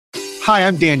Hi,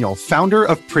 I'm Daniel, founder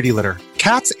of Pretty Litter.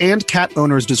 Cats and cat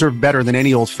owners deserve better than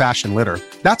any old-fashioned litter.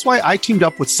 That's why I teamed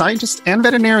up with scientists and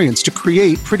veterinarians to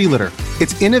create Pretty Litter.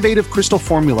 Its innovative crystal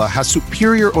formula has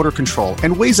superior odor control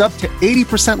and weighs up to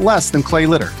 80% less than clay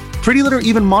litter. Pretty Litter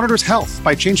even monitors health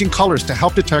by changing colors to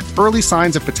help detect early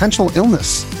signs of potential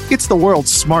illness. It's the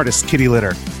world's smartest kitty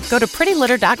litter. Go to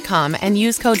prettylitter.com and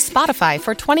use code SPOTIFY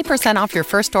for 20% off your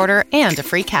first order and a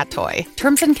free cat toy.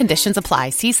 Terms and conditions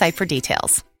apply. See site for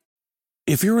details.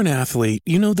 If you're an athlete,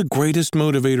 you know the greatest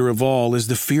motivator of all is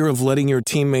the fear of letting your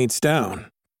teammates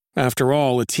down. After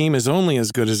all, a team is only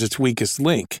as good as its weakest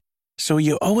link. So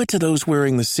you owe it to those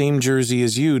wearing the same jersey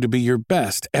as you to be your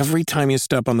best every time you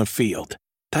step on the field.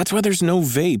 That's why there's no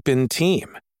vape in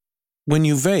team. When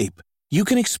you vape, you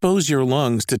can expose your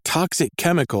lungs to toxic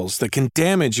chemicals that can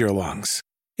damage your lungs.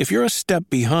 If you're a step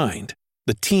behind,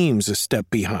 the team's a step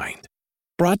behind.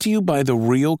 Brought to you by The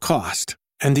Real Cost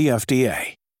and the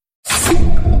FDA.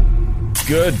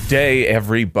 Good day,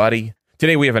 everybody.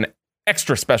 Today we have an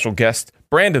extra special guest,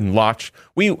 Brandon Loch.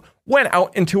 We went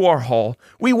out into our hall.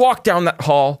 We walked down that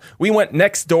hall. We went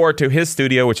next door to his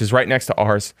studio, which is right next to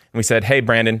ours. And we said, hey,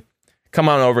 Brandon, come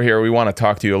on over here. We want to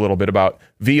talk to you a little bit about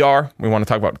VR. We want to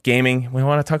talk about gaming. We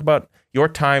want to talk about your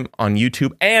time on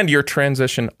YouTube and your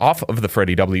transition off of the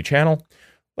Freddie W channel.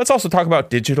 Let's also talk about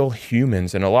digital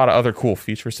humans and a lot of other cool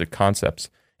futuristic concepts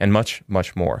and much,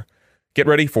 much more. Get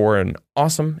ready for an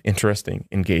awesome, interesting,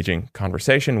 engaging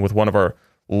conversation with one of our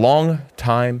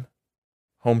long-time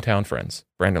hometown friends,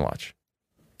 Brandon Loch.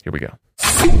 Here we go.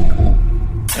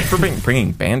 Thanks for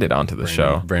bringing Bandit onto the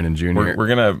show. Brandon Jr. We're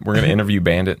gonna interview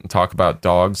Bandit and talk about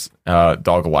dogs,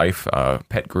 dog life,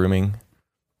 pet grooming,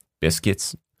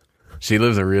 biscuits. She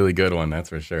lives a really good one, that's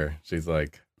for sure. She's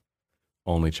like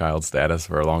only child status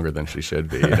for longer than she should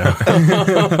be. You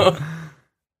know?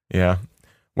 Yeah.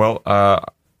 Well,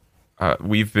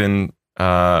 we've been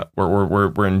I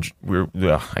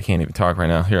can't even talk right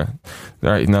now. Here, all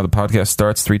right. Now the podcast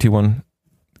starts. 3, 2, 1,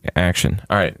 action.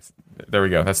 All right. There we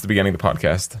go. That's the beginning of the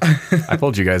podcast. I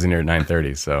pulled you guys in here at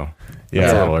 9:30, so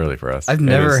it's a little early for us. I've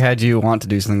never had you want to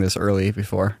do something this early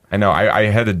before. I know. I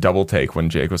had a double take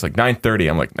when Jake was like 9:30.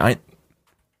 I'm like 9.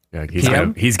 Yeah,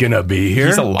 he's gonna be here.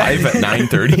 He's alive at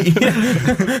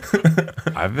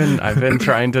 9:30. I've been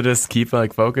trying to just keep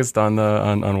like focused on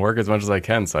work as much as I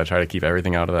can, so I try to keep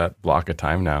everything out of that block of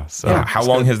time now. So yeah, how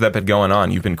long has that been going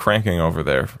on? You've been cranking over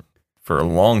there for a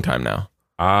long time now.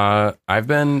 I've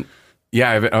been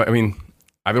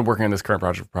working on this current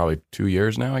project for probably 2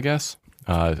 years now, I guess.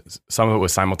 Some of it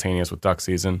was simultaneous with duck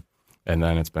season, and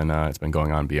then it's been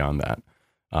going on beyond that.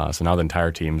 So now the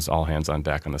entire team's all hands on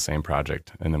deck on the same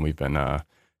project, and then we've been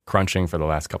crunching for the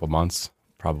last couple months,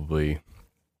 probably,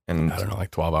 and I don't know,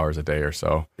 like 12 hours a day or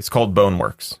so. It's called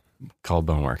Boneworks.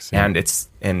 Yeah. And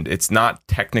it's not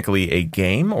technically a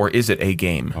game, or is it a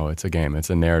game? Oh, it's a game. It's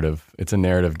a narrative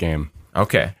game.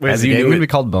 Okay. Wait, is it going to be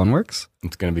called Boneworks?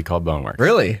 It's going to be called Boneworks.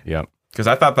 Really? Yep. Because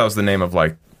I thought that was the name of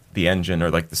like the engine or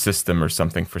like the system or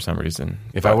something for some reason.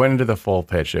 If I went into the full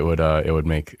pitch, it would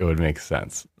make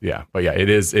sense. Yeah, but yeah, it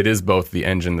is both the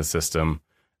engine, the system,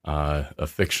 a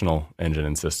fictional engine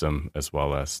and system, as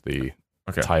well as the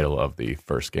title of the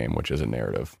first game, which is a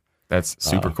narrative. That's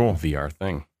super cool VR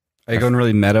thing. Are you going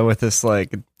really meta with this?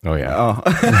 Like, oh yeah,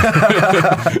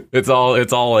 it's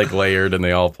all like layered, and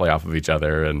they all play off of each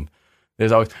other. And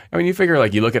there's always, I mean, you figure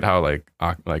like you look at how like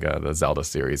the Zelda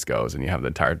series goes, and you have the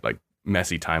entire like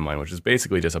messy timeline, which is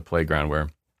basically just a playground where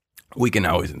we can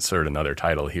always insert another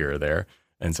title here or there.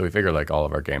 And so we figure like all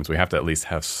of our games, we have to at least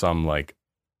have some like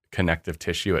connective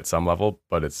tissue at some level,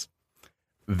 but it's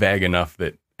vague enough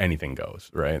that anything goes,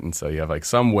 right? And so you have like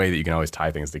some way that you can always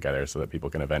tie things together so that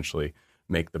people can eventually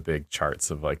make the big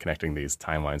charts of like connecting these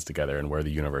timelines together and where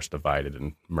the universe divided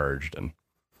and merged, and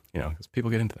because people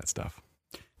get into that stuff.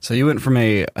 So you went from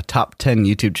a top 10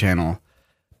 YouTube channel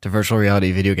to virtual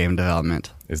reality video game development.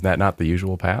 Is that not the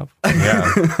usual path?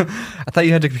 Yeah. I thought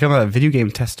you had to become a video game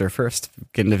tester first,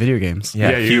 get into video games.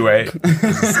 Yeah, QA.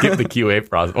 Skip the QA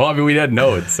process. Well, I mean, we had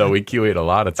nodes, so we QA'd a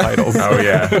lot of titles. Oh,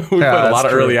 yeah. We put a lot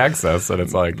of early access, and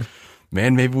it's like,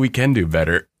 man, maybe we can do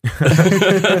better.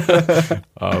 I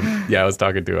was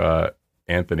talking to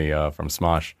Anthony from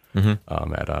Smosh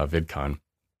at VidCon,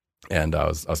 and I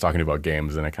was talking about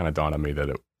games, and it kind of dawned on me that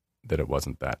it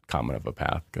wasn't that common of a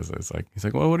path, because it's like, he's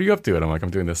like, well, what are you up to? And I'm like,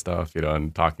 I'm doing this stuff,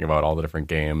 and talking about all the different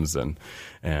games and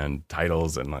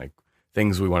titles and like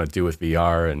things we want to do with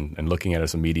VR, and looking at it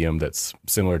as a medium that's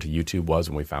similar to YouTube was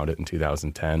when we found it in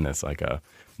 2010. It's like a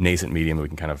nascent medium that we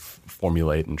can kind of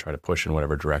formulate and try to push in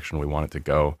whatever direction we want it to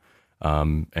go.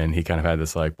 And he kind of had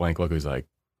this like blank look. He's like,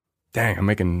 dang, I'm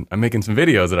making some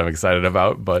videos that I'm excited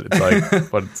about, but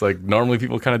it's like normally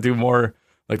people kind of do more,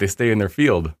 like they stay in their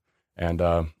field. And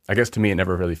I guess to me, it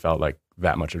never really felt like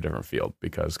that much of a different field,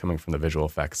 because coming from the visual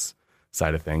effects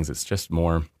side of things, it's just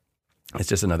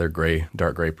another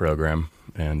dark gray program,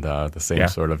 and the same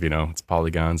sort of, it's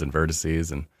polygons and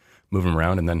vertices and moving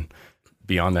around. And then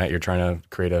beyond that, you're trying to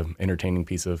create an entertaining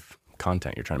piece of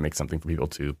content. You're trying to make something for people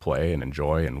to play and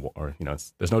enjoy,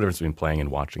 there's no difference between playing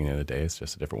and watching at the end of the day. It's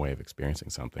just a different way of experiencing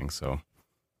something. So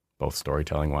both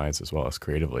storytelling wise as well as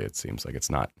creatively, it seems like it's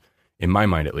not, in my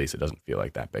mind at least, it doesn't feel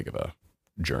like that big of a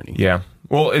journey. Yeah.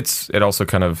 Well, it also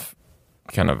kind of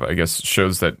I guess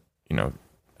shows that,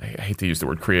 I hate to use the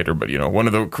word creator, but you're one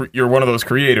of those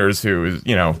creators who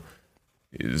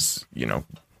is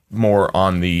more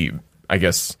on the, I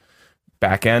guess,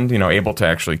 back end, able to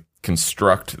actually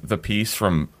construct the piece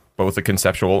from both a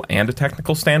conceptual and a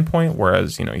technical standpoint.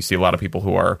 Whereas, you see a lot of people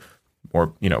who are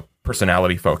more,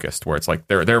 personality focused, where it's like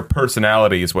their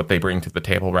personality is what they bring to the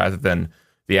table rather than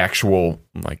the actual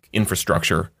like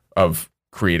infrastructure of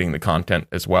creating the content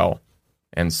as well.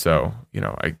 And so,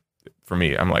 for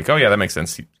me, I'm like, oh yeah, that makes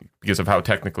sense because of how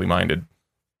technically minded,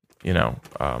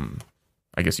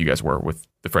 I guess you guys were with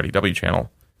the Freddie W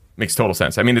channel. Makes total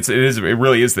sense. I mean, it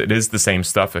really is the same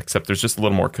stuff, except there's just a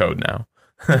little more code now.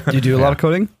 Do you do a lot of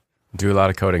coding? Do a lot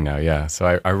of coding now, yeah. So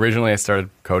I originally started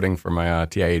coding for my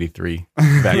TI-83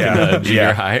 back in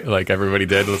junior high, like everybody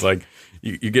did. It was like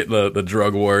you get the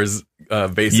drug wars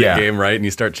basic game, right? And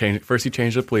you start changing. First, you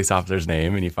change the police officer's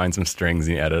name, and you find some strings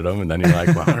and you edit them, and then you're like,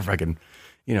 well, I wonder if I can,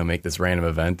 make this random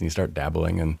event, and you start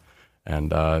dabbling,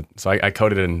 and so I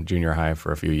coded in junior high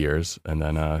for a few years, and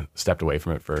then stepped away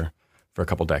from it for a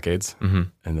couple decades,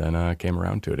 and then came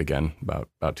around to it again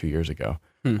about 2 years ago.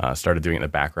 Started doing it in the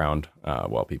background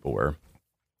while people were,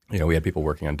 we had people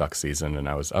working on duck season, and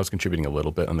I was contributing a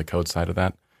little bit on the code side of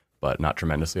that, but not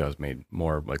tremendously. I was made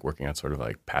more like working on sort of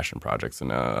like passion projects and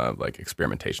like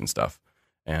experimentation stuff.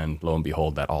 And lo and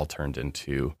behold, that all turned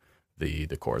into the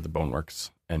core of the Boneworks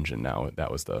engine. Now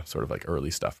that was the sort of like early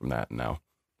stuff from that, and now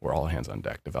we're all hands on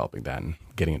deck developing that and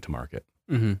getting it to market.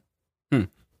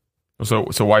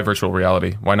 So why virtual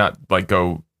reality? Why not like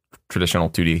go traditional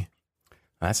 2D?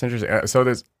 That's interesting. So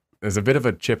there's a bit of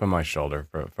a chip on my shoulder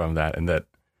from that, and that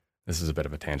this is a bit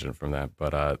of a tangent from that,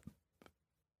 but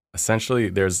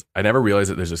essentially I never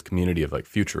realized that there's this community of like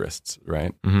futurists,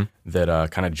 right?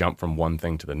 That kind of jump from one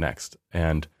thing to the next.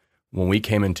 And when we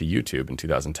came into YouTube in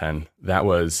 2010, that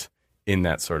was in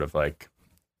that sort of like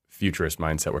futurist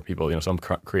mindset where people, some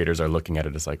creators are looking at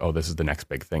it as like, oh, this is the next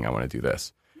big thing. I want to do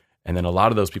this. And then a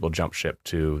lot of those people jump ship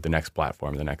to the next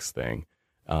platform, the next thing,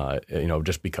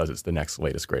 just because it's the next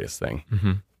latest, greatest thing.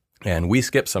 And we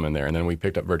skipped some in there, and then we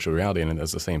picked up virtual reality, and it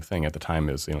was the same thing at the time.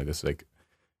 It was, this like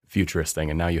futurist thing.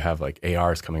 And now you have like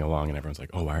ARs coming along, and everyone's like,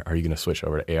 oh, are you going to switch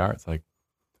over to AR? It's like,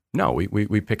 no,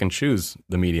 we pick and choose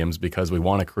the mediums because we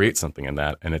want to create something in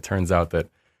that. And it turns out that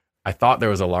I thought there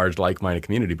was a large like-minded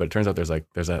community, but it turns out there's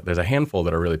a handful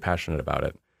that are really passionate about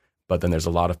it. But then there's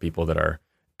a lot of people that are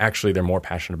actually, they're more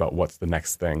passionate about what's the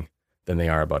next thing than they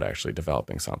are about actually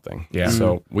developing something. Yeah.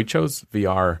 So we chose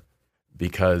VR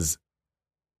because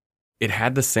it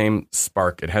had the same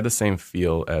spark, it had the same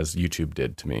feel as YouTube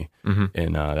did to me.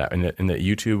 In that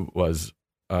YouTube was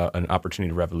an opportunity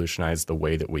to revolutionize the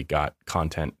way that we got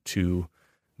content to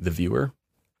the viewer,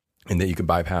 and that you could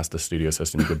bypass the studio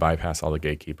system, you could bypass all the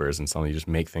gatekeepers, and suddenly just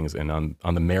make things on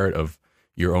the merit of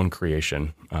your own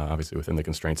creation, obviously within the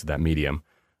constraints of that medium.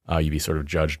 You'd be sort of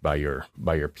judged by your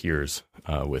peers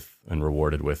and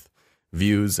rewarded with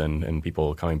views and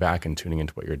people coming back and tuning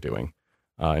into what you're doing.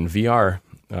 And VR,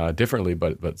 differently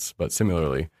but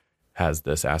similarly, has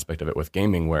this aspect of it with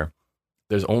gaming where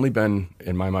there's only been,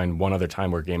 in my mind, one other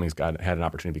time where gaming's had an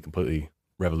opportunity to be completely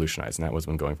revolutionized, and that was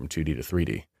when going from 2D to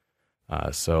 3D.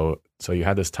 So you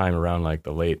had this time around like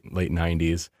the late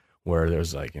 90s where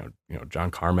there's like,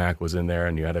 John Carmack was in there,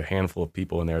 and you had a handful of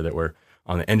people in there that were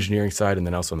on the engineering side and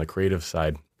then also on the creative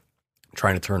side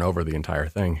trying to turn over the entire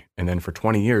thing. And then for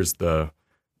 20 years,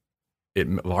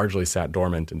 it largely sat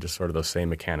dormant in just sort of those same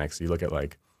mechanics. You look at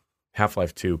like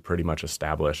Half-Life 2 pretty much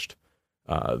established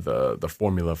the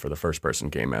formula for the first-person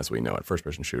game as we know it,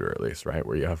 first-person shooter at least, right?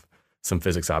 Where you have some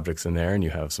physics objects in there, and you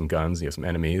have some guns, and you have some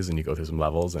enemies, and you go through some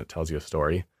levels, and it tells you a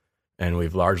story. And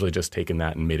we've largely just taken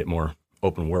that and made it more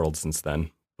open world since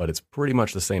then, but it's pretty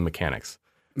much the same mechanics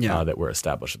that were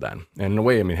established then. And in a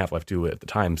way, I mean, Half-Life 2 at the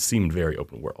time seemed very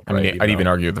open world. Right? I mean, I'd even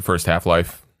argue the first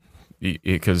Half-Life,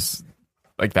 because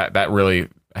like that really,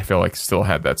 I feel like still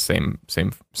had that same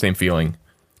feeling.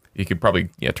 You could probably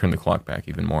turn the clock back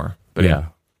even more. But yeah.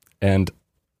 And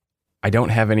I don't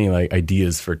have any like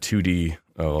ideas for 2D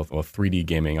 3D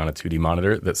gaming on a 2D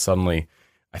monitor, that suddenly,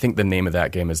 I think the name of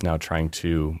that game is now trying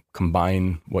to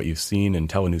combine what you've seen and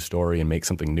tell a new story and make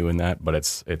something new in that. But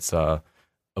it's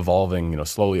evolving,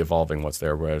 slowly evolving what's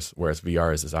there. Whereas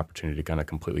VR is this opportunity to kind of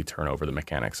completely turn over the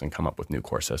mechanics and come up with new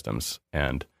core systems.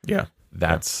 And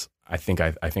that's I think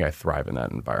I thrive in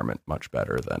that environment much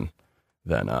better than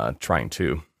trying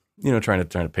to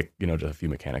pick just a few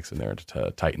mechanics in there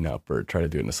to tighten up or try to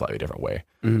do it in a slightly different way.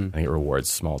 Mm-hmm. I think it rewards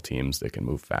small teams that can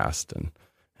move fast and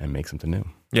make something new.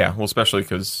 Yeah, well, especially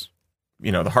because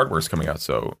the hardware is coming out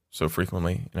so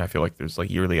frequently, and I feel like there's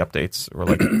like yearly updates or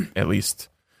like at least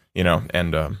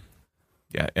and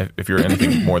if you're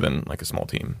anything more than like a small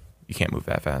team, you can't move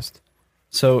that fast.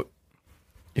 So,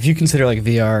 if you consider like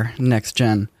VR next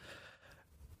gen,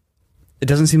 it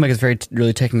doesn't seem like it's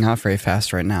really taking off very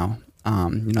fast right now.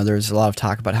 There's a lot of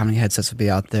talk about how many headsets would be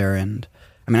out there, and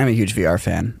I mean, I'm a huge VR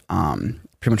fan.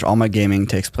 Pretty much all my gaming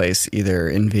takes place either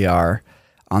in VR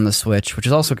on the Switch, which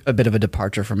is also a bit of a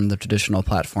departure from the traditional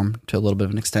platform to a little bit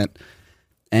of an extent.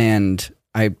 And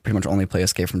I pretty much only play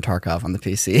Escape from Tarkov on the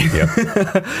PC.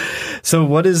 Yep. So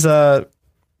what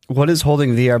is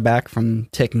holding VR back from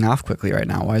taking off quickly right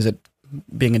now? Why is it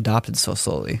being adopted so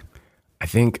slowly? I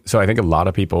think a lot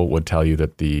of people would tell you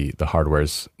that the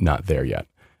hardware's not there yet.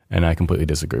 And I completely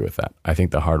disagree with that. I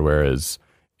think the hardware is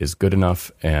good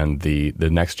enough, and the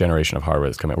next generation of hardware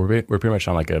that's coming out, we're pretty much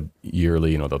on like a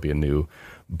yearly, there'll be a new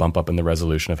bump up in the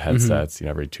resolution of headsets,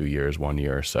 every 2 years, 1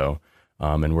 year or so.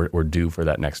 And we're due for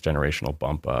that next generational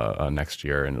bump next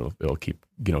year, and it'll keep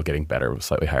getting better with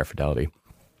slightly higher fidelity.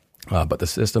 But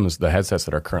the headsets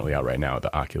that are currently out right now,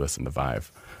 the Oculus and the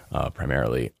Vive,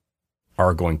 primarily,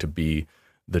 are going to be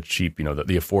the cheap, the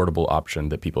affordable option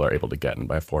that people are able to get. And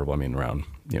by affordable, I mean around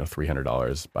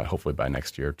 $300. Hopefully by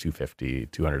next year, $250,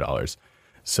 $200.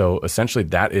 So essentially,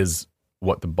 that is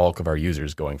what the bulk of our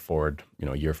users going forward,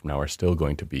 a year from now, are still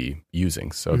going to be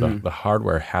using. So the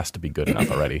hardware has to be good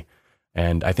enough already.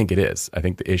 And I think it is. I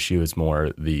think the issue is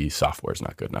more the software is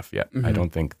not good enough yet. I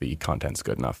don't think the content's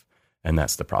good enough. And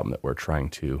that's the problem that we're trying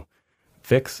to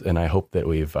fix. And I hope that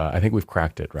I think we've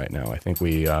cracked it right now. I think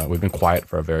we've been quiet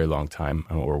for a very long time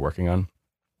on what we're working on.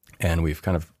 And we've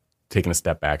kind of taken a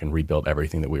step back and rebuilt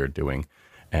everything that we were doing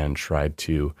and tried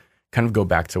to kind of go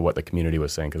back to what the community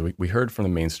was saying. Because we heard from the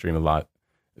mainstream a lot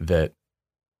that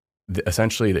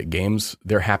essentially that games,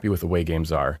 they're happy with the way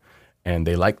games are. And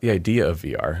they like the idea of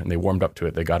VR, and they warmed up to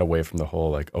it. They got away from the whole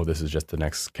like, oh, this is just the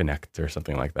next Kinect or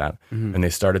something like that. And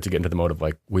they started to get into the mode of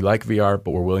like, we like VR,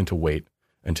 but we're willing to wait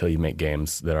until you make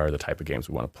games that are the type of games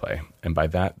we want to play. And by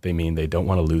that, they mean they don't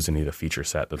want to lose any of the feature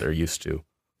set that they're used to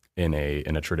in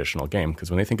a traditional game. Because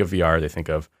when they think of VR, they think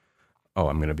of, oh,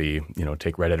 I'm going to be,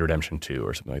 take Red Dead Redemption 2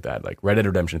 or something like that. Like Red Dead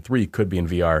Redemption 3 could be in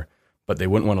VR, but they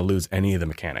wouldn't want to lose any of the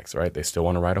mechanics, right? They still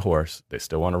want to ride a horse. They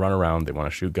still want to run around. They want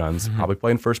to shoot guns, probably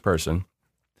play in first person,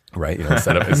 right?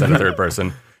 instead of third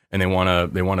person. And they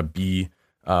want to be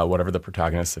whatever the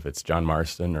protagonist, if it's John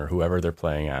Marston or whoever they're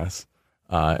playing as,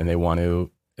 and they want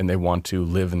to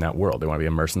live in that world. They want to be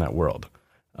immersed in that world.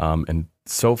 And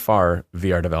so far,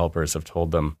 VR developers have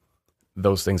told them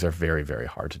those things are very, very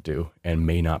hard to do and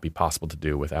may not be possible to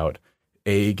do without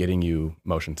A, getting you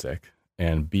motion sick,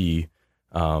 and B,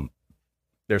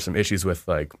 there's some issues with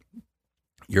like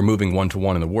you're moving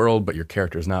one-to-one in the world, but your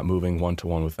character is not moving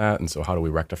one-to-one with that. And so how do we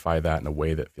rectify that in a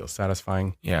way that feels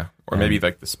satisfying? Yeah. Or maybe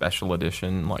like the special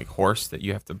edition like horse that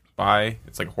you have to buy.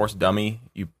 It's like a horse dummy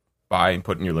you buy and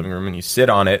put in your living room, and you sit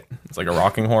on it. It's like a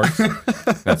rocking horse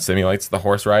that simulates the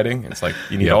horse riding. It's like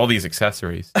you need all these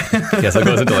accessories. Yeah, so it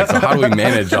goes into like, so how do we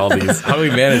manage all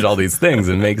these things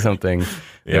and make something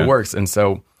that works? And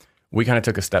so we kind of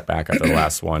took a step back after the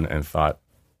last one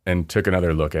and took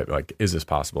another look at like, is this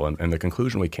possible? And the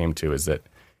conclusion we came to is that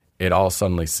it all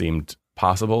suddenly seemed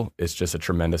possible. It's just a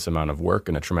tremendous amount of work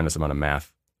and a tremendous amount of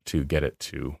math to get it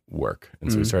to work.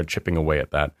 And so we started chipping away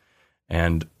at that.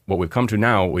 And what we've come to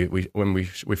now, when we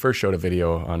first showed a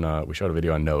video on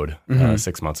Node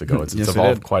 6 months ago. It's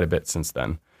evolved quite a bit since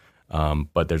then,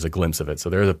 but there's a glimpse of it. So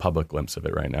there's a public glimpse of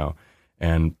it right now.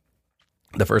 And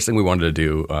the first thing we wanted to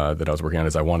do that I was working on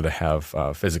is I wanted to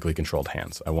have physically controlled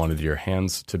hands. I wanted your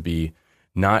hands to be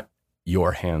not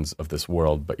your hands of this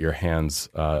world, but your hands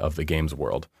of the game's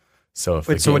world. So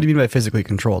so what do you mean by physically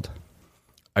controlled?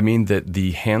 I mean that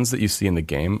the hands that you see in the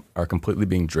game are completely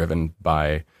being driven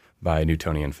by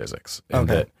Newtonian physics. And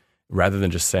that rather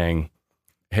than just saying,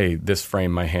 hey, this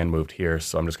frame, my hand moved here,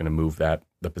 so I'm just going to move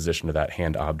the position of that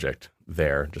hand object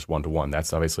there, just one-to-one.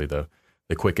 That's obviously the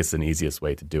quickest and easiest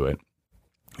way to do it.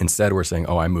 Instead, we're saying,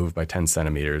 oh, I moved by 10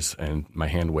 centimeters and my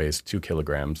hand weighs 2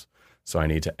 kilograms, so I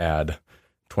need to add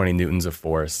 20 newtons of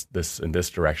force this in this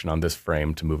direction on this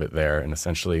frame to move it there. And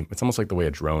essentially, it's almost like the way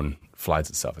a drone flies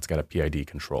itself. It's got a PID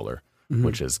controller,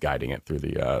 which is guiding it through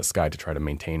the sky to try to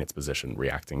maintain its position,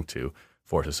 reacting to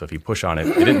forces. So if you push on it,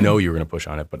 it didn't know you were going to push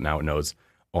on it, but now it knows,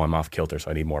 oh, I'm off kilter, so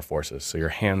I need more forces. So your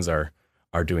hands are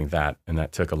doing that, and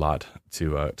that took a lot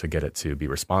to get it to be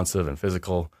responsive and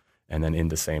physical, and then in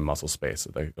the same muscle space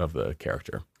of the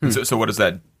character. So what does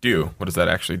that do? What does that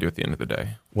actually do at the end of the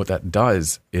day? What that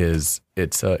does is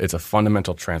it's a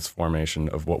fundamental transformation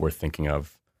of what we're thinking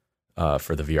of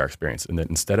for the VR experience. And that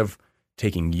instead of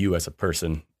taking you as a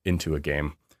person into a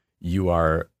game, you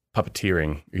are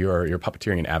puppeteering. You're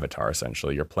puppeteering an avatar,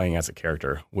 essentially. You're playing as a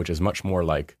character, which is much more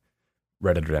like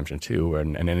Red Dead Redemption 2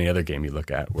 and any other game you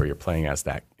look at where you're playing as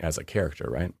a character,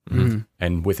 right? Mm-hmm.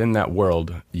 And within that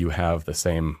world, you have the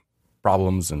same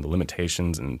problems and the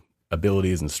limitations and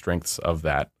abilities and strengths of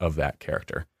that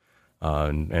character.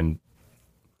 And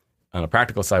on a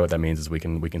practical side, what that means is we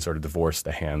can sort of divorce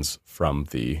the hands from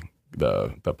the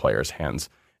player's hands.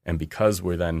 And because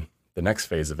we're then the next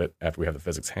phase of it, after we have the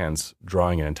physics hands,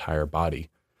 drawing an entire body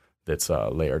that's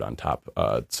layered on top,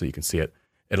 so you can see it.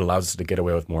 It allows us to get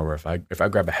away with more. Where if I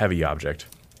grab a heavy object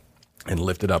and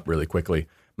lift it up really quickly,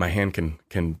 my hand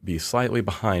can be slightly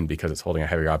behind because it's holding a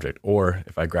heavier object. Or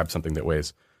if I grab something that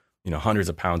weighs, hundreds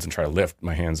of pounds and try to lift,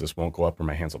 my hands just won't go up, or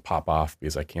my hands will pop off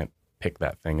because I can't pick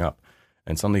that thing up.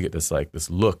 And suddenly you get this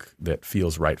look that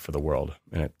feels right for the world.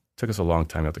 And it took us a long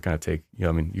time to kind of take.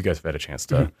 You guys have had a chance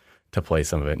to play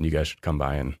some of it, and you guys should come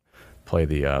by and play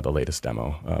the latest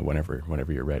demo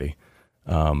whenever you're ready.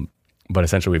 But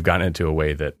essentially, we've gotten into a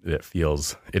way that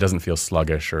it doesn't feel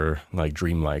sluggish or like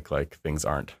dreamlike, like things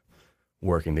aren't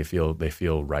working. They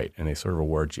feel right, and they sort of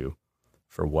reward you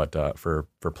for what for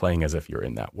playing as if you're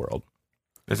in that world.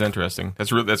 That's interesting.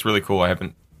 That's really cool. I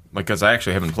haven't because I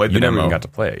actually haven't played the you demo. Never even got to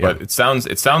play it, yeah. But it sounds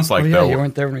like you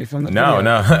weren't there when we filmed the No.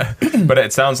 video. But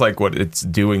it sounds like what it's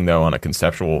doing though on a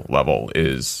conceptual level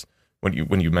is when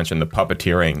you mentioned the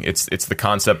puppeteering, it's the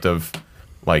concept of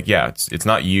like, yeah, it's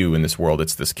not you in this world,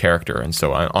 it's this character. And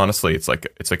so honestly, it's like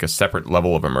a separate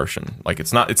level of immersion. Like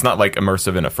it's not like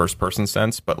immersive in a first person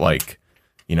sense, but like,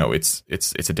 it's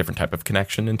a different type of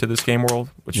connection into this game world,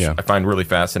 which I find really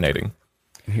fascinating.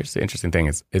 And here's the interesting thing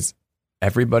is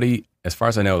everybody, as far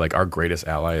as I know, like our greatest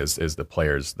ally is the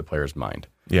player's mind.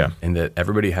 Yeah. And that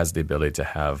everybody has the ability to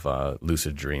have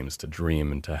lucid dreams, to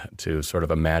dream and to sort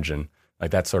of imagine.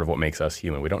 Like that's sort of what makes us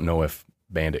human. We don't know if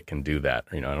Bandit can do that.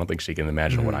 I don't think she can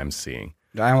imagine what I'm seeing.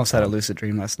 I almost had a lucid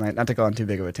dream last night. Not to go on too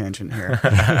big of a tangent here.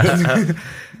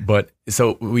 But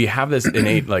so we have this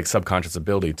innate like subconscious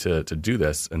ability to do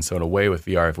this. And so in a way with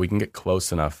VR, if we can get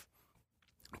close enough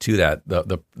to that,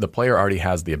 the player already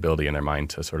has the ability in their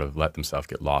mind to sort of let themselves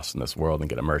get lost in this world and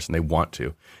get immersed, and they want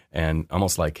to. And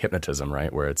almost like hypnotism,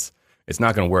 right? Where it's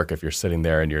not going to work if you're sitting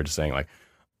there and you're just saying like,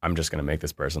 I'm just going to make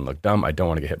this person look dumb. I don't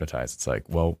want to get hypnotized. It's like,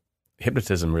 well,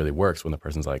 hypnotism really works when the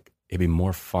person's like, it'd be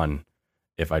more fun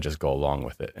if I just go along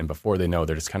with it. And before they know,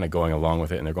 they're just kind of going along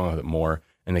with it, and they're going with it more,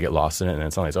 and they get lost in it, and then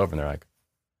suddenly it's over, and they're like,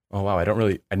 oh wow,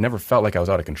 I never felt like I was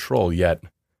out of control yet.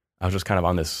 I was just kind of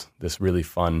on this really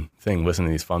fun thing, listening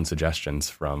to these fun suggestions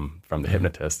from the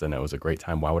hypnotist, and it was a great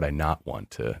time. Why would I not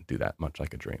want to do that, much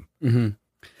like a dream? Mm-hmm.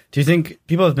 Do you think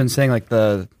people have been saying like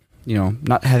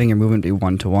not having your movement be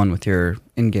one-to-one with your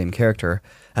in-game character,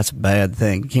 that's a bad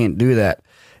thing. You can't do that.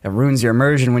 It ruins your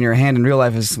immersion when your hand in real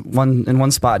life is in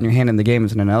one spot and your hand in the game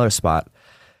is in another spot.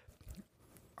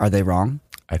 Are they wrong?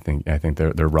 I think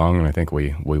they're wrong, and I think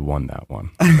we won that one.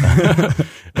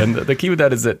 And the key with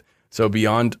that is that, so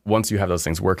beyond once you have those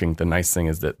things working, the nice thing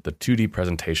is that the 2D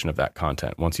presentation of that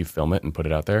content, once you film it and put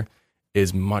it out there,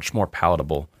 is much more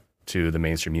palatable to the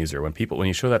mainstream user. When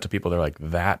you show that to people, they're like,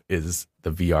 that is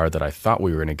the VR that I thought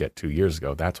we were going to get 2 years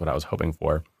ago. That's what I was hoping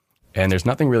for. And there's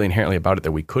nothing really inherently about it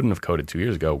that we couldn't have coded 2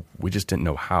 years ago. We just didn't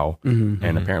know how,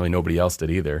 and apparently nobody else did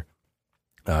either,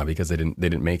 because they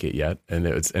didn't make it yet. And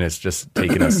it's just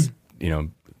taken us.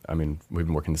 I mean, we've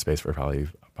been working in the space for probably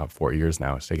about 4 years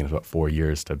now. It's taken us about 4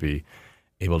 years to be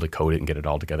able to code it and get it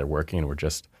all together working. And we're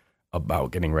just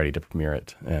about getting ready to premiere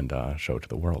it and show it to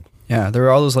the world. Yeah, there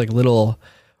were all those like little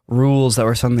rules that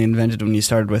were suddenly invented when you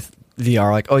started with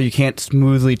VR, like, oh, you can't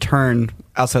smoothly turn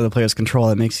outside the player's control.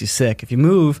 That makes you sick. If you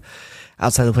move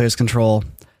outside the player's control,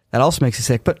 that also makes you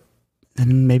sick. But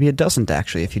then maybe it doesn't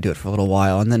actually if you do it for a little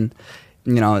while. And then,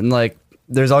 and like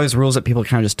there's always rules that people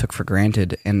kind of just took for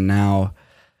granted. And now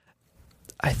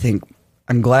I think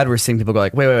I'm glad we're seeing people go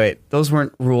like, wait, those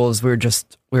weren't rules.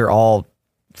 We're all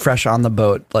fresh on the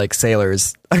boat like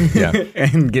sailors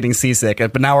and getting seasick.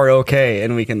 But now we're okay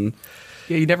and we can...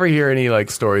 Yeah, you never hear any like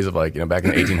stories of like, back in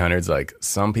the 1800s, like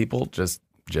some people just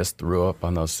just threw up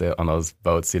on those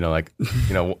boats.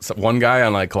 One guy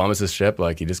on like Columbus's ship,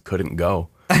 like he just couldn't go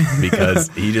because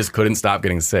he just couldn't stop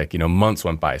getting sick. Months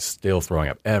went by, still throwing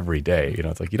up every day.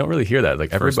 It's like you don't really hear that.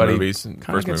 Like everybody, first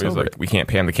movies, like we can't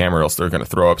pan the camera, else they're going to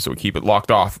throw up, so we keep it locked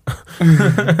off.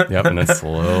 Yep, and then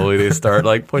slowly they start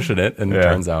like pushing it, and it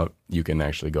turns out you can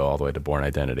actually go all the way to Bourne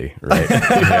Identity, right?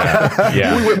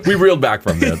 Yeah. We reeled back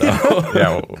from there though.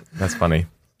 Yeah, that's funny.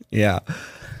 Yeah.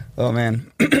 Oh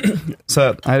man.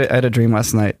 So I had a dream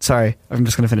last night. Sorry, I'm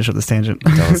just going to finish up this tangent.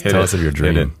 Tell us of your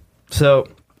dream. So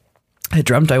I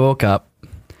dreamt I woke up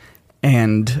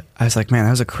and I was like, man, that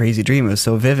was a crazy dream. It was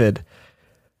so vivid.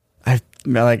 I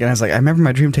was like, I remember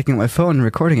my dream taking my phone and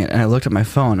recording it. And I looked at my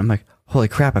phone. I'm like, holy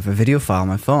crap, I have a video file on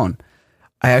my phone.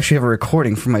 I actually have a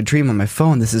recording from my dream on my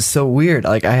phone. This is so weird.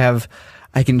 Like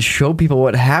I can show people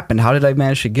what happened. How did I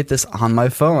manage to get this on my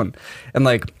phone? And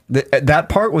like that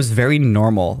part was very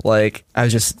normal. Like I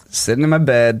was just sitting in my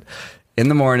bed in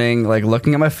the morning, like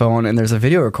looking at my phone, and there's a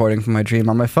video recording from my dream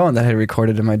on my phone that I had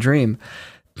recorded in my dream.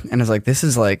 And I was like, this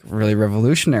is like really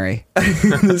revolutionary.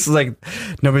 This is like,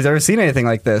 nobody's ever seen anything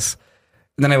like this.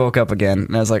 And then I woke up again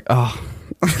and I was like, oh,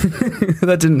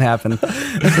 that didn't happen.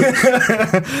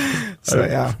 So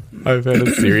yeah. I've had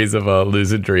a series of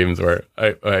lucid dreams where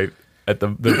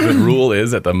the rule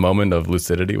is at the moment of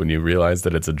lucidity, when you realize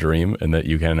that it's a dream and that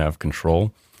you can have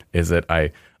control, is that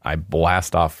I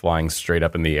blast off flying straight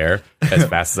up in the air as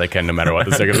fast as I can, no matter what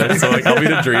the circumstance. So like I'll be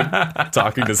in a dream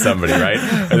talking to somebody, right?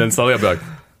 And then slowly I'll be like,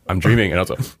 I'm dreaming, and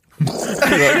also like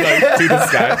to the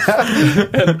sky.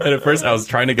 And at first I was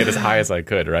trying to get as high as I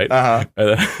could, right? And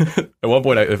then, at one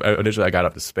point initially I got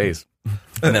up to space,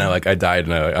 and then I died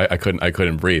and I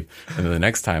couldn't breathe. And then the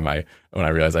next time when I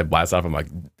realized I blast off, I'm like,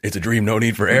 it's a dream, no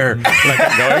need for air. And I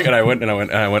kept going,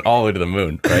 and I went all the way to the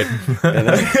moon, right? And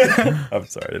then, I'm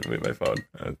sorry, I didn't move my phone.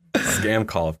 Scam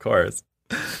call, of course.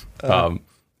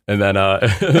 And then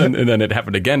it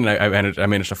happened again, and I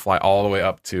managed to fly all the way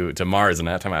up to Mars. And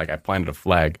that time I planted a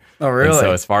flag. Oh, really? And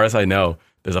so as far as I know,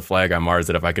 there's a flag on Mars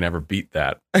that if I can ever beat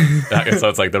that, so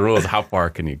it's like the rule is how far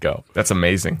can you go? That's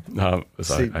amazing.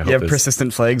 So you have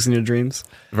persistent flags in your dreams.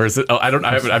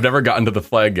 I've never gotten to the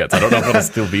flag yet, so I don't know if it'll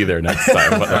still be there next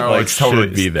time. But it's totally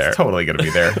be there. It's totally gonna be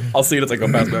there. I'll see it as I go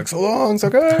past back. So long, so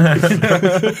good.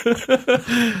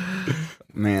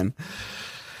 Man.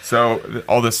 So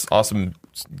all this awesome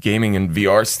gaming and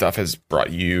VR stuff has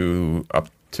brought you up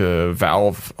to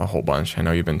Valve a whole bunch. I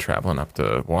know you've been traveling up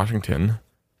to Washington.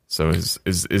 So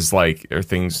is like are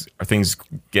things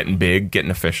getting big,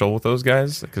 getting official with those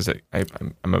guys? Because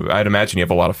I'd imagine you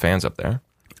have a lot of fans up there.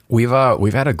 We've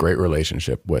had a great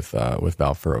relationship with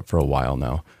Valve for a while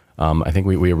now. I think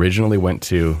we originally went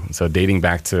to, so dating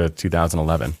back to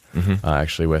 2011,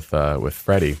 actually with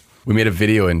Freddie. We made a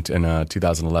video in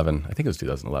 2011. I think it was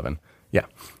 2011. Yeah,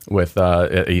 with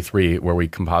at E3 where we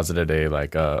composited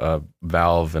a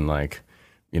Valve and like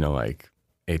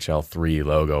HL3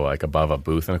 logo like above a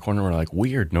booth in a corner. We're like,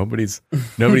 weird, nobody's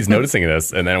noticing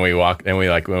this. And then we walk, and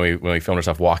when we filmed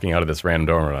ourselves walking out of this random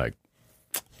door, we're like,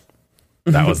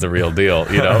 that was the real deal,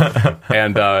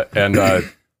 and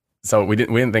so we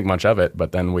didn't think much of it.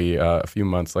 But then a few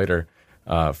months later,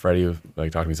 Freddie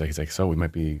talked to me. He's like, so we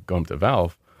might be going to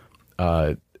Valve.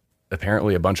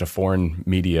 Apparently a bunch of foreign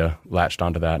media latched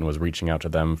onto that and was reaching out to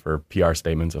them for PR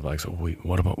statements of like, so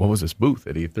what was this booth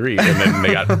at E3? And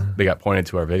then they got pointed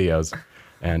to our videos.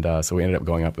 And so we ended up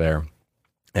going up there.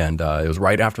 And it was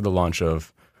right after the launch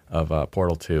of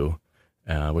Portal 2,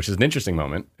 which is an interesting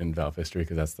moment in Valve history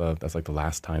because that's like the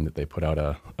last time that they put out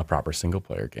a proper single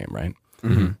player game, right?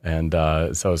 Mm-hmm. And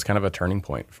so it was kind of a turning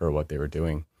point for what they were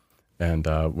doing. And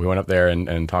we went up there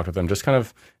and talked with them. It was kind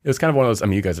of one of those,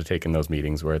 you guys have taken those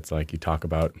meetings where it's like you talk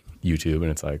about YouTube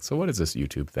and it's like, so what is this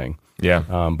YouTube thing? Yeah.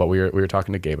 But we were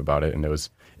talking to Gabe about it, and it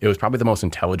was probably the most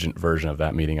intelligent version of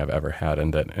that meeting I've ever had,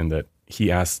 and that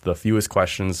he asked the fewest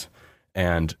questions,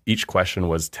 and each question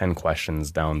was 10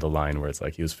 questions down the line where it's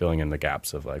like he was filling in the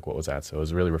gaps of like what was that. So it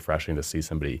was really refreshing to see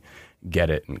somebody get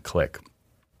it and click.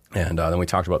 And then we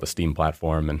talked about the Steam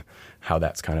platform and how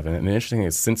that's kind of, and the interesting thing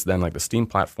is since then, like the Steam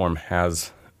platform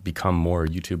has become more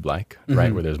YouTube-like,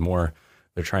 right? Where there's more,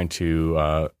 they're trying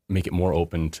to make it more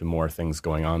open to more things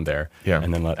going on there. Yeah.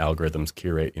 And then let algorithms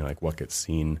curate, like what gets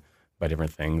seen by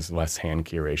different things, less hand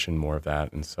curation, more of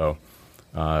that. And so,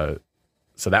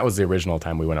 so that was the original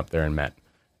time we went up there and met.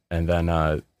 And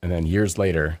then years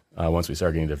later, once we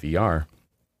started getting into VR,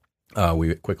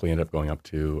 we quickly ended up going up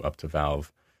to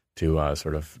Valve to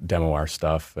sort of demo our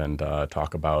stuff and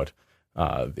talk about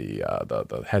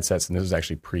the headsets. And this was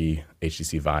actually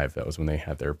pre-HTC Vive. That was when they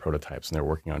had their prototypes and they're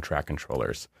working on track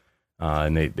controllers.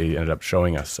 and they ended up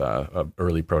showing us an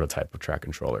early prototype of track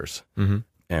controllers.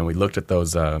 And we looked at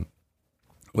those.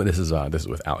 Well, this is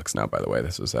with Alex now, by the way.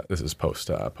 This is post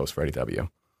Freddy W.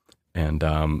 And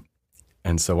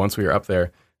so once we were up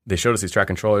there, they showed us these track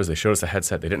controllers. They showed us a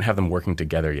headset. They didn't have them working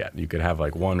together yet. You could have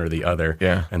like one or the other.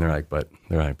 Yeah. And they're like, but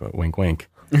wink, wink.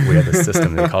 We had this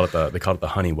system. They called it the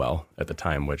Honeywell at the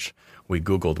time, which we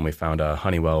Googled and we found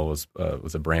Honeywell was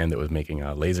a brand that was making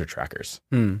laser trackers.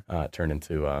 Turned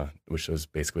into which was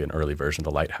basically an early version of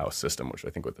the Lighthouse system, which I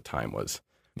think at the time was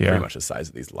pretty much the size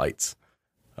of these lights.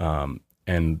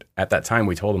 And at that time,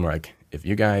 we told them, we're like, if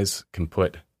you guys can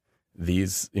put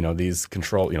these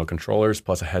controllers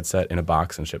plus a headset in a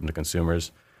box and ship them to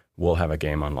consumers, we'll have a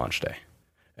game on launch day.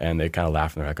 And they kind of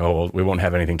laughed and they're like, oh, well, we won't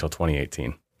have anything till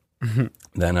 2018.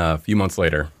 Then a few months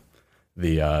later,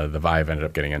 the Vive ended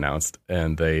up getting announced,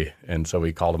 and so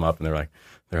we called them up, and they're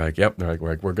like, yep,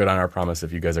 we're good on our promise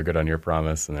if you guys are good on your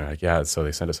promise, and they're like, yeah. So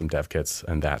they sent us some dev kits,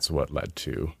 and that's what led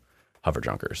to Hover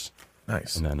Junkers.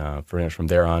 Nice. And then pretty much from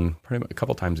there on, pretty much a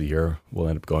couple times a year, we'll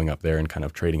end up going up there and kind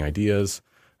of trading ideas,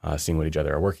 seeing what each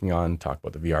other are working on, talk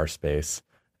about the VR space,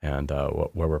 and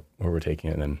where we're taking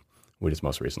it. And then we just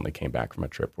most recently came back from a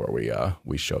trip where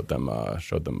we showed them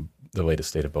the latest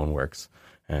state of Boneworks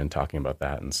and talking about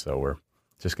that. And so we're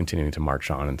just continuing to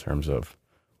march on in terms of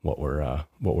what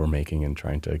we're making and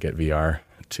trying to get VR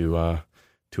to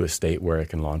a state where it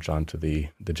can launch onto the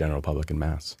general public in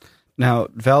mass. Now,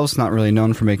 Valve's not really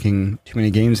known for making too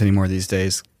many games anymore these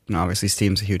days. Obviously,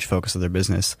 Steam's a huge focus of their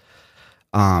business.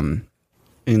 And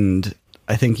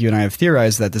I think you and I have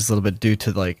theorized that this is a little bit due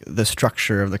to like the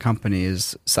structure of the company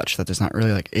is such that there's not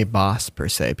really like a boss per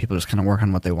se. People just kind of work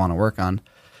on what they want to work on.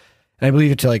 And I believe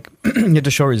you have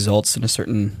to show results in a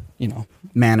certain,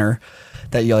 manner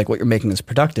that you like what you're making is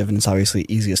productive. And it's obviously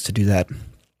easiest to do that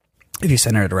if you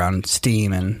center it around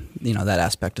Steam and, that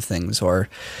aspect of things, or,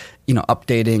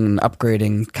 updating and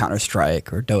upgrading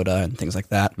Counter-Strike or Dota and things like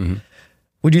that. Mm-hmm.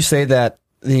 Would you say that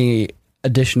the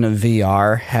addition of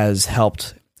VR has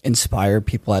helped inspire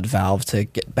people at Valve to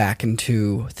get back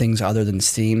into things other than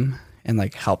Steam and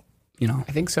like help,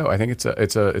 I think so. I think it's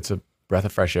a breath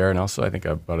of fresh air. And also I think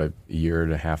about a year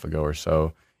and a half ago or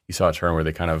so, you saw a turn where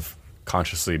they kind of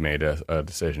consciously made a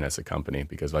decision as a company,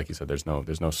 because like you said, there's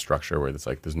no structure where it's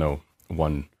like, there's no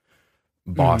one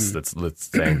boss that's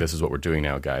saying, this is what we're doing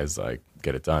now, guys, like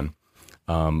get it done.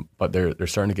 But they're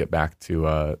starting to get back to,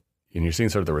 and you're seeing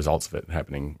sort of the results of it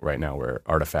happening right now, where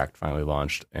Artifact finally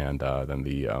launched, and then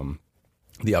the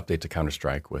update to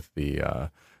Counter-Strike with the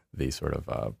sort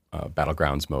of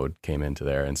Battlegrounds mode came into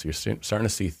there. And so you're starting to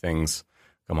see things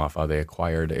come off. They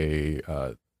acquired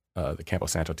the Campo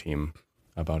Santo team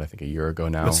about, I think, a year ago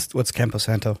now. What's Campo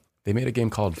Santo? They made a game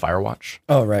called Firewatch.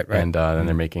 Oh, right. And then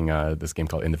they're making this game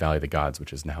called In the Valley of the Gods,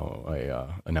 which is now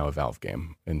a Valve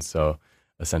game. And so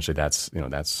essentially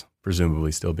that's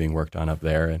presumably still being worked on up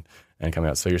there and coming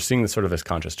out. So you're seeing this sort of this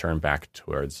conscious turn back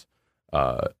towards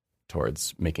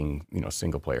making,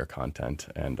 single player content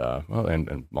and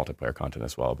multiplayer content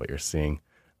as well. But you're seeing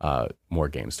more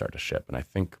games start to ship. And I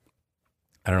think,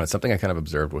 I don't know, it's something I kind of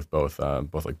observed with both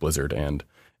like Blizzard and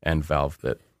Valve,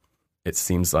 that it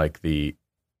seems like the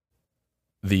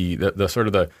sort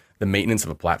of the maintenance of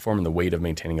a platform and the weight of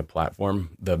maintaining a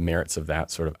platform, the merits of that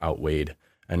sort of outweighed,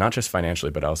 and not just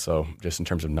financially, but also just in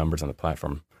terms of numbers on the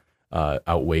platform,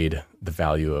 outweighed the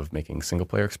value of making single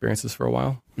player experiences for a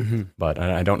while. Mm-hmm. But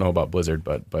I don't know about Blizzard,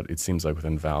 but it seems like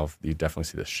within Valve, you definitely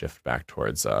see this shift back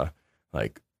towards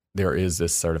like there is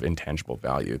this sort of intangible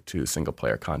value to single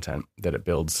player content, that it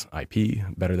builds IP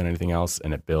better than anything else,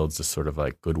 and it builds this sort of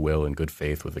like goodwill and good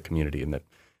faith with the community, and that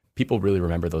people really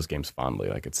remember those games fondly.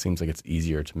 Like it seems like it's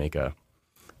easier to make a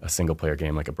single player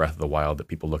game like a Breath of the Wild that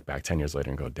people look back 10 years later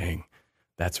and go, dang,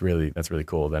 that's really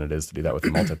cool, than it is to do that with a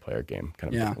multiplayer game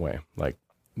kind of different way. Like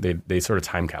they sort of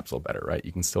time capsule better, right?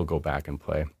 You can still go back and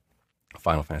play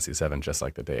Final Fantasy VII just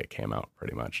like the day it came out,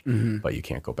 pretty much. Mm-hmm. But you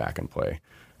can't go back and play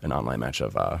an online match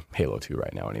of Halo 2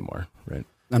 right now anymore, right?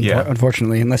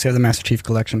 Unfortunately, unless you have the Master Chief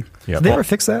Collection. Yep. Did they ever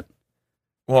fix that?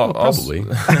 Well, probably.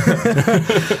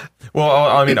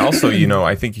 Well, I mean, also,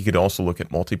 I think you could also look at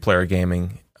multiplayer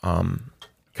gaming kind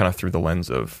of through the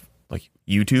lens of like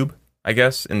YouTube, I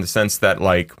guess, in the sense that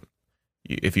like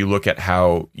if you look at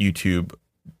how YouTube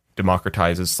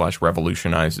democratizes /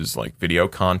 revolutionizes like video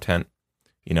content,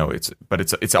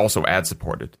 it's also ad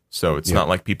supported. So it's not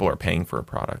like people are paying for a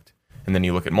product. And then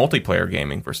you look at multiplayer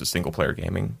gaming versus single player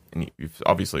gaming, and you've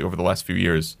obviously over the last few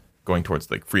years going towards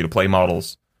like free to play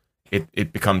models,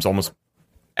 it becomes almost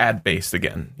ad based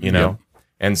again, Yep.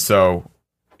 And so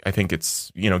I think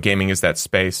it's gaming is that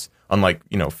space, unlike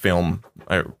film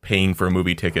paying for a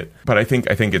movie ticket. But I think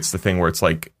it's the thing where it's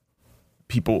like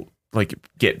people like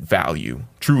get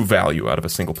true value out of a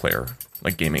single player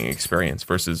like gaming experience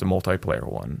versus a multiplayer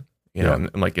one. You know, and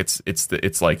like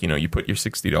it's like, you know, you put your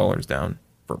 $60 down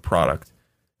for a product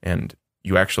and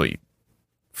you actually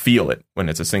feel it when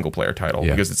it's a single player title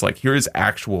because it's like, here is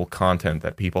actual content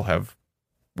that people have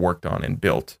worked on and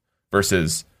built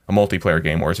versus a multiplayer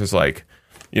game where it's just like,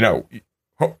 you know,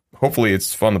 hopefully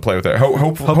it's fun to play with it.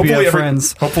 Hopefully you have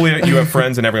friends. Hopefully you have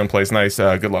friends and everyone plays nice.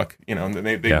 Good luck. You know, and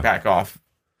they back off.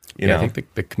 You know, I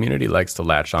think the community likes to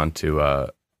latch on to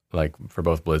like for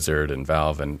both Blizzard and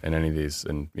Valve and any of these,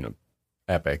 and you know,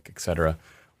 Epic, etc.,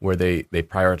 where they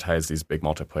prioritize these big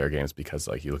multiplayer games because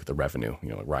like you look at the revenue, you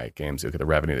know, like Riot Games, you look at the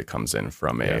revenue that comes in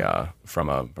from a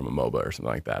MOBA or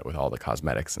something like that with all the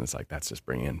cosmetics, and it's like that's just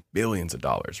bringing in billions of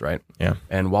dollars, right? Yeah.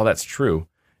 And while that's true,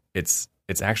 it's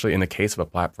actually, in the case of a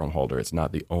platform holder, it's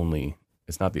not the only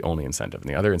incentive. And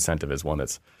the other incentive is one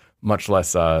that's much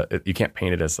less. You can't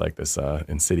paint it as like this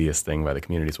insidious thing by the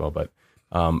community as well, but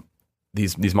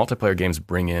these multiplayer games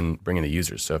bring in the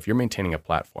users. So if you're maintaining a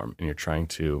platform and you're trying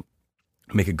to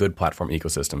make a good platform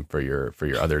ecosystem for your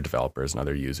other developers and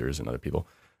other users and other people,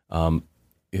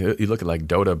 you look at like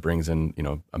Dota brings in, you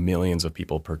know, millions of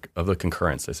people of the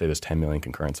concurrence. They say there's 10 million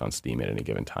concurrents on Steam at any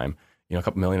given time. You know, a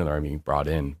couple million of them are being brought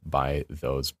in by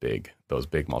those big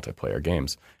multiplayer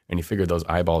games, and you figure those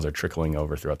eyeballs are trickling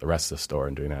over throughout the rest of the store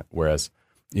and doing that. Whereas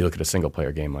you look at a single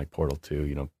player game like Portal 2,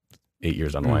 you know, 8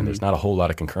 years on the line, there's not a whole lot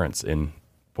of concurrence in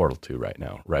Portal 2 right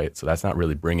now, right? So that's not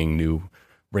really bringing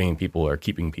people or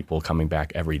keeping people coming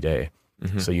back every day.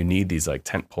 Mm-hmm. So you need these like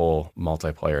tentpole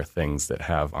multiplayer things that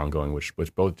have ongoing, which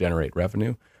both generate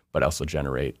revenue, but also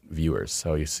generate viewers.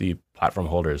 So you see platform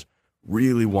holders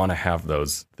really want to have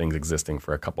those things existing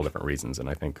for a couple different reasons. And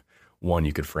I think one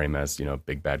you could frame as, you know,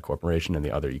 big bad corporation, and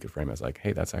the other you could frame as like,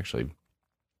 hey, that's actually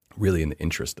really in the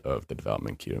interest of the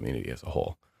development community as a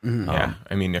whole. Mm-hmm. Yeah.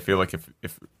 I mean, I feel like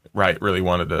if Riot really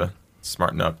wanted to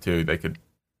smarten up too, they could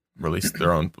release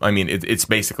their own. I mean, it's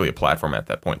basically a platform at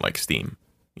that point, like Steam,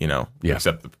 you know,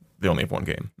 except they only have one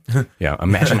game. Yeah.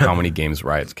 Imagine how many games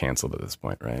Riot's canceled at this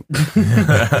point, right?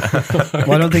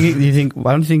 Why don't you think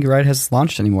Riot has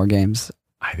launched any more games?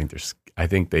 I think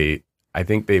they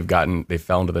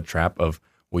fell into the trap of,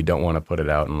 we don't want to put it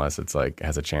out unless it's like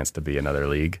has a chance to be another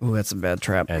league. Ooh, that's a bad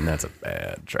trap. And that's a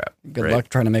bad trap. Good luck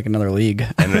trying to make another league.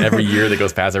 And every year that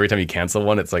goes past, every time you cancel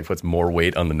one, it's like puts more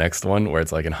weight on the next one, where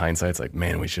it's like in hindsight, it's like,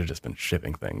 man, we should have just been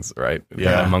shipping things, right?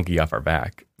 Yeah. A monkey off our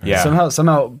back. Yeah.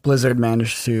 Somehow Blizzard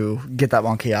managed to get that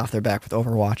monkey off their back with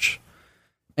Overwatch.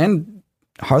 And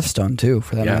Hearthstone too,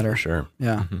 for that matter. For sure.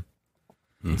 Yeah.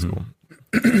 Mm-hmm. That's cool.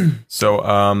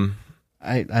 So,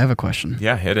 I have a question.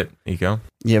 Yeah, hit it. Eco.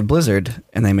 You have Blizzard,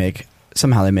 and they make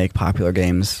popular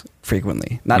games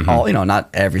frequently. Not all, you know,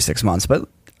 not every 6 months, but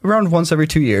around once every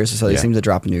 2 years, so they seem to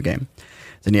drop a new game.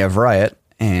 Then you have Riot,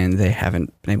 and they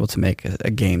haven't been able to make a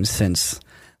game since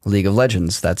League of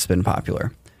Legends that's been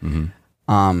popular. Mm-hmm.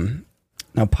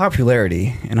 Now,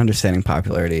 popularity and understanding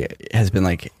popularity has been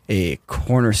like a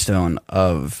cornerstone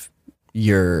of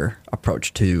your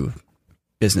approach to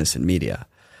business and media.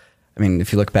 I mean,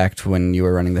 if you look back to when you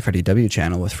were running the Freddie W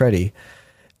channel with Freddie,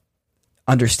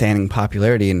 understanding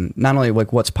popularity and not only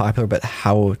like what's popular, but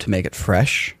how to make it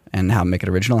fresh and how to make it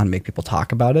original and make people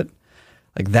talk about it.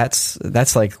 Like that's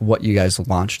like what you guys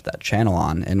launched that channel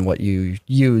on, and what you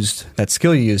used, that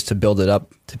skill you used to build it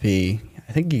up to be.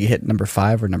 I think you hit number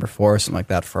 5 or number 4 or something like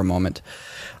that for a moment.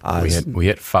 We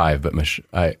hit 5, but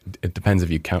it depends if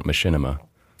you count Machinima.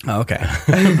 Oh, okay.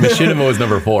 Machinima was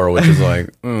number 4, which is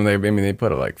like, they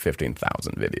put up like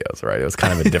 15,000 videos, right? It was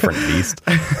kind of a different beast.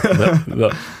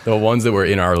 The ones that were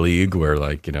in our league were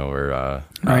like, you know, were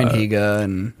Ryan Higa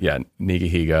and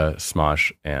Niga Higa,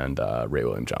 Smosh, and Ray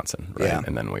William Johnson, right? Yeah.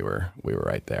 And then we were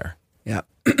right there. Yeah.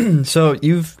 So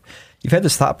you've had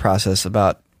this thought process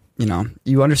about, you know,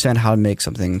 you understand how to make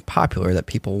something popular that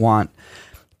people want,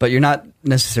 but you're not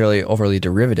necessarily overly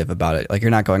derivative about it. Like, you're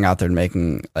not going out there and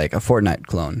making like a Fortnite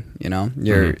clone, you know?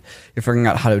 You're figuring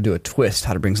out how to do a twist,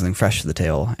 how to bring something fresh to the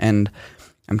table. And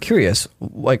I'm curious,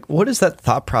 like, what is that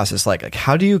thought process like? Like,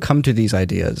 how do you come to these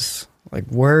ideas? Like,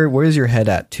 where is your head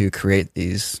at to create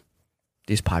these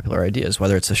popular ideas,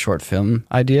 whether it's a short film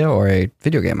idea or a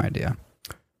video game idea?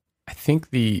 I think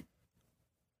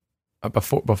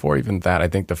before even that, I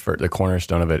think the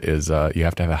cornerstone of it is you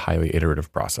have to have a highly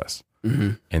iterative process.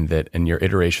 Mm-hmm. And your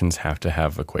iterations have to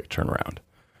have a quick turnaround,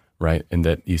 right? And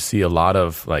that you see a lot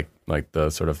of like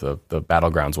the sort of the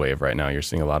Battlegrounds wave right now. You're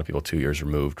seeing a lot of people 2 years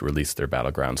removed release their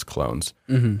Battlegrounds clones,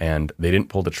 and they didn't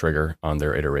pull the trigger on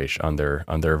their iteration on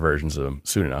their versions of them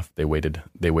soon enough. They waited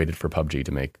for PUBG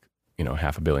to make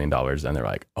 $500 million, and they're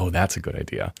like, oh, that's a good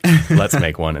idea. Let's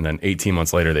make one. And then 18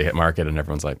 months later, they hit market, and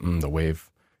everyone's like, the wave,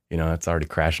 it's already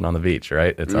crashing on the beach,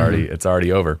 right? It's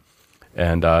already over.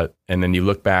 And then you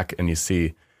look back and you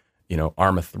see,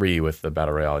 Arma 3 with the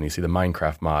Battle Royale, and you see the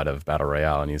Minecraft mod of Battle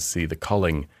Royale, and you see the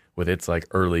Culling with its like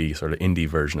early sort of indie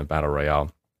version of Battle Royale.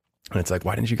 And it's like,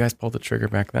 why didn't you guys pull the trigger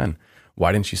back then?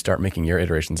 Why didn't you start making your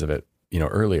iterations of it,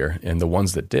 earlier? And the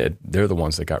ones that did, they're the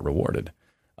ones that got rewarded.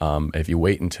 If you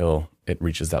wait until it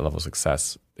reaches that level of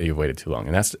success, you've waited too long.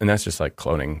 And that's just like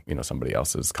cloning, somebody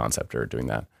else's concept or doing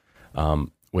that.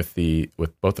 With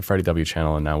both the Freddie W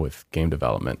channel and now with game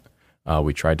development,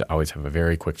 we tried to always have a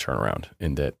very quick turnaround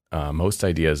in that most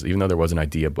ideas, even though there was an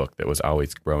idea book that was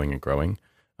always growing and growing,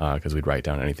 because we'd write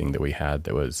down anything that we had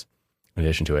that was in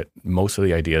addition to it, most of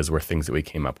the ideas were things that we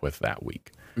came up with that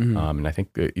week. And I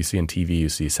think that you see in TV, you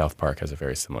see South Park has a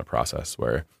very similar process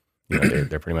where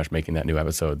they're pretty much making that new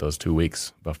episode those 2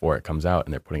 weeks before it comes out,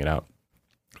 and they're putting it out.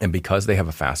 And because they have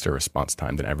a faster response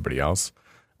time than everybody else,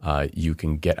 you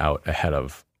can get out ahead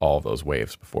of all of those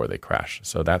waves before they crash.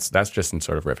 So that's just in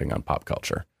sort of riffing on pop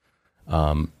culture.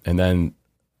 And then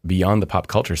beyond the pop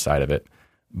culture side of it,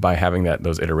 by having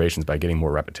those iterations, by getting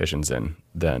more repetitions in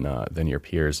than your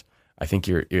peers, I think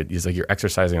you're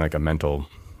exercising like a mental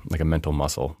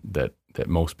muscle that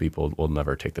most people will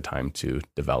never take the time to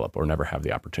develop or never have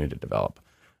the opportunity to develop.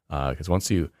 Because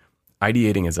once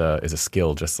ideating is a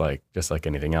skill just like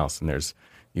anything else, and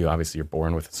you're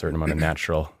born with a certain amount of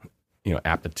natural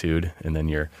aptitude, and then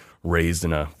you're raised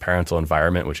in a parental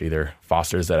environment which either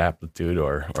fosters that aptitude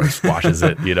or squashes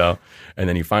it, and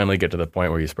then you finally get to the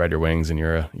point where you spread your wings and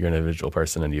you're an individual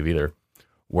person, and you've either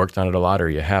worked on it a lot or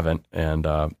you haven't. And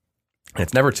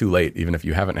it's never too late, even if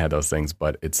you haven't had those things,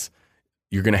 but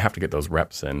you're going to have to get those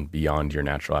reps in beyond your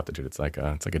natural aptitude. It's like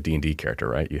a D&D character,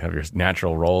 right? You have your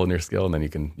natural role in your skill, and then you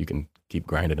can keep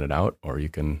grinding it out, or you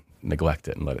can neglect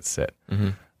it and let it sit.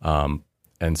 Mm-hmm.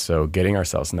 And so getting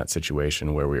ourselves in that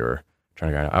situation where we were trying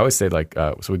to grind out, I always say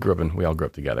so we all grew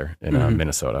up together in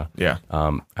Minnesota. Yeah.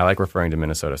 I like referring to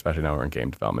Minnesota, especially now we're in game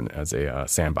development, as a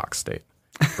sandbox state,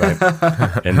 right?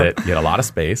 And that you had a lot of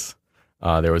space.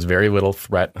 There was very little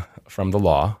threat from the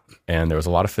law, and there was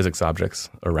a lot of physics objects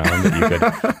around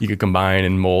that you could combine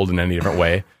and mold in any different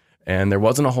way. And there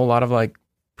wasn't a whole lot of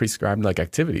prescribed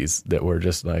activities that were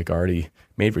just already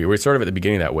made for you. We're sort of at the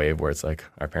beginning of that wave where it's like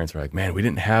our parents were like, man, we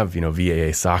didn't have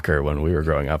VAA soccer when we were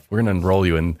growing up. We're going to enroll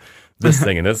you in this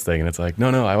thing and this thing. And it's like, no,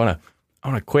 I want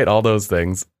to quit all those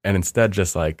things and instead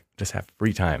just have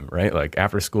free time, right? Like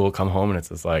after school, come home, and it's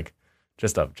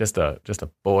just a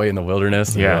boy in the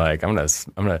wilderness. And you're like, I'm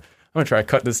gonna try to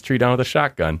cut this tree down with a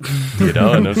shotgun, and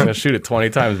I'm just gonna shoot it 20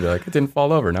 times and be like, it didn't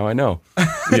fall over. Now I know,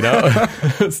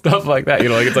 stuff like that.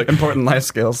 It's like important life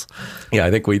skills. Yeah,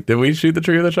 I think did we shoot the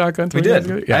tree with a shotgun? We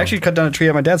did. Yeah. I actually cut down a tree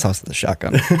at my dad's house with a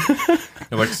shotgun.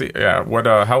 What?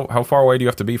 How far away do you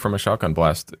have to be from a shotgun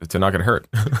blast to not get hurt?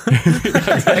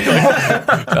 Exactly.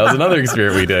 That was another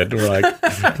experiment we did. We're like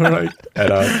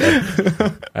at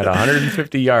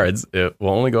 150 yards, it will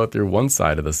only go through one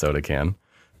side of the soda can.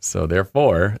 So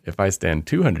therefore, if I stand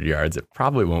 200 yards, it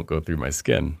probably won't go through my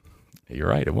skin. You're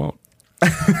right, it won't.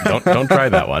 Don't try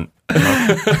that one.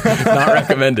 Not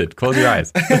recommended. Close your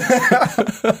eyes.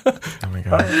 Oh my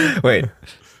God. Wait,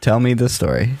 tell me the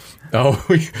story. Oh,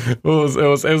 it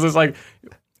was just like,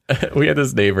 we had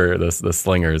this neighbor, the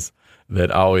Slingers, that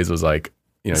always was like,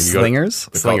 Slingers?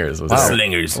 Slingers. Wow.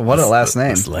 Slingers. What a last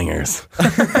name. The Slingers.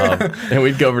 And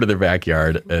we'd go over to their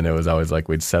backyard, and it was always like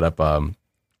we'd set up,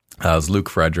 it was Luke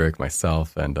Frederick,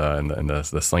 myself, and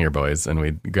the Slinger boys, and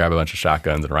we'd grab a bunch of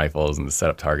shotguns and rifles and set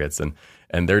up targets.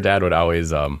 And their dad would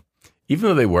always, even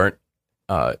though they weren't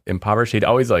impoverished, he'd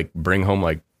always bring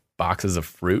home boxes of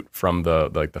fruit from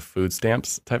the food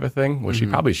stamps type of thing, which he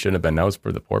probably shouldn't have been. That was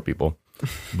for the poor people.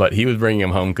 But he was bringing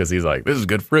them home because he's like, this is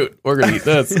good fruit. We're going to eat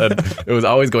this. And it was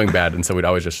always going bad. And so we'd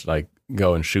always just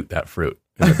go and shoot that fruit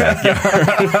in the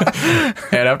backyard.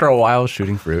 And after a while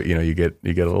shooting fruit, you get a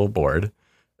little bored.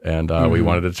 And we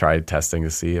wanted to try testing to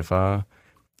see if at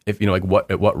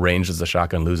what range does the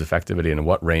shotgun lose effectivity, and in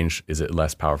what range is it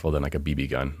less powerful than a BB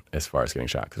gun as far as getting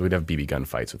shot? Because we'd have BB gun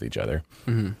fights with each other.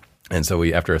 Mm-hmm. And so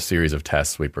after a series of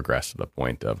tests, we progressed to the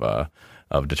point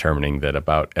of determining that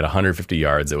about at 150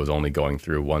 yards, it was only going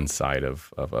through one side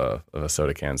of a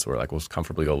soda can. So we'll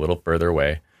comfortably go a little further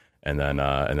away. And then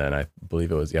I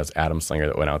believe it was Adam Slinger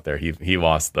that went out there. He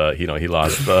lost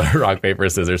the rock paper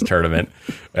scissors tournament,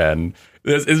 and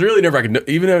it's really nerve-wracking,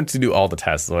 even to do all the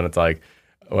tests when it's like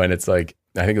I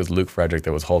think it was Luke Frederick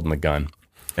that was holding the gun,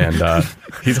 and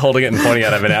he's holding it and pointing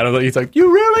at him, and Adam's he's like,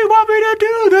 "You really want me to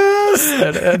do this?"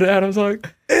 And Adam's like,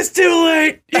 "It's too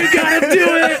late. You gotta do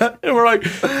it." And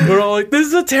we're all like, this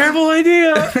is a terrible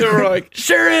idea. And we're like,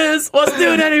 sure is. Let's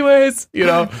do it anyways. You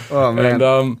know? Oh,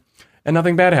 man. And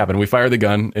nothing bad happened. We fired the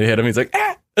gun. It hit him. He's like,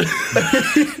 ah.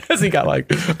 Because he got like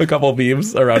a couple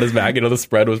beams around his back. You know, the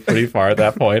spread was pretty far at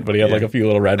that point, but he had like a few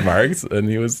little red marks, and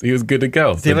he was good to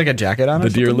go. Did he have like a jacket on? The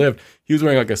deer lived. He was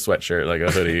wearing like a sweatshirt, like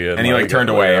a hoodie, and he like turned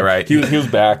away, right? He was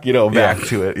back, you know, back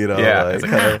to it, you know. Yeah,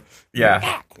 like,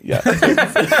 yeah. And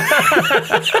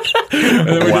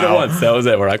then we did it once. That was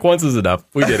it. We're like, once is enough.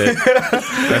 We did it.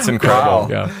 That's incredible. Wow.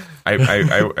 Yeah.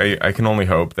 I can only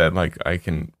hope that like I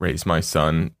can raise my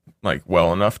son like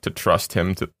well enough to trust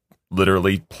him to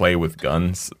literally play with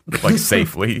guns like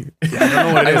safely. I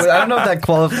don't know if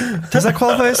that does that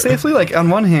qualify as safely? Like on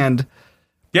one hand,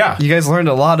 Yeah. you guys learned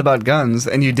a lot about guns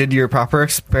and you did your proper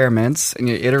experiments and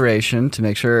your iteration to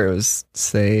make sure it was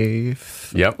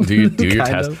safe. Yep. Do your Kind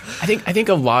test. of. I think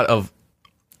a lot of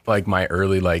like my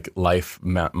early like life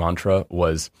mantra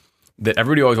was that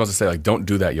everybody always wants to say like, don't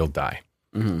do that, you'll die.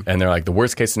 And they're like, the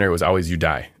worst case scenario is always you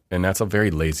die. And that's a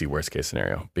very lazy worst case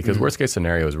scenario because worst case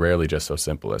scenario is rarely just so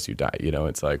simple as you die. You know,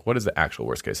 it's like, what is the actual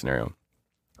worst case scenario?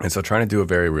 And so trying to do a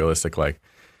very realistic like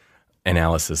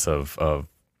analysis of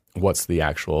what's the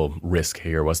actual risk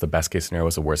here, what's the best case scenario,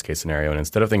 what's the worst case scenario, and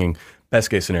instead of thinking best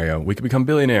case scenario, we could become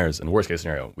billionaires, and worst case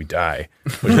scenario, we die,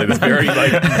 which is like this very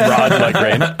like broad like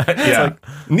range. Yeah,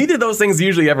 like, neither of those things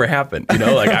usually ever happen. You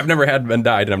know, like I've never been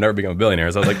died, and I've never become a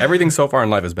billionaire. So I was like, everything so far in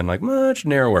life has been like much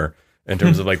narrower in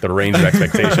terms of like the range of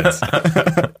expectations.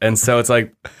 And so it's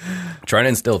like trying to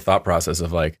instill thought process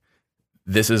of like,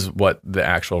 this is what the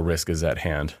actual risk is at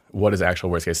hand. What is actual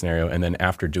worst case scenario? And then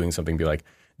after doing something, be like,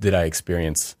 did I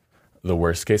experience the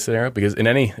worst case scenario? Because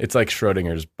it's like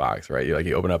Schrodinger's box, right?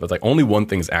 You open up, it's like only one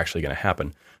thing is actually going to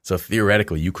happen. So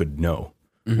theoretically, you could know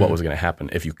what was going to happen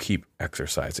if you keep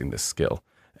exercising this skill.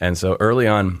 And so early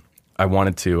on, I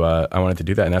wanted to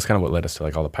do that, and that's kind of what led us to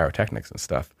like all the pyrotechnics and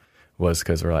stuff. Was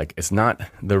because we're like, it's not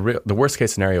the worst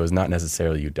case scenario is not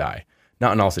necessarily you die,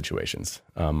 not in all situations.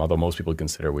 Although most people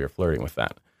consider we are flirting with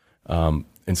that.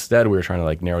 Instead, we were trying to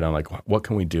like narrow down like what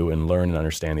can we do and learn and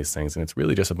understand these things, and it's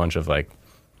really just a bunch of like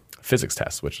physics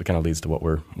tests, which kind of leads to what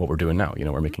we're doing now. You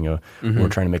know, we're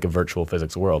trying to make a virtual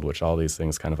physics world, which all these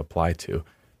things kind of apply to,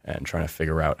 and trying to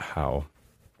figure out how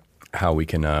we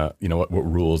can what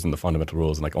rules and the fundamental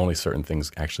rules and like only certain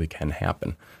things actually can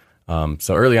happen.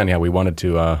 So early on, we wanted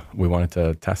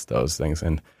to test those things,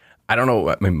 and I don't know.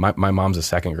 I mean, my mom's a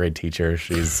second grade teacher.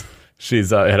 She's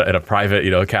at a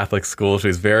private, Catholic school.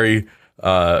 She's very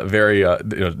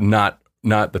not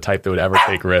the type that would ever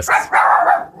take risks.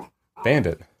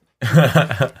 Bandit.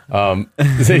 They're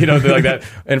like that.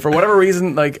 And for whatever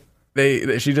reason, like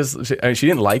she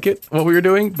didn't like it what we were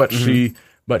doing, but she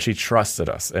trusted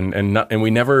us, and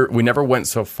we never went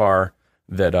so far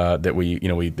that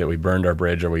we burned our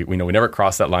bridge, or we never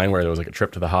crossed that line where there was like a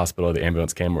trip to the hospital, the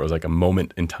ambulance came, where it was like a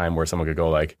moment in time where someone could go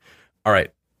like, all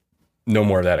right, no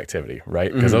more of that activity,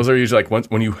 right? Because those are usually like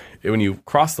when you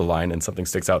cross the line and something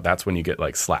sticks out, that's when you get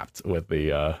like slapped with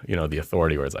the the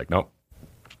authority, where it's like, nope,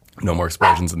 no more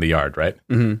explosions in the yard, right?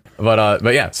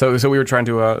 But yeah, so we were trying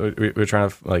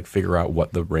to like figure out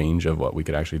what the range of what we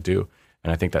could actually do.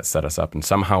 And I think that set us up. And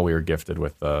somehow we were gifted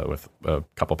with a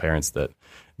couple parents that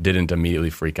didn't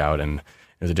immediately freak out. And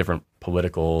there's a different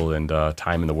political and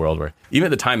time in the world where even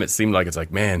at the time it seemed like it's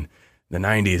like, man, the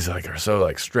 90s like are so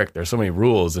like strict. There's so many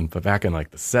rules. And but back in like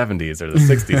the 70s or the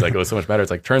 60s, like it was so much better. It's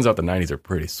like turns out the 90s are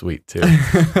pretty sweet too.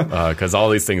 Because all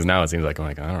these things now it seems like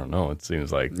I don't know. It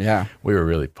seems like we were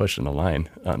really pushing the line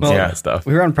on some of that stuff.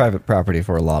 We were on private property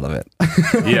for a lot of it.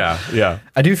 Yeah.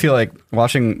 I do feel like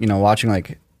watching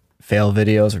like fail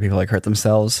videos where people like hurt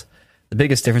themselves, the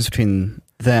biggest difference between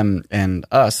them and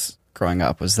us growing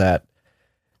up was that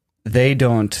they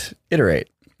don't iterate.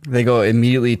 They go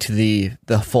immediately to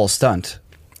the full stunt.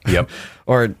 Yep.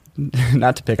 Or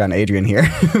not to pick on Adrian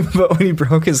here, but when he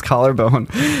broke his collarbone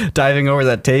diving over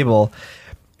that table,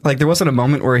 like there wasn't a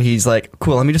moment where he's like,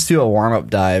 cool, let me just do a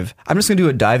warm-up dive. I'm just going to do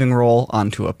a diving roll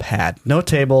onto a pad. No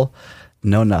table,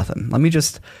 no nothing. Let me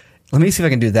see if I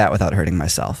can do that without hurting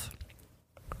myself.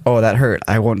 Oh, that hurt.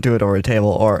 I won't do it over a table.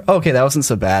 Or, okay, that wasn't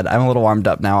so bad. I'm a little warmed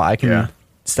up now. I can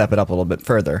step it up a little bit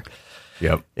further.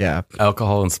 Yep. Yeah.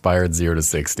 Alcohol inspired 0 to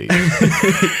 60.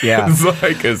 Yeah.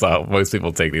 It's how most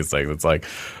people take these things. It's like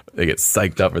they get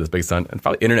psyched up for this big stunt. And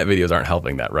probably internet videos aren't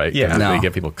helping that, right? Yeah. They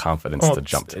give people confidence to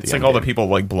jump to the end. It's like all the people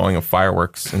like blowing up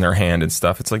fireworks in their hand and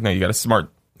stuff. It's like, no, you got to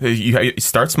you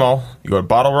start small. You go to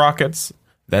bottle rockets,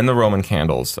 then the Roman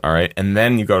candles, all right? And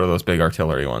then you go to those big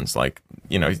artillery ones. Like,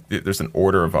 there's an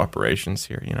order of operations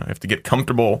here. You have to get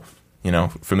comfortable,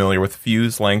 familiar with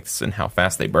fuse lengths and how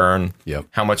fast they burn. Yep.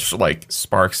 How much like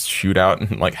sparks shoot out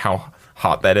and like how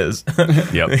hot that is.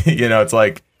 Yep. You know, it's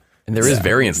like, And there is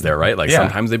variance there, right? Like Yeah.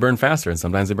 sometimes they burn faster and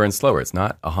sometimes they burn slower. It's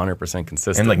not 100%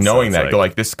 consistent. and like So knowing it's that,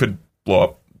 like this could blow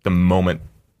up the moment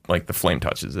like the flame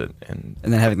touches it. And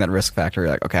And then having that risk factor,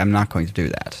 like, okay, I'm not going to do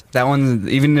that. That one,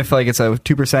 even if like it's a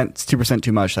 2%, it's 2%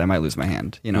 too much, then I might lose my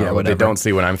hand. You know, yeah, or what they whatever. don't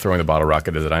see when I'm throwing the bottle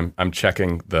rocket is that I'm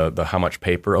checking the how much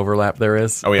paper overlap there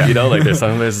is. Oh, yeah. You know, like there's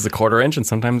sometimes there's a 1/4 inch and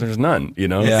sometimes there's none, you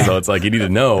know? Yeah. So it's like you need to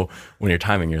know when you're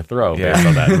timing your throw Yeah. based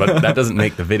on that. But that doesn't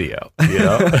make the video, you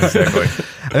know? exactly.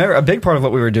 I remember a big part of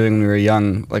what we were doing when we were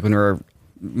young, like when we were,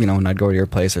 you know, when I'd go to your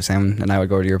place or Sam and I would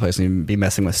go to your place and be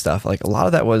messing with stuff. Like a lot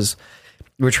of that was,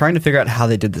 we were trying to figure out how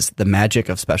they did this, the magic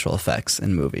of special effects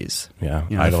in movies. Yeah,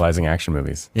 You know, idolizing action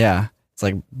movies. Yeah. It's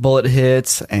like bullet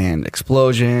hits and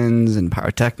explosions and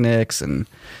pyrotechnics and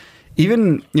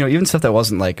even, you know, even stuff that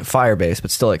wasn't like fire based, but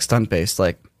still like stunt based.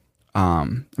 Like, I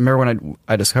remember when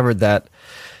I discovered that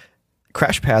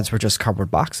crash pads were just cardboard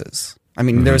boxes. I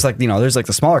mean, there's like, you know, there's like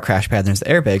the smaller crash pad and there's the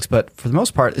airbags, but for the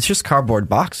most part, it's just cardboard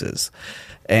boxes.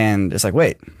 And it's like,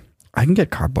 wait, I can get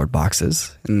cardboard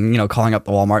boxes. And, you know, calling up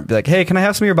the Walmart, be like, hey, can I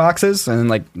have some of your boxes? And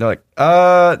like, they're like,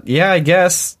 yeah, I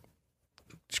guess.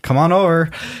 Come on over.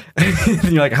 And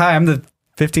you're like, hi, I'm the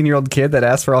 15-year-old kid that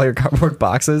asked for all your cardboard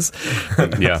boxes.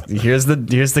 Yeah. Here's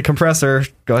the compressor.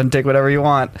 Go ahead and take whatever you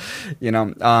want. You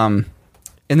know, and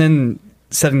then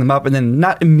setting them up and then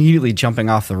not immediately jumping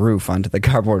off the roof onto the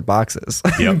cardboard boxes,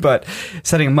 Yep. but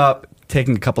setting them up,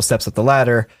 taking a couple steps up the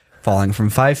ladder, falling from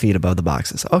 5 feet above the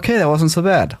boxes. Okay, that wasn't so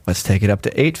bad. Let's take it up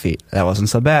to 8 feet. That wasn't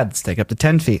so bad. Let's take it up to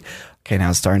 10 feet. Okay, now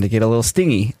it's starting to get a little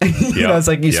stingy. You know, it's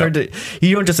like you start to,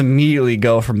 you don't just immediately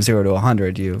go from 0 to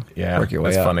 100. You work your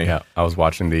way that's up. funny. Yeah, I was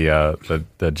watching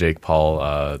the Jake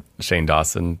Paul Shane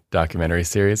Dawson documentary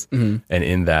series, and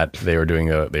in that they were doing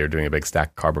a big stack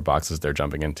of cardboard boxes they're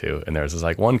jumping into, and there's this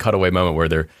like one cutaway moment where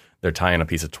they're tying a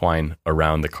piece of twine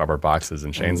around the cardboard boxes,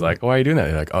 and Shane's like, "Oh, why are you doing that?"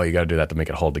 They're like, "Oh, you got to do that to make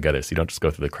it hold together, so you don't just go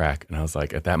through the crack." And I was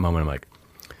like, at that moment, I'm like,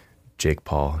 Jake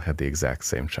Paul had the exact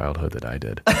same childhood that I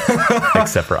did,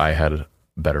 except for I had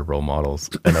better role models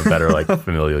and a better like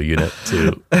familial unit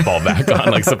to fall back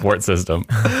on, like support system.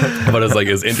 But it's like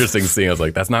it's interesting seeing. I was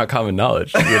like, that's not common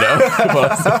knowledge, you know,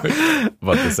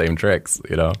 about the same tricks,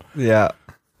 you know. Yeah.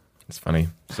 It's funny.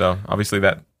 So obviously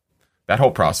that whole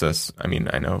process, I mean,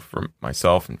 I know for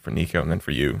myself and for Nico and then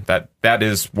for you, that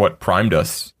is what primed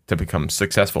us to become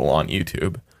successful on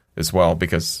YouTube as well,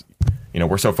 because, you know,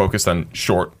 we're so focused on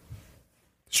short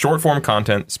form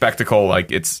content, spectacle.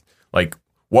 Like it's like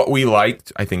what we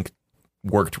liked, I think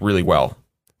worked really well,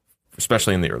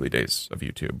 especially in the early days of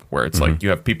YouTube, where it's like you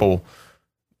have people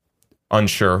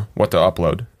unsure what to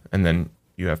upload. And then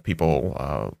you have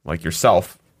people like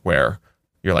yourself where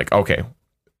you're like, okay,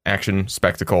 action,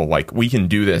 spectacle, like we can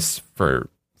do this for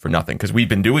nothing because we've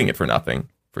been doing it for nothing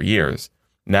for years.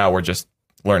 Now we're just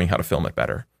learning how to film it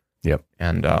better. Yep.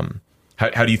 And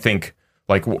how do you think,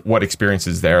 like, what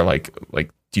experiences there, like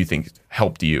do you think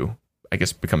helped you, I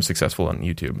guess, become successful on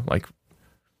YouTube? Like,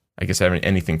 I guess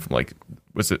anything from like,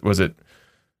 was it,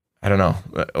 I don't know,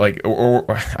 like, or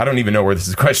I don't even know where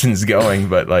this question is going,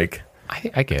 but like,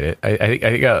 I get it. I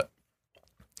think a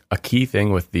key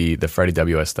thing with the Freddie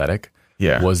W aesthetic,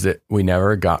 was that I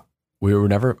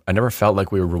never felt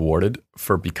like we were rewarded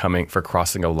for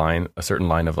crossing a certain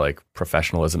line of like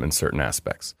professionalism in certain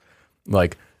aspects.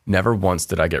 Like never once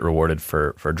did I get rewarded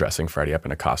for dressing Freddie up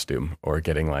in a costume or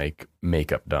getting like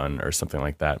makeup done or something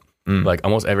like that. Like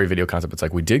almost every video concept, it's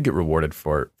like we did get rewarded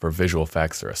for visual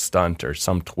effects or a stunt or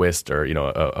some twist or, you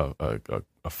know,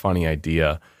 a funny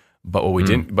idea. But what we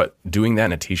didn't, but doing that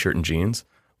in a t-shirt and jeans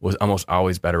was almost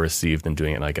always better received than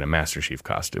doing it like in a Master Chief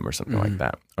costume or something like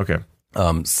that. okay.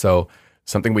 So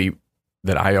something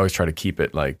that I always try to keep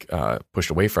it like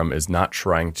pushed away from is not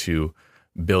trying to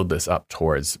build this up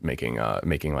towards making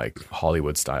like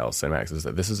Hollywood style cinematics. Is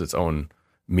that this is its own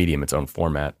medium, its own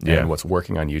format, and what's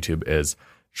working on YouTube is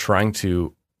trying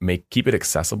to keep it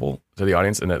accessible to the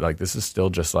audience, and that like this is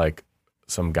still just like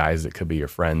some guys that could be your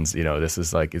friends. You know, this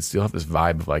is like it still have this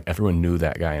vibe of like everyone knew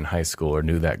that guy in high school or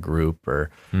knew that group or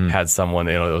had someone.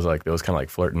 You know, it was kind of like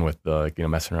flirting with the, like, you know,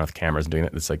 messing around with cameras and doing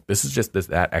that. It's like this is just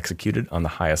that executed on the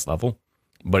highest level,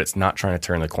 but it's not trying to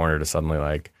turn the corner to suddenly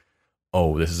like,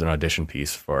 oh, this is an audition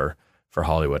piece for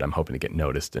Hollywood. I'm hoping to get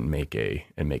noticed and make the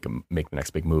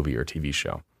next big movie or TV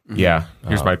show. Yeah.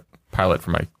 Here's my pilot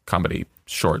for my comedy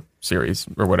short series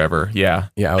or whatever. Yeah.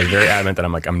 I was very adamant that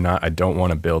I don't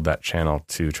want to build that channel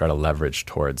to try to leverage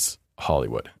towards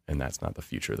Hollywood. And that's not the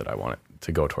future that I want it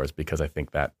to go towards, because I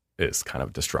think that is kind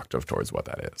of destructive towards what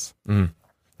that is.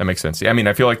 That makes sense. Yeah, I mean,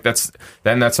 I feel like that's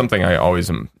something I always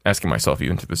am asking myself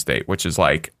even to this day, which is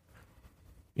like,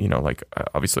 you know, like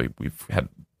obviously we've had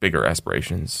bigger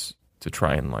aspirations to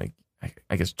try and like,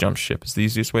 I guess jump ship is the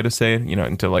easiest way to say it,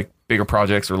 into like bigger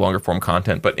projects or longer form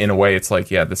content. But in a way, it's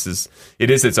like, yeah, it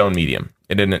is its own medium,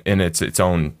 and it's its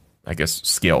own, I guess,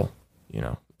 skill,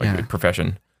 a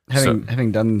profession.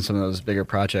 Having done some of those bigger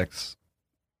projects,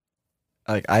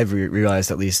 like I've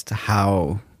realized at least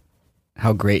how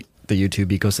great the YouTube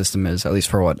ecosystem is, at least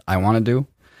for what I want to do.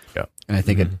 Yeah. And I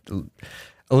think a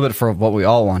little bit for what we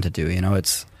all want to do.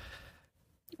 It's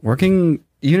working,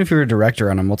 even if you're a director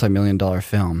on a multi-million-dollar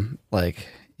film, like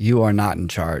you are not in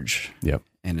charge. Yep.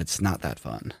 And it's not that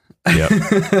fun. Yep.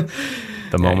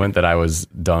 The moment that I was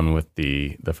done with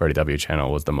the Freddie W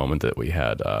channel was the moment that we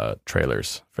had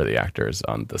trailers for the actors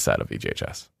on the set of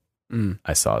VGHS.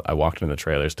 I walked into the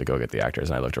trailers to go get the actors,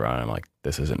 and I looked around and I'm like,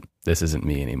 this isn't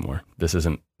me anymore. This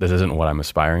isn't what I'm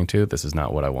aspiring to. This is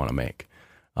not what I want to make.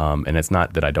 And it's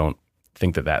not that I don't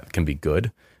think that can be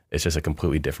good. It's just a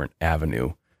completely different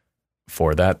avenue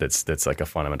for that. That's like a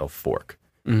fundamental fork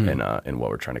in what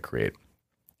we're trying to create.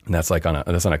 And that's like on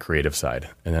a creative side.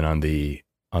 And then on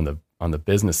the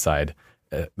business side,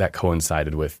 that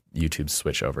coincided with YouTube's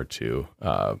switch over to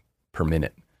per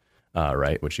minute.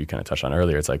 Right, which you kind of touched on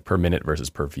earlier. It's like per minute versus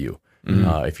per view.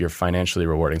 If you're financially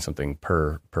rewarding something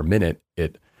per minute,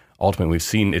 it ultimately, we've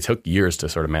seen, it took years to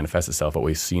sort of manifest itself, but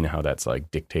we've seen how that's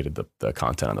like dictated the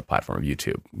content on the platform of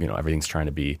YouTube. Everything's trying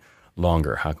to be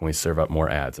longer. How can we serve up more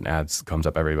ads? And ads comes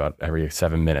up every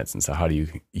 7 minutes. And so how do you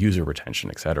user retention,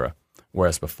 et cetera?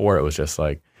 Whereas before it was just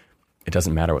like, it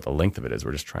doesn't matter what the length of it is.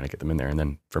 We're just trying to get them in there. And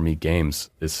then for me, games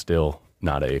is still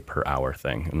not a per hour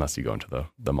thing unless you go into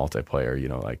the multiplayer,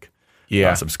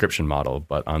 subscription model.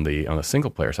 But on the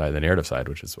single player side, the narrative side,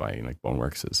 which is why like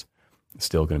Boneworks is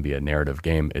still going to be a narrative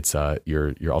game. It's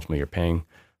you're ultimately paying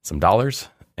some dollars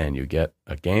and you get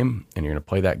a game and you're going to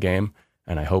play that game.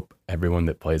 And I hope everyone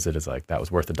that plays it is like, that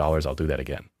was worth the dollars. I'll do that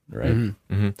again. Right.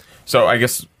 Mm-hmm. Mm-hmm. So I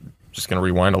guess just going to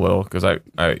rewind a little because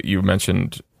you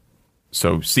mentioned,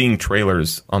 so seeing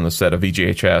trailers on the set of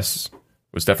VGHS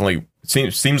was definitely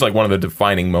seems like one of the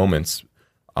defining moments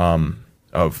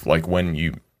of like when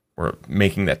you were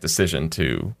making that decision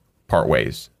to part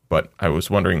ways. But I was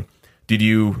wondering, did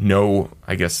you know,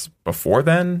 I guess, before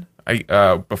then,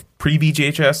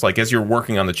 pre-VGHS, like as you're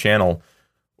working on the channel,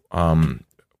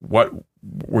 what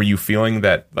were you feeling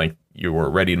that like you were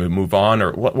ready to move on,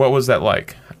 or what was that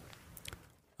like?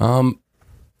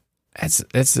 It's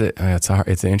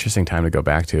an interesting time to go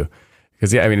back to,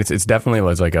 because it's definitely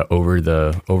was like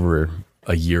over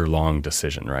a year long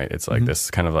decision, right? It's like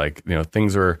this kind of like,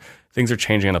 things are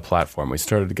changing on the platform. We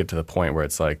started to get to the point where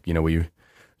it's like,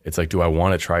 it's like, do I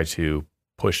want to try to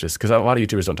push this? Because a lot of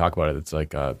YouTubers don't talk about it. It's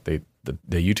like the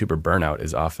YouTuber burnout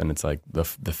is often, it's like the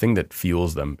thing that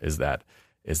fuels them is that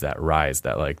rise,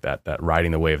 that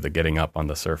riding the wave, the getting up on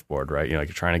the surfboard, right? You're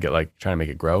trying to make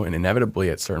it grow, and inevitably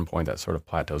at a certain point that sort of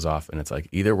plateaus off, and it's like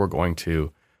either we're going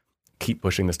to keep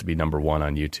pushing this to be number one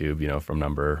on YouTube, from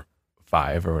number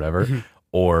 5 or whatever,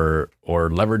 or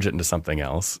leverage it into something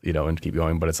else, and keep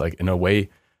going. But it's like, in a way,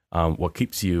 what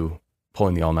keeps you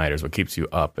pulling the all-nighters, what keeps you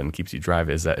up and keeps you drive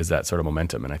is that sort of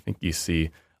momentum. And I think you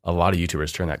see a lot of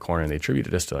YouTubers turn that corner, and they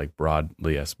attribute this to like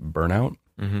broadly as burnout,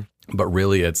 but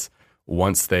really it's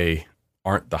once they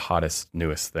aren't the hottest,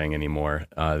 newest thing anymore,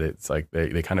 it's like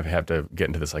they kind of have to get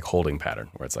into this like holding pattern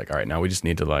where it's like, all right, now we just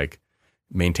need to like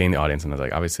maintain the audience. And it's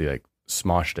like, obviously like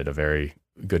Smosh did a very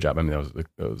good job. I mean,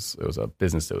 it was a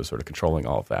business that was sort of controlling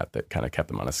all of that kind of kept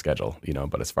them on a schedule,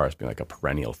 but as far as being like a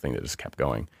perennial thing that just kept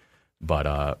going,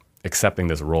 but accepting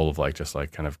this role of like, just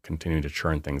like kind of continuing to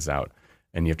churn things out.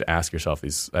 And you have to ask yourself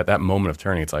at that moment of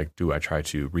turning, it's like, do I try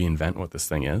to reinvent what this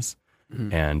thing is?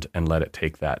 And let it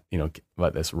take that,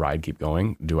 let this ride keep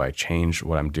going? Do I change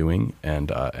what I'm doing and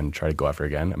try to go after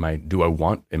it again? Do I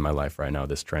want in my life right now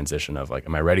this transition of like,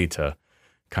 am I ready to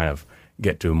kind of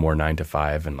get to a more 9 to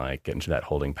 5 and like get into that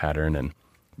holding pattern and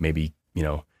maybe,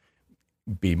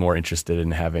 be more interested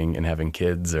in having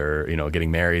kids or,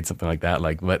 getting married, something like that.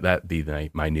 Like let that be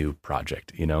my new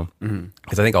project, because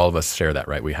I think all of us share that,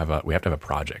 right? We have to have a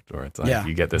project, or it's like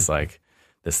you get this like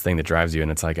this thing that drives you, and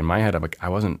it's like in my head, I'm like, I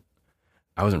wasn't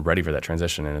ready for that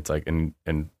transition. And it's like, and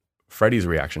Freddie's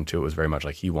reaction to it was very much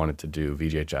like he wanted to do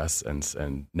VGHS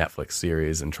and Netflix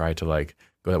series and try to like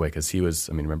go that way. Cause he was,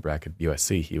 remember back at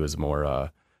USC, he was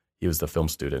more, he was the film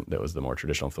student that was the more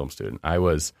traditional film student. I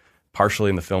was partially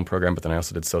in the film program, but then I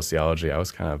also did sociology. I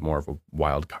was kind of more of a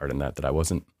wild card in that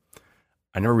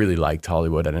I never really liked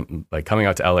Hollywood. I didn't like coming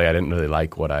out to LA. I didn't really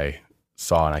like what I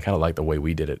saw, and I kind of liked the way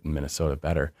we did it in Minnesota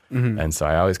better. And so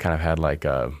I always kind of had like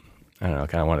I don't know,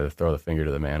 kind of wanted to throw the finger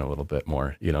to the man a little bit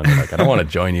more, like, I don't want to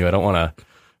join you. I don't want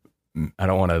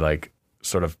to like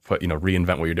sort of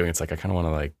reinvent what you're doing. It's like I kind of want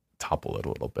to like topple it a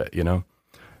little bit,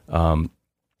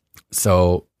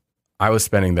 So I was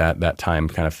spending that time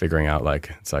kind of figuring out,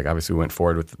 like, it's like obviously we went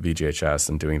forward with VGHS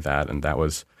and doing that, and that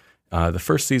was the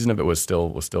first season of it was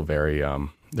still very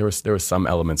there was some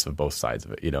elements of both sides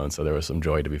of it, and so there was some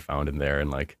joy to be found in there,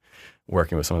 and like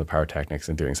working with some of the pyrotechnics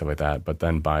and doing stuff like that. But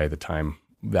then by the time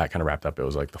that kind of wrapped up, it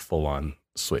was like the full on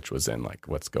switch was in, like,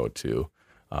 let's go to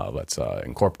let's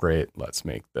incorporate, let's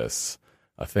make this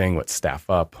a thing, let's staff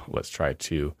up, let's try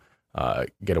to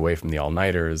get away from the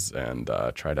all-nighters and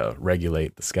try to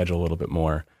regulate the schedule a little bit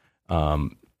more. So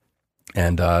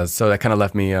that kind of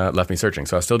left me searching.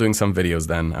 So I was still doing some videos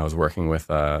then. I was working with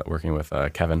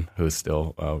Kevin, who's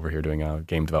still over here doing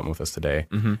game development with us today.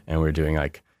 Mm-hmm. And we were doing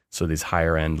like these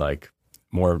higher end, like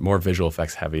more visual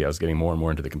effects heavy. I was getting more and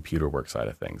more into the computer work side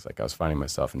of things. Like I was finding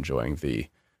myself enjoying the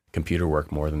computer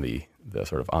work more than the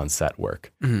sort of on-set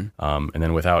work. Mm-hmm. And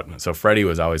then so Freddie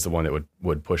was always the one that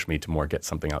would push me to more get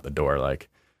something out the door, like,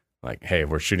 hey,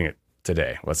 we're shooting it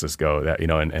today, let's just go. That,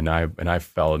 and I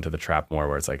fell into the trap more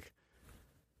where it's like,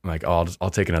 I'll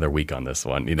take another week on this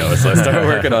one, So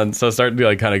I started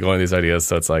like kind of going these ideas.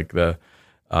 So it's like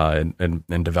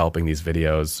and developing these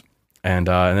videos, and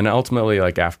then ultimately,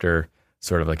 like after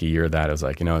sort of like a year of that, I was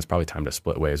like, it's probably time to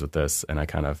split ways with this, and I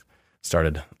kind of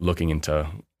started looking into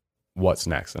what's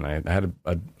next. And I had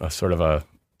a sort of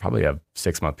probably a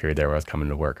 6-month period there where I was coming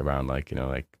to work around like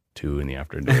 2 in the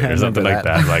afternoon or something like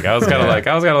that. Like I was kind of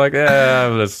like, yeah,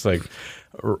 I'm just like,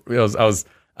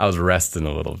 I was resting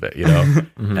a little bit,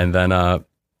 mm-hmm. and then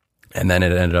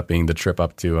it ended up being the trip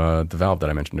up to the Valve that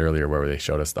I mentioned earlier, where they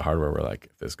showed us the hardware. We're like,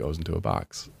 if this goes into a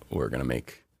box, we're going to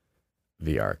make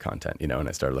VR content, and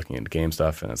I started looking into game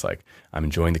stuff, and it's like, I'm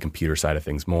enjoying the computer side of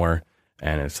things more.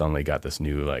 And it suddenly got this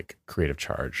new like creative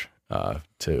charge to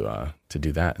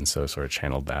do that, and so sort of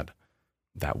channeled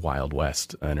that Wild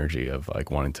West energy of like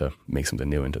wanting to make something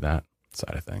new into that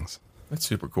side of things. That's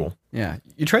super cool. Yeah,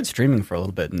 you tried streaming for a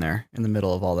little bit in the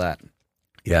middle of all that.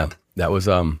 Yeah, that was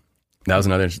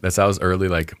another. That was early.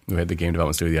 Like we had the game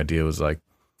development studio. The idea was like,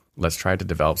 let's try to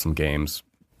develop some games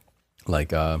like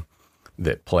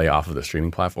that play off of the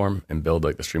streaming platform and build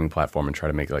like the streaming platform and try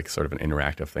to make like sort of an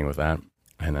interactive thing with that.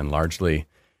 And then largely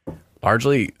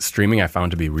streaming I found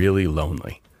to be really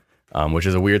lonely, which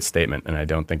is a weird statement, and I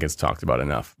don't think it's talked about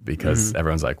enough because mm-hmm.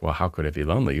 everyone's like, well, how could it be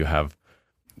lonely? You have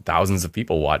thousands of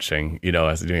people watching,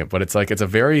 as doing it. But it's like, it's a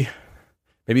very,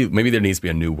 maybe there needs to be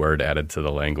a new word added to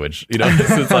the language.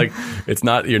 It's like,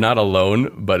 you're not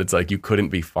alone, but it's like you couldn't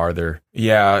be farther.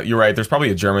 Yeah, you're right. There's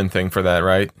probably a German thing for that,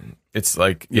 right? It's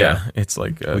like, it's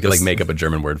like we could like make up a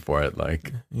German word for it,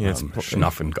 like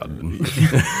Schnaffengarten.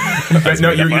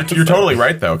 No, you're totally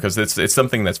right though, because it's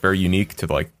something that's very unique to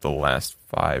like the last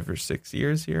 5 or 6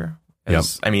 years here. Yep.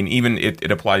 I mean, even it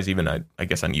applies even I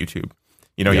guess on YouTube.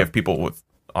 You have people with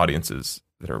audiences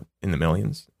that are in the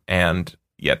millions, and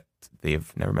yet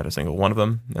they've never met a single one of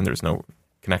them, and there's no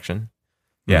connection.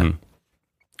 Yeah. Mm-hmm.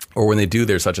 Or when they do,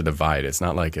 there's such a divide. It's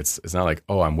not like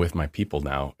oh, I'm with my people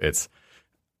now. It's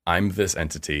I'm this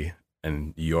entity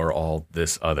and you're all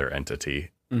this other entity,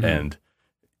 mm-hmm. and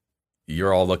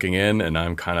you're all looking in and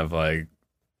I'm kind of like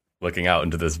looking out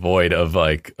into this void of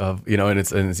and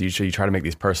it's usually you try to make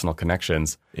these personal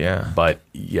connections. Yeah. But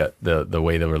yet the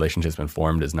way the relationship's been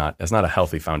formed it's not a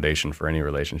healthy foundation for any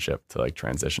relationship to like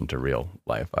transition to real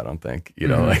life, I don't think.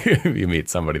 Mm-hmm. Like if you meet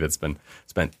somebody that's been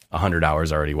spent 100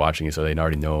 hours already watching you, so they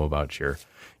already know about your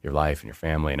life and your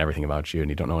family and everything about you, and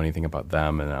you don't know anything about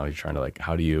them, and now you're trying to like,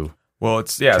 how do you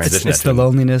it's the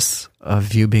loneliness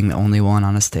of you being the only one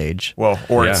on a stage. Well,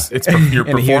 or it's you're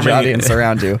and performing a huge audience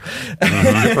around you.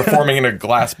 You're performing in a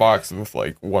glass box with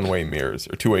like one-way mirrors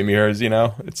or two-way mirrors.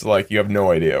 It's like you have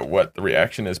no idea what the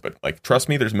reaction is, but like trust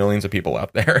me, there's millions of people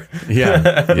out there.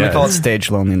 Yeah. We call it stage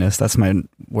loneliness. That's my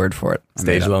word for it.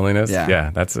 Stage loneliness.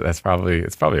 Yeah. That's probably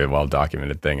a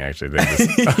well-documented thing actually.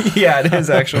 Yeah, it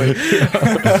is actually.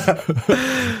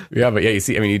 Yeah, but yeah,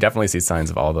 you definitely see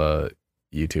signs of all the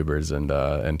YouTubers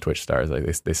and Twitch stars, like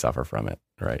they suffer from it,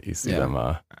 right? You see them.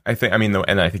 I think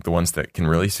the ones that can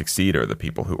really succeed are the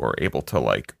people who are able to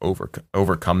like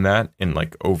overcome that and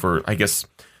like I guess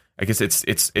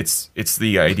it's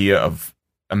the idea of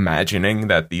imagining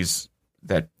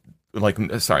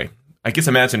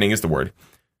imagining is the word.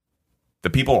 The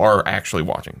people are actually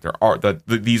watching.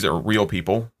 These are real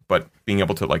people, but being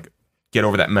able to like get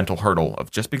over that mental hurdle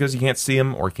of just because you can't see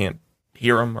them or can't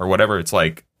hear them or whatever, it's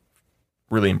like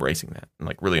really embracing that and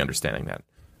like really understanding that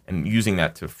and using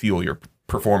that to fuel your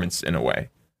performance in a way.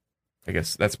 I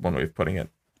guess that's one way of putting it.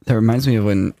 That reminds me of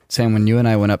when, Sam, when you and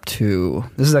I went up to,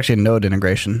 this is actually a Node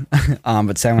integration,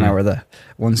 but Sam and I were the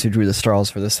ones who drew the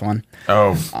straws for this one.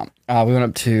 Oh, We went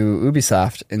up to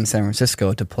Ubisoft in San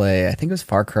Francisco to play, I think it was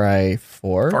Far Cry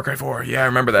 4. Far Cry 4. Yeah, I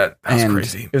remember that. That was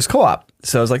crazy. It was co-op.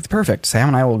 So it was like perfect. Sam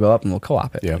and I will go up and we'll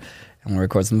co-op it. Yep. And we'll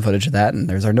record some footage of that, and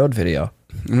there's our Node video.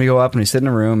 And we go up and we sit in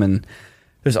a room, and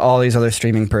there's all these other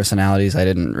streaming personalities. I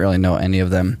didn't really know any of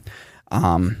them.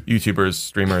 YouTubers,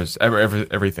 streamers,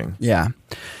 everything. Yeah.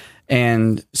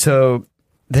 And so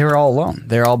they were all alone.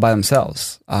 They were all by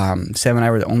themselves. Sam and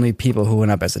I were the only people who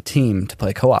went up as a team to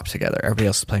play co-op together. Everybody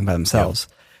else was playing by themselves.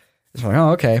 It's like,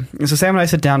 oh, okay. And so Sam and I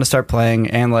sit down to start playing,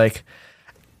 and like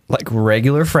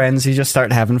regular friends, you just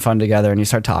start having fun together and you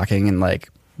start talking, and like,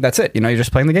 that's it. You know, you're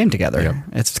just playing the game together. Yep.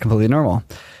 It's completely normal.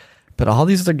 But all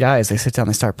these other guys, they sit down,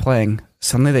 they start playing.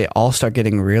 Suddenly they all start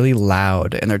getting really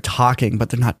loud, and they're talking, but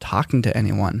they're not talking to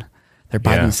anyone. They're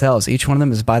by themselves. Each one of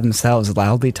them is by themselves,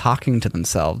 loudly talking to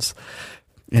themselves.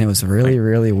 And it was really,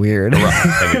 really weird.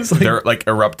 They're like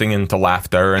erupting into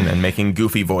laughter and making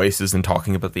goofy voices and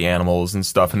talking about the animals and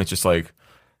stuff. And it's just like,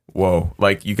 whoa,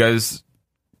 like you guys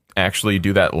actually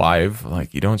do that live?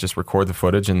 Like you don't just record the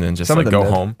footage and then just like go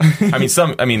home?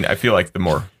 I feel like the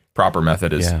more proper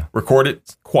method is record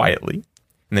it quietly.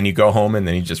 And then you go home and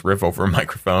then you just riff over a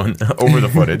microphone over the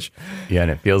footage. Yeah,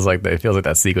 and it feels like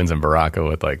that sequence in Baraka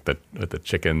with like with the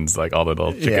chickens, like all the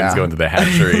little chickens going to the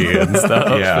hatchery and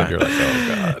stuff. Yeah, and you're like,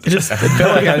 oh god. It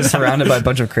felt like I was surrounded by a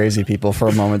bunch of crazy people for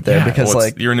a moment there because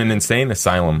like you're in an insane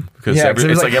asylum because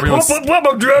it's like everyone's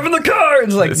I'm driving the car.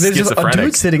 It's like there's just a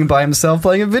dude sitting by himself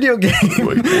playing a video game.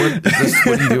 What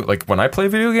do you do? Like when I play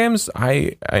video games,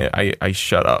 I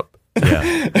shut up.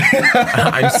 Yeah,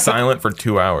 I'm silent for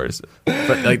 2 hours.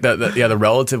 But like the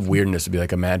relative weirdness would be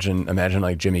like imagine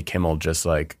like Jimmy Kimmel just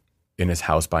like in his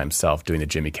house by himself doing the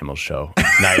Jimmy Kimmel show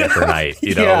night after night,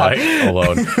 you know, like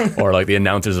alone, or like the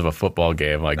announcers of a football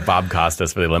game, like Bob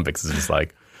Costas for the Olympics is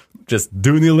just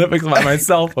doing the Olympics by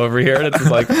myself over here, and it's just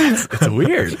like it's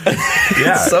weird.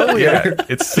 Yeah, it's so weird. Yeah,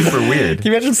 it's super weird. Can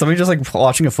you imagine somebody just like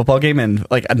watching a football game and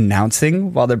like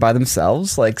announcing while they're by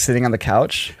themselves, like sitting on the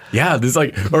couch? Yeah, this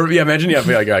like, imagine you have to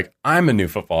be like I'm a new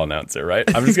football announcer, right?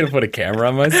 I'm just gonna put a camera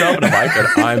on myself and a mic, and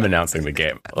I'm announcing the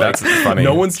game. Like, that's funny.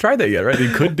 No one's tried that yet, right?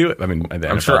 You could do it. I mean,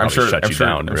 I'm sure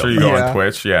you go on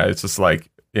Twitch. Yeah, it's just like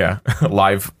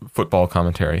live football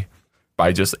commentary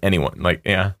by just anyone. Like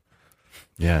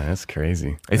Yeah, that's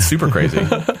crazy. It's super crazy.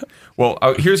 Well,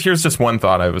 here's just one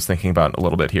thought I was thinking about a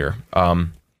little bit here.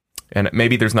 And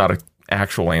maybe there's not an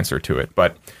actual answer to it,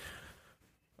 but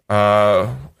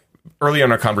early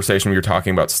in our conversation, we were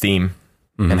talking about Steam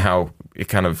and how it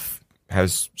kind of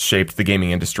has shaped the gaming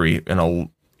industry in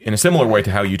a similar way to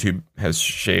how YouTube has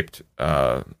shaped,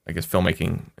 I guess,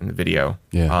 filmmaking and the video.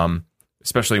 Yeah.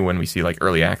 Especially when we see like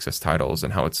early access titles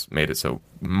and how it's made it so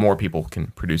more people can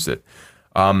produce it.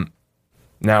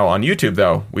 Now on YouTube,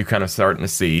 though, we've kind of starting to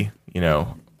see,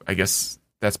 I guess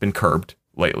that's been curbed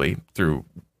lately through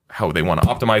how they want to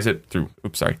optimize it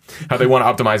how they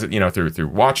want to optimize it, through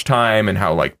watch time and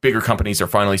how like bigger companies are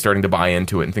finally starting to buy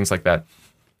into it and things like that.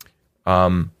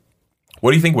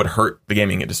 What do you think would hurt the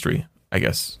gaming industry, I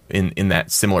guess, in that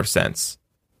similar sense?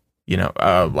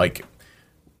 Like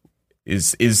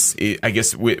is I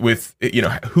guess with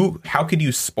how could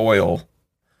you spoil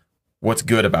what's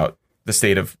good about the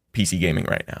state of PC gaming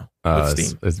right now with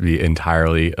Steam? It'd be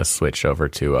entirely a switch over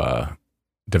to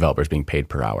developers being paid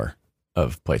per hour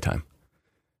of playtime.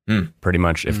 Pretty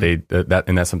much, if they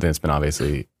and that's something that's been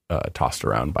obviously tossed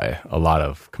around by a lot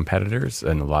of competitors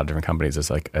and a lot of different companies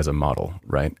as a model,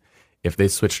 right? If they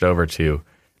switched over to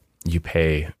you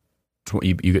pay,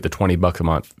 you get the $20 a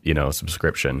month,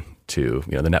 subscription to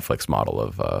the Netflix model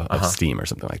of Steam or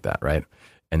something like that, right?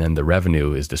 And then the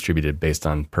revenue is distributed based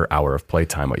on per hour of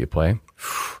playtime what you play.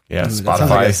 Yeah, Spotify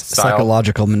like a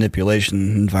psychological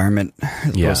manipulation environment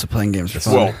as opposed to playing games for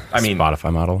fun. Well, I mean,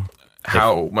 Spotify model.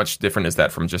 How much different is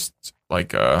that from just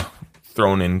like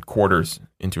thrown in quarters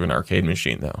into an arcade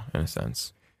machine, though? In a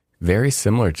sense, very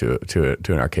similar to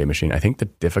an arcade machine. I think the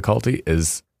difficulty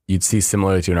is you'd see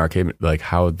similar to an arcade, like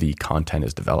how the content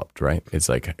is developed. Right? It's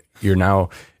like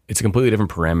it's a completely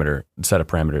different set of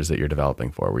parameters that you're developing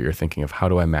for, where you're thinking of how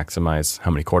do I maximize how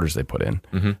many quarters they put in.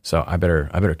 Mm-hmm. So I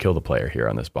better kill the player here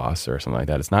on this boss or something like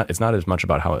that. It's not as much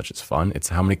about how much it's fun. It's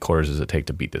how many quarters does it take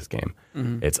to beat this game.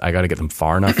 Mm-hmm. It's I got to get them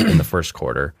far enough in the first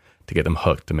quarter to get them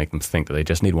hooked, to make them think that they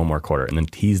just need one more quarter, and then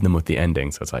tease them with the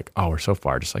ending. So it's like, oh, we're so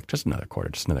far, just another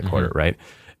quarter, quarter, right?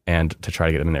 And to try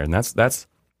to get them in there, and that's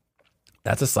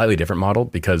a slightly different model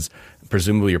because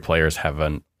presumably your players have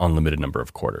an unlimited number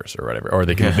of quarters or whatever, or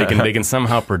they can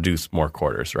somehow produce more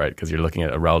quarters, right? Because you're looking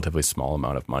at a relatively small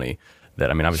amount of money that,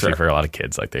 I mean, obviously Sure. for a lot of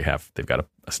kids, like they've got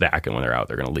a stack, and when they're out,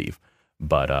 they're going to leave.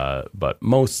 But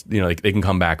most, you know, they can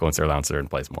come back once they're allowed and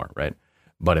play some more, right?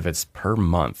 But if it's per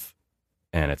month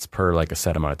and it's per like a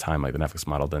set amount of time, like the Netflix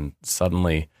model, then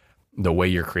suddenly the way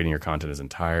you're creating your content is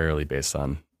entirely based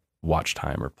on watch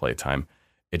time or play time.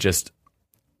 It just,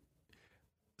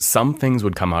 some things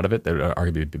would come out of it that would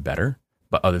arguably be better,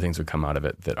 but other things would come out of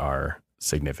it that are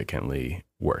significantly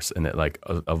worse. And that like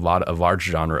a large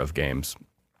genre of games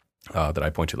that I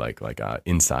point to, like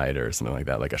Inside or something like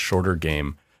that, like a shorter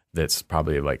game that's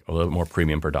probably like a little bit more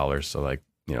premium per dollar. So like,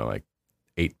 you know, like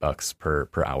 $8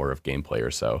 per hour of gameplay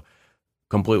or so,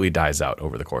 completely dies out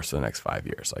over the course of the next 5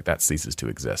 years. Like that ceases to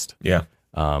exist. Yeah.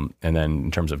 And then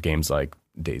in terms of games like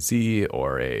DayZ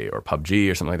or PUBG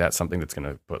or something like that, something that's going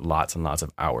to put lots and lots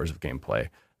of hours of gameplay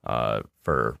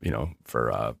for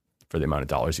the amount of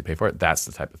dollars you pay for it, that's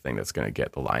the type of thing that's going to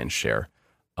get the lion's share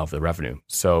of the revenue.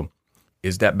 So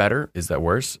is that better? Is that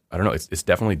worse? I don't know. It's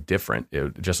definitely different.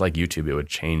 Just like YouTube, it would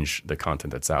change the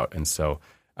content that's out. And so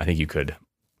I think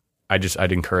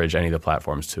I'd encourage any of the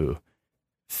platforms to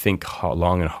think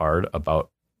long and hard about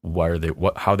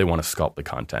how they want to sculpt the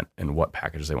content and what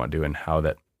packages they want to do, and how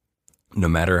that no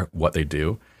matter what they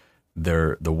do,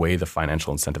 the way the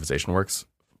financial incentivization works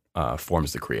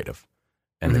forms the creative.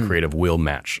 And the creative will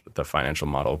match the financial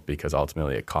model, because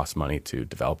ultimately it costs money to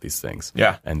develop these things.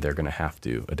 Yeah. And they're going to have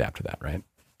to adapt to that, right?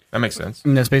 That makes sense. I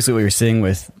mean, that's basically what you're seeing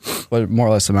with what more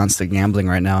or less amounts to gambling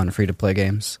right now in free-to-play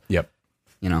games. Yep.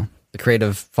 You know, the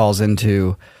creative falls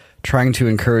into trying to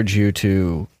encourage you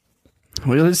to,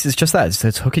 well, it's just that.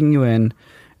 It's hooking you in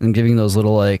and giving those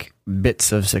little like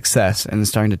bits of success, and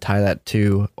starting to tie that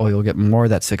to, oh, you'll get more of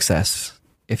that success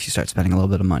if you start spending a little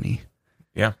bit of money.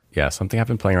 Yeah. Yeah, something I've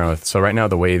been playing around with. So right now,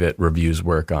 the way that reviews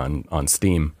work on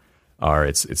Steam are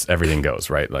it's everything goes,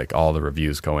 right? Like all the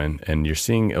reviews go in, and you're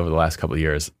seeing over the last couple of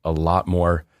years a lot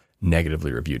more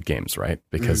negatively reviewed games, right?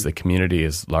 Because the community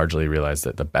has largely realized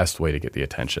that the best way to get the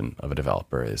attention of a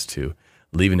developer is to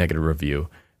leave a negative review,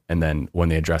 and then when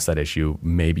they address that issue,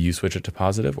 maybe you switch it to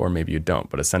positive, or maybe you don't.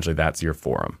 But essentially, that's your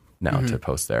forum now to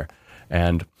post there.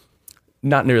 And it's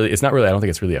not really, I don't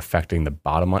think it's really affecting the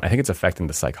bottom line. I think it's affecting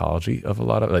the psychology of a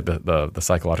lot of, like the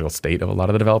psychological state of a lot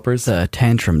of the developers. It's a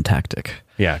tantrum tactic.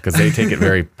 Yeah, because they take it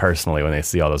very personally when they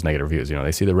see all those negative reviews. You know,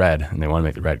 they see the red and they want to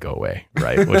make the red go away,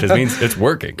 right? Which means it's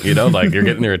working, you know, like you're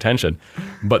getting their attention.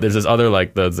 But there's this other,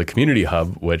 like the community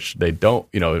hub, which they don't,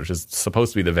 you know, which is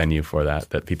supposed to be the venue for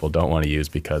that people don't want to use,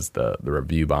 because the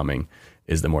review bombing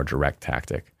is the more direct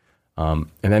tactic. And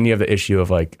then you have the issue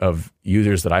of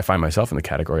users that I find myself in the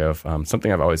category of.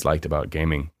 Something I've always liked about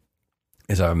gaming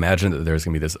is I imagine that there's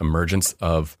going to be this emergence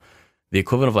of the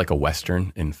equivalent of like a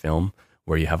Western in film,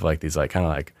 where you have like these like kind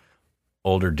of like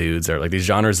older dudes, or like these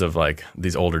genres of like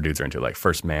these older dudes are into. Like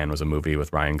First Man was a movie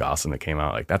with Ryan Gosling that came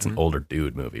out. Like that's an older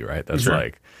dude movie, right? That's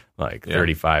like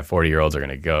 35, 40-year-olds are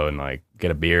going to go and like get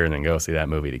a beer and then go see that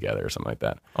movie together or something like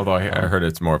that. Although I heard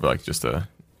it's more of like just a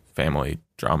family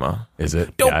drama. Is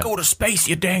it? Don't go to space,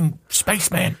 you dang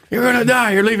spaceman. You're going to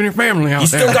die. You're leaving your family out You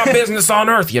there. still got business on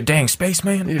Earth, you dang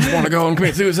spaceman. You just want to go and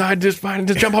commit suicide, just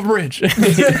jump off a bridge.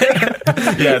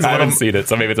 Yeah, I haven't seen it,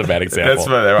 so maybe it's a bad example. That's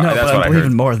But what I I'm heard.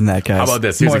 even more than that, guys. How about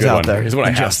this? Here's a More's good out one. there Here's what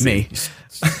I than have just seen.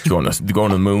 me. Going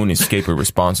to the moon, escape your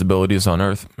responsibilities on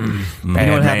Earth. You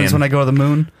know what happens when I go to the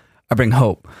moon? I bring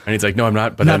hope. And he's like, no, I'm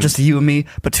not. But Not then, just to you and me,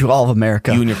 but to all of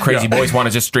America. You and your crazy boys want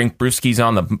to just drink brewskis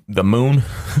on the moon?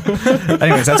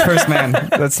 Anyways, that's First Man.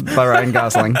 That's by Ryan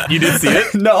Gosling. you did see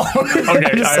it? No. Okay,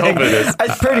 I hope it is.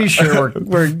 I'm pretty sure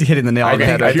we're hitting the nail on the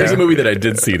head right Here's there. a movie that I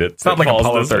did see. It's not like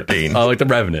Apollo 13. Like The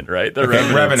Revenant, right? The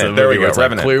Revenant. There we go.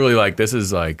 Revenant. Clearly, like this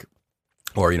is like,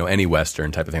 or you know, any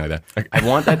Western type of thing like that. I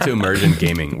want that to emerge in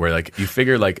gaming, where like you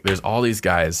figure like there's all these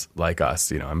guys like us.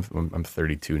 You know, I'm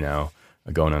 32 now,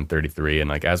 going on 33, and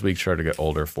like as we start to get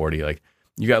older, 40, like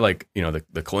you got like, you know,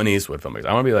 the Clint Eastwood filmmakers.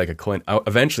 I want to be like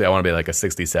eventually I want to be like a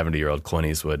 60, 70-year-old Clint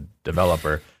Eastwood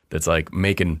developer that's like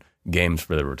making games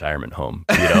for the retirement home,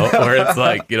 you know, where it's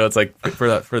like, you know, it's like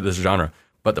for this genre.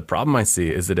 But the problem I see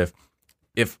is that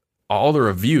if all the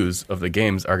reviews of the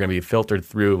games are going to be filtered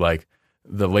through like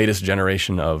the latest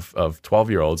generation of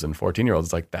 12-year-olds and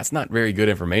 14-year-olds, like that's not very good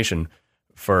information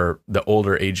for the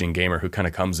older aging gamer who kind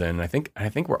of comes in. And I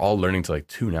think we're all learning to like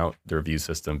tune out the review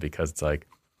system, because it's like,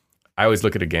 I always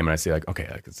look at a game and I see like, okay,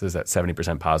 like it says that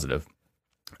 70% positive.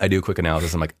 I do a quick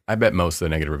analysis. I'm like, I bet most of the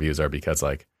negative reviews are because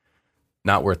like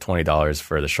not worth $20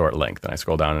 for the short length. And I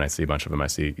scroll down and I see a bunch of them. I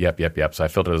see, yep. So I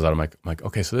filter those out. I'm like,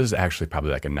 okay, so this is actually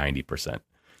probably like a 90%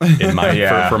 in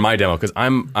my for my demo, because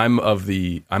I'm of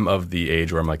the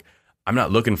age where I'm like, I'm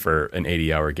not looking for an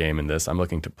 80-hour game in this. I'm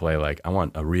looking to play like, I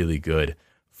want a really good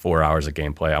 4 hours of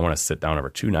gameplay. I want to sit down over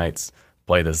 2 nights,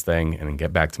 play this thing, and then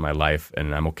get back to my life.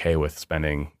 And I'm okay with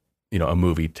spending, a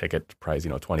movie ticket price,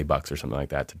 $20 or something like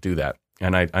that to do that.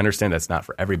 And I understand that's not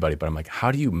for everybody, but I'm like,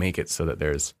 how do you make it so that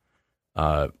there's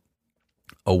a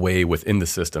way within the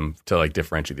system to like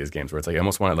differentiate these games, where it's like I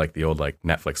almost want it like the old like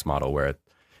Netflix model where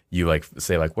you like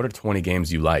say like, what are 20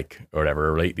 games you like or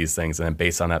whatever, rate these things, and then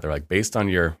based on that, they're like, based on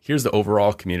here's the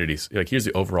overall community, like here's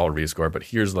the overall review score, but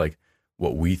here's like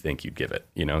what we think you'd give it,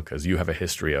 because you have a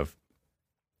history of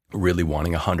really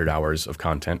wanting 100 hours of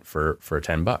content for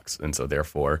 $10, and so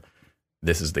therefore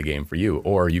this is the game for you.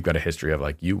 Or you've got a history of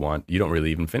like you don't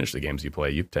really even finish the games you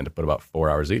play. You tend to put about 4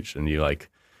 hours each, and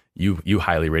you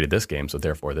highly rated this game, so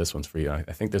therefore this one's for you. I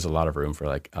think there's a lot of room for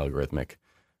like algorithmic,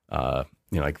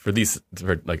 like for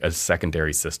like a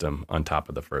secondary system on top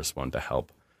of the first one to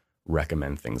help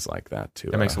recommend things like that to.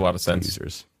 That makes a lot of sense.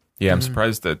 Users. Yeah, I'm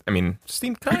surprised that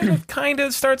Steam kind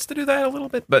of starts to do that a little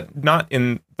bit, but not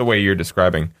in the way you're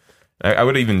describing. I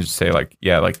would even just say like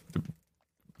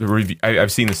the review.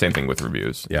 I've seen the same thing with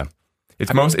reviews. Yeah,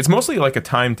 it's mostly like a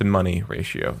time to money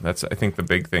ratio. That's I think the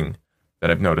big thing that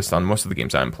I've noticed on most of the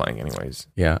games I'm playing, anyways.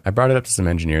 Yeah, I brought it up to some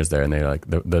engineers there, and they like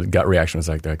the gut reaction was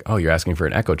like, they're like, "Oh, you're asking for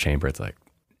an echo chamber?" It's like,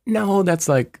 no, that's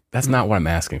not what I'm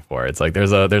asking for. It's like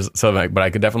but I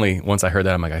could definitely, once I heard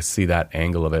that, I'm like, I see that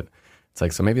angle of it. It's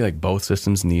like, so maybe like both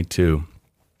systems need to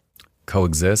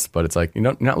coexist, but it's like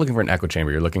you're not looking for an echo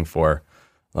chamber. You're looking for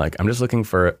like, I'm just looking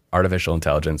for artificial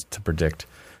intelligence to predict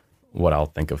what I'll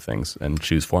think of things and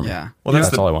choose for me. Yeah. Well,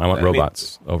 that's all I want. I want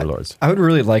robots, overlords. I would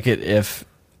really like it if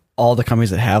all the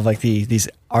companies that have like these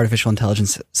artificial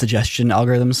intelligence suggestion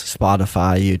algorithms,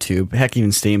 Spotify, YouTube, heck,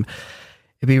 even Steam,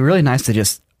 it'd be really nice to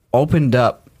just opened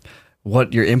up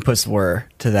what your inputs were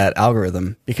to that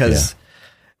algorithm, because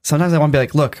sometimes I want to be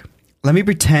like, look, let me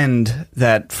pretend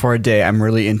that for a day I'm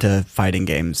really into fighting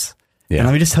games. Yeah. And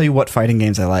let me just tell you what fighting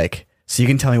games I like, so you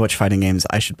can tell me which fighting games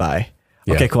I should buy.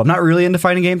 Yeah. Okay, cool. I'm not really into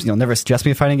fighting games. You'll never suggest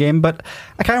me a fighting game, but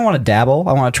I kind of want to dabble.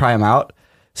 I want to try them out.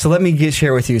 So let me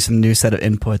share with you some new set of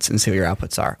inputs and see what your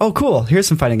outputs are. Oh, cool. Here's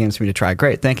some fighting games for me to try.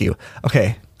 Great. Thank you.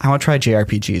 Okay. I want to try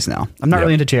JRPGs now. I'm not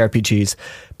really into JRPGs,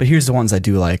 but here's the ones I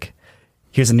do like.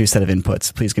 Here's a new set of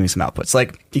inputs. Please give me some outputs.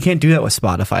 Like, you can't do that with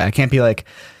Spotify. I can't be like,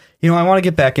 I want to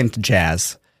get back into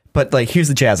jazz, but like, here's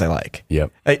the jazz I like.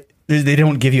 Yep. They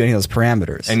don't give you any of those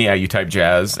parameters. And yeah, you type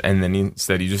jazz, and then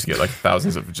instead you just get like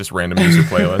thousands of just random music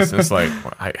playlists. And it's like,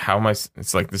 how am I?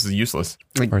 It's like, this is useless.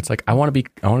 Or it's like, I want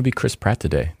to be Chris Pratt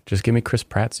today. Just give me Chris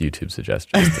Pratt's YouTube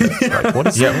suggestions. Like, what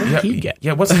does he get?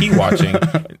 Yeah, what's he watching?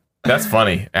 That's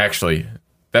funny, actually.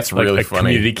 That's like really a funny.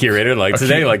 Community curator, like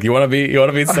today, like you want to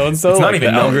be so and so. It's not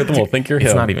even the algorithm will think you're him.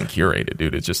 It's not even curated,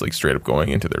 dude. It's just like straight up going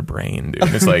into their brain, dude.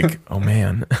 It's like, oh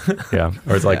man. Yeah.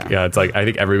 Or it's like, it's like I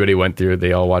think everybody went through.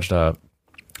 They all watched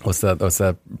what's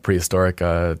that prehistoric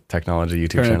technology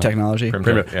YouTube channel? Technology.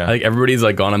 Primitive. Yeah. I think everybody's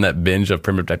like gone on that binge of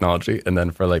primitive technology, and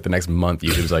then for like the next month,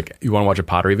 YouTube's like, you want to watch a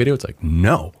pottery video? It's like,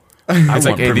 no. It's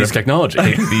like primitive technology.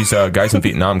 These guys in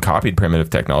Vietnam copied primitive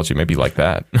technology, maybe like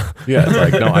that. Yeah, it's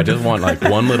like, no, I just want like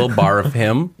one little bar of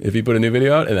him if you put a new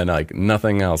video out, and then like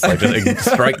nothing else. Like just like,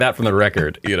 strike that from the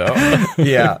record, Yeah.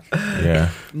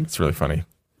 Yeah. It's really funny.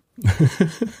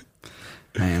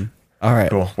 Man. All right.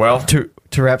 Cool. Well, to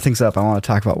wrap things up, I want to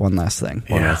talk about one last thing.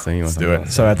 Let's do it.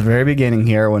 So at the very beginning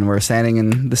here, when we're standing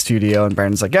in the studio and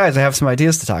Brandon's like, guys, I have some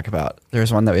ideas to talk about.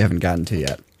 There's one that we haven't gotten to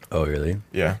yet. Oh, really?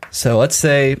 Yeah. So let's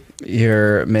say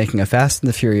you're making a Fast and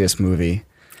the Furious movie,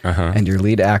 and your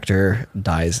lead actor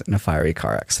dies in a fiery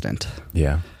car accident.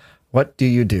 Yeah. What do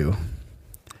you do?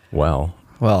 Well,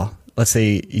 let's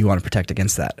say you want to protect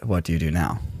against that. What do you do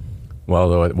now?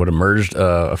 Well, what emerged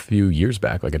a few years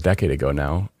back, like a decade ago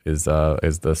now, is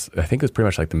this. I think it's pretty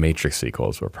much like the Matrix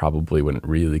sequels, where probably when it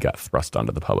really got thrust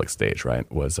onto the public stage, right,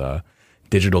 was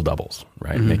digital doubles,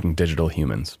 right, making digital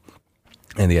humans.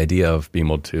 And the idea of being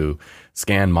able to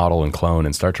scan, model, and clone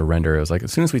and start to render, it was like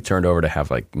as soon as we turned over to have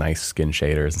like nice skin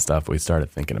shaders and stuff, we started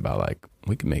thinking about like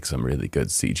we could make some really good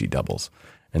CG doubles,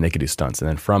 and they could do stunts. And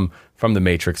then from the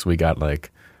Matrix, we got like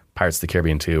Pirates of the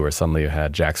Caribbean 2, where suddenly you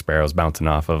had Jack Sparrow's bouncing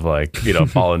off of like,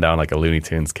 falling down like a Looney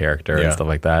Tunes character and stuff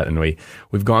like that. And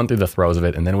we've gone through the throes of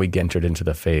it, and then we entered into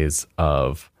the phase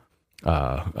of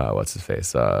what's his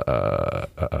face?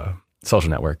 Social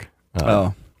Network.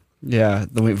 Yeah,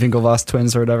 the Winklevoss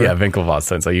twins or whatever. Yeah, Winklevoss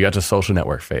twins. So you got to social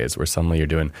network phase where suddenly you're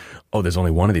doing, there's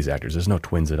only one of these actors. There's no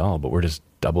twins at all, but we're just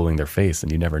doubling their face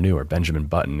and you never knew. Or Benjamin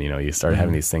Button, you started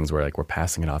having these things where like we're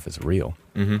passing it off as real.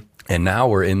 Mm-hmm. And now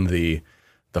we're in the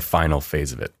final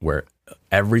phase of it where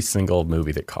every single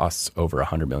movie that costs over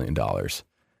 $100 million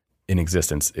in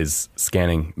existence is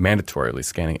mandatorily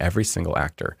scanning every single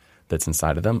actor that's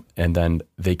inside of them, and then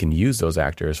they can use those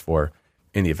actors for,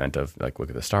 in the event of, like, look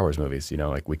at the Star Wars movies,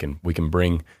 like we can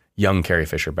bring young Carrie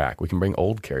Fisher back, we can bring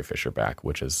old Carrie Fisher back,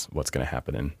 which is what's going to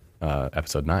happen in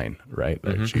episode 9, right?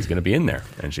 Like, she's going to be in there,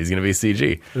 and she's going to be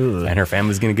CG, and her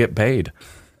family's going to get paid.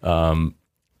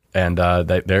 And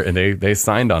they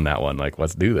signed on that one. Like,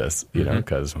 let's do this,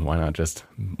 because why not just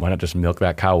milk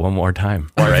that cow one more time?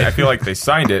 Well, right? I feel like they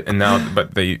signed it, and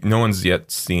but no one's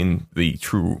yet seen the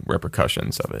true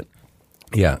repercussions of it.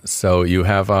 Yeah. So you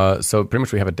have so pretty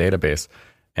much we have a database,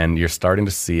 and you're starting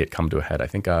to see it come to a head. I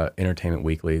think Entertainment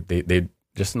Weekly, they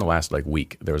just in the last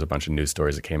week, there was a bunch of news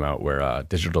stories that came out where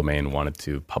Digital Domain wanted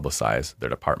to publicize their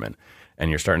department, and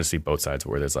you're starting to see both sides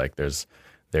where there's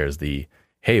the,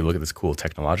 hey, look at this cool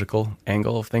technological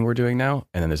angle thing we're doing now.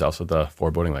 And then there's also the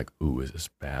foreboding, like, ooh, is this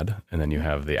bad? And then you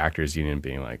have the actors union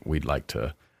being like, we'd like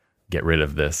to get rid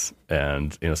of this.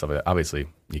 And, stuff like that. Obviously,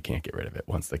 you can't get rid of it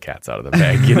once the cat's out of the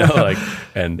bag,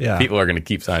 and people are going to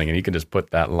keep signing. And you can just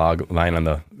put that line on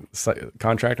the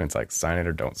contract and it's like, sign it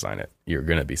or don't sign it. You're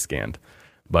going to be scanned.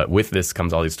 But with this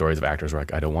comes all these stories of actors who are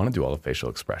like, I don't want to do all the facial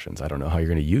expressions. I don't know how you're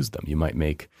going to use them. You might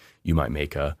make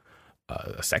a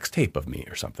sex tape of me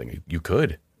or something. You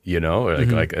could,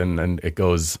 and then it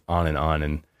goes on,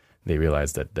 and they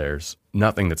realize that there's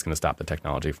nothing that's going to stop the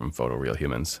technology from photoreal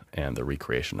humans and the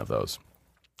recreation of those.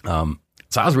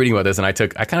 So I was reading about this, and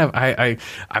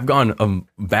I've gone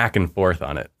back and forth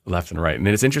on it, left and right, and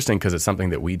it's interesting because it's something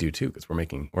that we do too, because we're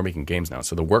making games now.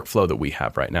 So the workflow that we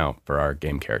have right now for our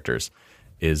game characters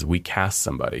is we cast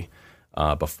somebody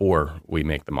before we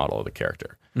make the model of the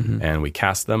character. And we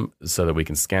cast them so that we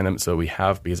can scan them. So we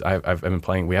have, because I've been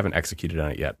playing, we haven't executed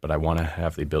on it yet, but I want to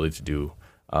have the ability to do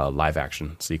live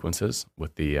action sequences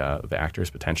with the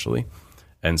actors potentially.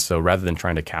 And so rather than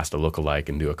trying to cast a lookalike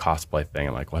and do a cosplay thing,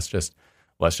 I'm like, let's just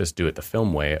do it the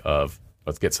film way of,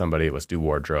 let's get somebody, let's do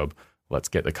wardrobe, let's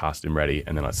get the costume ready,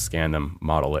 and then let's scan them,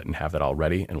 model it, and have that all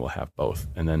ready, and we'll have both.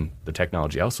 And then the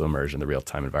technology also emerged in the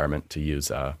real-time environment to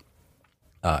use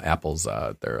Apple's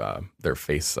their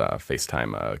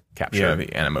FaceTime capture. Yeah, the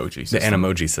Animoji system. The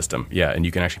Animoji system, yeah. And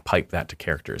you can actually pipe that to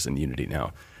characters in Unity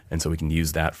now. And so we can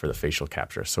use that for the facial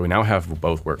capture. So we now have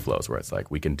both workflows where it's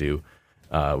like we can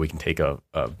take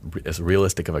as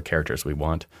realistic of a character as we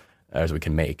want, as we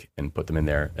can make, and put them in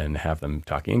there and have them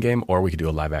talking in-game, or we could do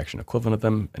a live-action equivalent of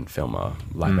them and film a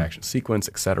live-action sequence,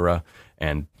 etc.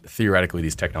 And theoretically,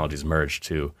 these technologies merge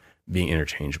to being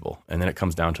interchangeable. And then it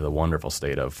comes down to the wonderful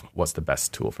state of what's the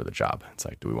best tool for the job. It's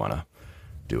like, do we want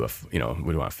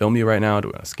to film you right now? Do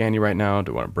we want to scan you right now?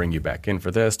 Do we want to bring you back in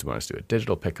for this? Do we want to do a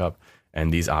digital pickup?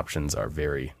 And these options are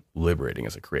very liberating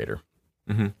as a creator.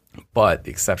 But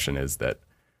the exception is that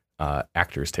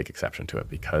actors take exception to it,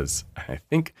 because I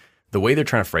think the way they're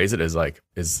trying to phrase it is I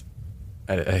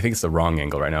think it's the wrong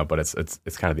angle right now, but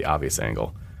it's kind of the obvious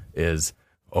angle is,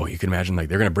 oh, you can imagine they're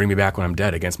going to bring me back when I'm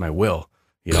dead against my will.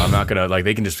 I'm not going to,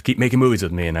 they can just keep making movies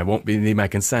with me and I won't need my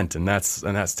consent. And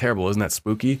that's terrible. Isn't that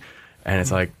spooky? And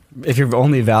it's like, if your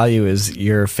only value is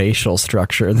your facial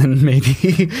structure, then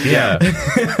maybe. Yeah.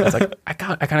 It's like, I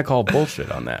kind of call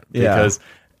bullshit on that, because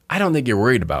I don't think you're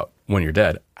worried about when you're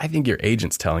dead. I think your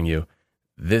agent's telling you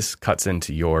this cuts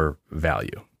into your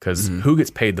value, because who gets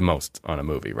paid the most on a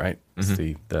movie, right? It's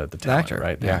the talent, actor,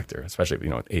 right? The actor, especially if,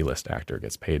 an A-list actor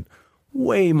gets paid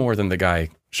way more than the guy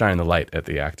shining the light at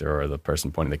the actor or the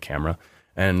person pointing the camera.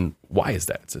 And why is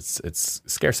that? It's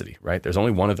scarcity, right? There's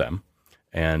only one of them.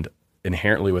 And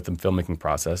inherently with the filmmaking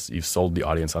process, you've sold the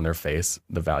audience on their face,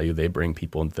 the value they bring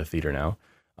people into the theater now.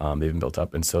 They've been built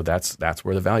up. And so that's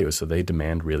where the value is. So they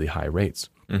demand really high rates.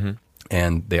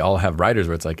 And they all have writers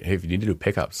where it's like, hey, if you need to do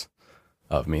pickups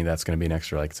of me, that's going to be an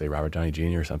extra, say Robert Downey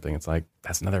Jr. or something. It's like,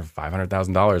 that's another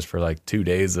 $500,000 for 2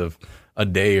 days of a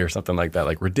day or something like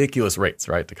that, ridiculous rates,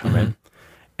 right, to come in.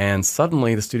 And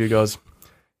suddenly the studio goes,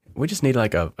 we just need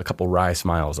a couple wry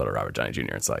smiles out of Robert Downey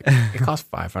Jr. It's like, it costs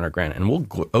 $500,000, and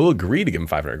we'll agree to give him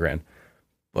 $500,000.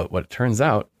 But what it turns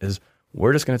out is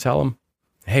we're just going to tell him,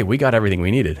 hey, we got everything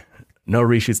we needed. No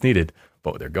reshoots needed.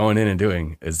 But what they're going in and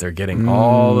doing is they're getting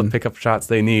all the pickup shots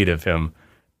they need of him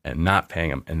and not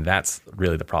paying him. And that's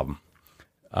really the problem.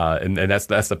 And that's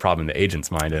the problem in the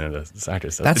agent's mind and in the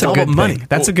actor's. So that's a good thing.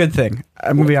 That's a good thing.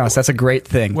 I'm going to be honest. That's a great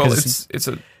thing. Well, it's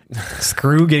a...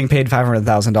 Screw getting paid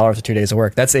 $500,000 for 2 days of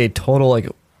work. That's a total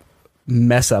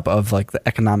mess up of the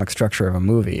economic structure of a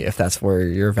movie, if that's where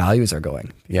your values are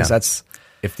going. Yeah. That's,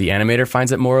 if the animator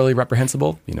finds it morally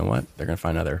reprehensible, you know what? They're going to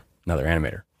find another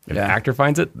animator. If the actor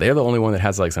finds it, they're the only one that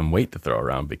has some weight to throw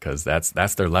around, because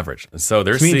that's their leverage. And so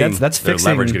they're seeing that's their fixing,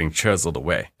 leverage getting chiseled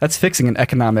away. That's fixing an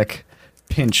economic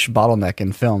pinch bottleneck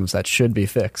in films that should be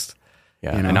fixed.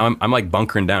 Yeah, You know? and now I'm like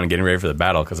bunkering down and getting ready for the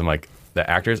battle because I'm like, the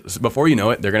actors, before you know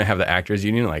it, they're going to have the actors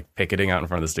union like picketing out in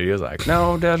front of the studios like,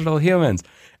 no digital humans.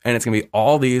 And it's going to be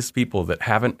all these people that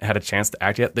haven't had a chance to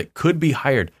act yet that could be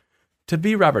hired to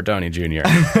be Robert Downey Jr.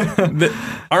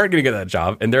 that aren't going to get that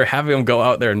job. And they're having them go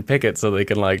out there and picket so they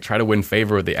can like try to win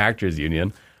favor with the actors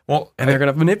union. Well, And they're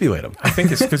going to manipulate them. I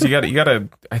think it's because you got to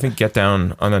I think get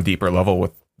down on a deeper level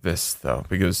with this though,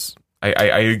 because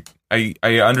I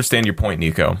understand your point,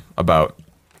 Nico, about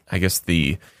I guess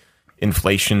the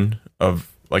inflation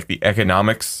of like the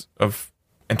economics of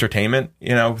entertainment,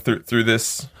 through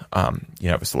this. You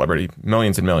have a celebrity,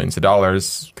 millions and millions of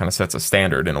dollars, kind of sets a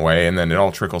standard in a way, and then it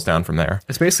all trickles down from there.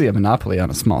 It's basically a monopoly on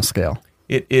a small scale.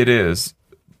 It is,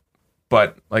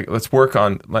 but like let's work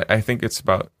on. Like I think it's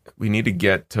about we need to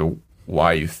get to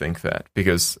why you think that,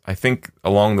 because I think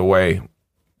along the way,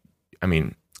 I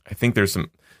think there's some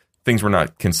things we're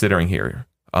not considering here.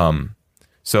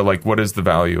 So like, what is the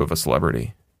value of a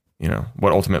celebrity?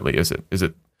 What ultimately is it? Is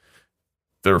it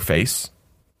their face?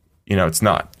 It's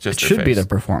not just It their should face. be the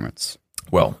performance.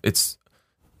 Well, it's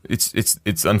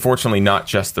unfortunately not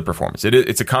just the performance.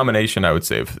 It's a combination, I would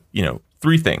say, of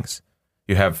three things.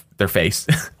 You have their face,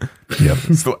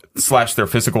 slash their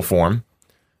physical form.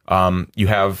 You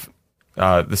have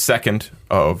the second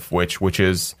of which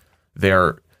is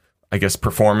their, I guess,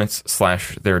 performance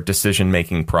slash their decision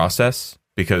making process,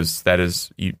 because that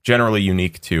is generally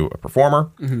unique to a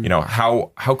performer.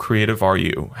 Mm-hmm. How creative are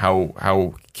you?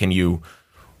 How can you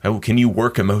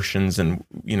work emotions and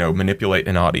manipulate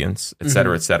an audience, et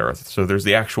cetera, et cetera. So there's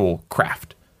the actual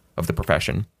craft of the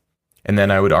profession, and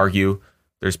then I would argue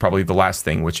there's probably the last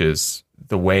thing, which is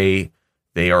the way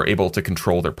they are able to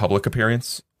control their public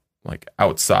appearance, like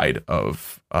outside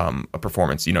of a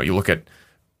performance. You look at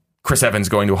Chris Evans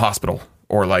going to a hospital,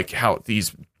 or like how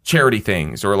these charity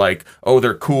things, or like, oh,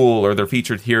 they're cool, or they're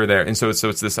featured here or there, and so it's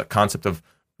this concept of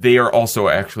they are also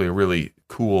actually a really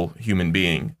cool human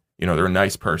being. They're a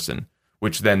nice person,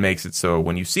 which then makes it so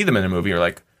when you see them in a movie, you're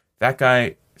like, that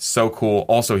guy is so cool.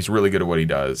 Also, he's really good at what he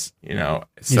does.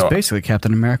 He's basically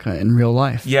Captain America in real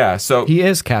life. Yeah, so He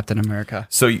is Captain America.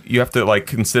 So you have to like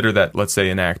consider that. Let's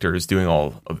say an actor is doing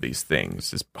all of these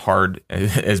things as hard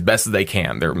as best as they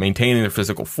can. They're maintaining their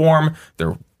physical form.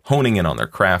 They're honing in on their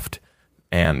craft,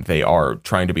 and they are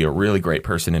trying to be a really great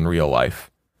person in real life.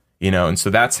 And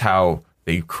so that's how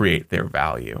they create their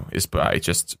value, is by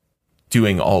just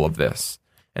doing all of this.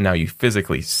 And now you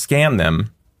physically scan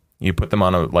them, you put them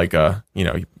on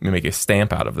you make a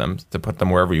stamp out of them to put them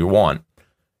wherever you want.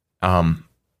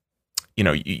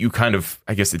 You kind of,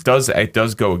 I guess it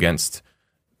does go against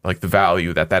like the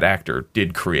value that actor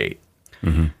did create.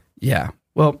 Mm-hmm. Yeah.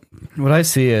 Well, what I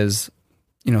see is,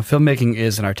 filmmaking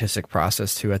is an artistic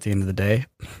process too at the end of the day.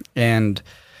 And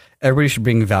everybody should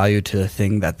bring value to the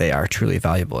thing that they are truly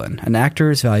valuable in. An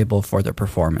actor is valuable for their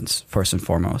performance, first and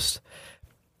foremost.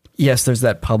 Yes, there's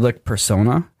that public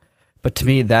persona, but to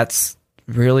me, that's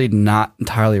really not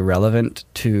entirely relevant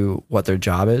to what their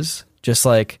job is. Just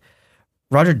like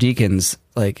Roger Deakins,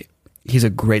 like, he's a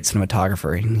great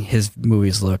cinematographer. His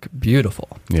movies look beautiful.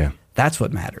 Yeah. That's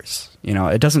what matters.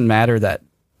 It doesn't matter that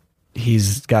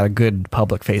he's got a good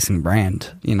public-facing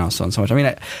brand, so and so much. I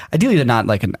mean, ideally, they're not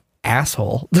like an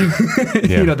asshole.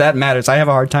 Yeah. That matters. I have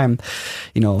a hard time,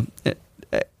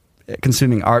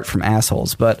 consuming art from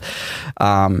assholes. But,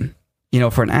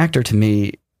 for an actor, to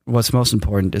me, what's most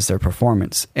important is their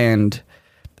performance. And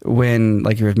when,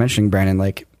 like you were mentioning, Brandon,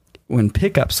 like when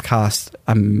pickups cost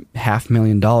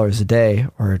 $500,000 a day,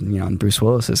 or, in Bruce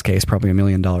Willis's case, probably $1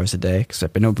 million a day,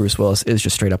 except I know Bruce Willis is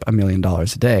just straight up $1 million a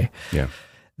day. Yeah.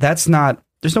 That's not,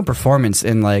 there's no performance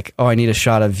in like, oh, I need a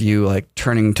shot of you like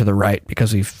turning to the right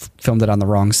because we filmed it on the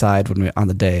wrong side on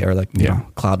the day, or like,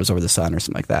 cloud was over the sun or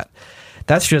something like that.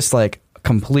 That's just like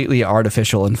completely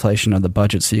artificial inflation of the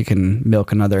budget so you can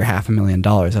milk another $500,000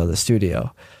 out of the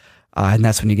studio. And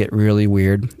that's when you get really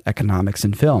weird economics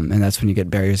in film. And that's when you get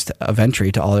barriers of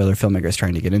entry to all the other filmmakers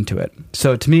trying to get into it.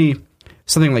 So to me,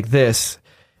 something like this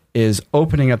is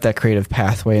opening up that creative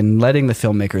pathway and letting the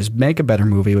filmmakers make a better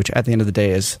movie, which at the end of the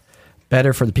day is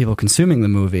better for the people consuming the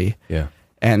movie. Yeah.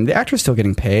 And the actor's still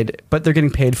getting paid, but they're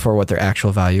getting paid for what their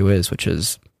actual value is, which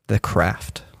is the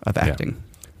craft of acting. Yeah.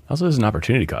 Also, there's an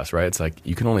opportunity cost, right? It's like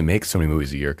you can only make so many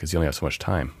movies a year because you only have so much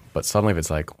time. But suddenly, if it's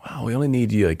like, wow, we only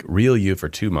need you, like real you for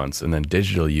 2 months and then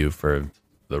digital you for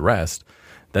the rest,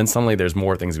 then suddenly there's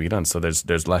more things to be done. So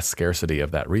there's less scarcity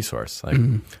of that resource. Like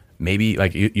maybe,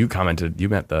 like you commented, you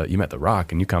met the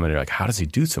Rock, and you commented like, how does he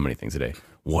do so many things a day?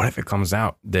 what if it comes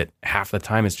out that half the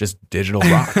time it's just digital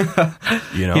rock?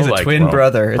 You know, He's a twin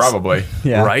brother. Probably.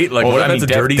 Yeah. Right? Like, Well, what if I that's mean,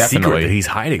 a dirty definitely. secret that he's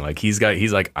hiding? Like, he's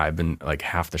like, I've been like,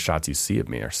 half the shots you see of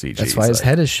me are CG. That's why his like,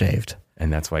 head is shaved.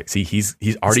 and that's why, see, he's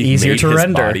already easier made to his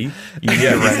render. body.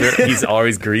 Easier to render. He's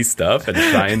always greased up and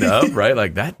shined up, right?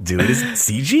 Like, that dude is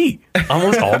CG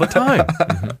almost all the time.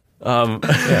 And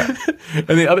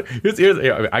the other,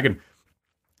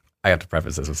 I have to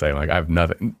preface this with saying, like, I have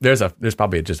nothing. There's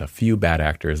probably just a few bad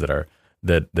actors that are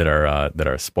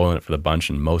spoiling it for the bunch,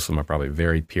 and most of them are probably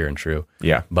very pure and true.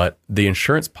 Yeah. But the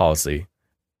insurance policy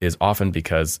is often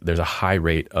because there's a high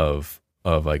rate of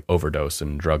like overdose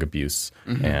and drug abuse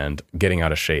and getting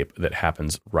out of shape that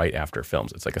happens right after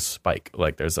films. It's like a spike.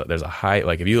 Like there's a high,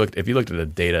 like if you looked at the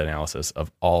data analysis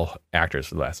of all actors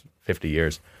for the last 50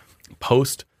 years,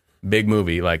 post big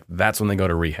movie, like that's when they go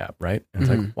to rehab, right? And it's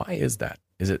like, why is that?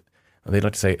 Is it, they'd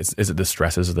like to say, is it the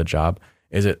stresses of the job?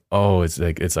 Is it,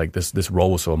 it's like this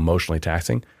role was so emotionally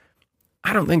taxing?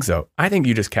 I don't think so. I think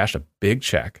you just cashed a big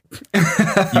check. You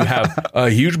have a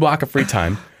huge block of free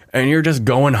time, and you're just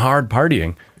going hard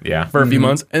partying for a few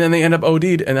months, and then they end up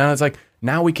OD'd, and now it's like,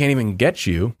 now we can't even get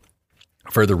you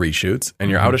for the reshoots,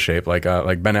 and you're out of shape, like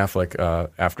Ben Affleck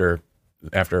after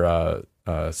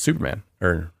Superman,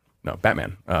 or no,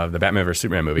 Batman, the Batman vs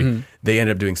Superman movie. They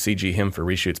ended up doing CG him for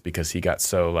reshoots because he got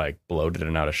so like bloated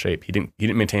and out of shape. He didn't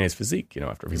maintain his physique,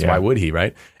 after, because why would he,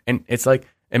 right? And it's like,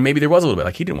 and maybe there was a little bit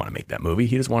like he didn't want to make that movie.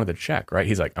 He just wanted the check, right?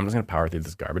 He's like, I'm just going to power through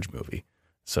this garbage movie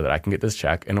so that I can get this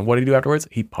check. And what did he do afterwards?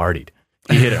 He partied.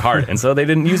 He hit it hard. And so they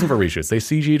didn't use him for reshoots. They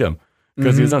CG'd him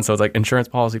because he was done. So it's like insurance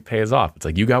policy pays off. It's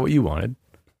like, you got what you wanted.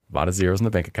 A lot of zeros in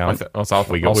the bank account. We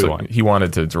go. Also, he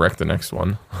wanted to direct the next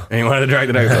one. And he wanted to direct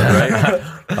the next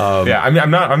one, right? Yeah, I mean,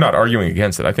 I'm not arguing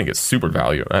against it. I think it's super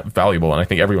valuable, and I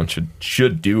think everyone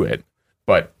should do it.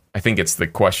 But I think it's the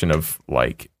question of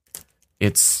like,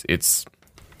 it's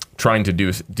trying to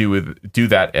do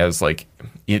that as like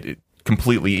it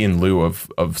completely in lieu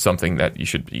of something that you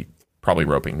should be probably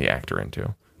roping the actor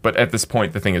into. But at this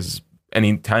point, the thing is,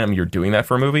 anytime you're doing that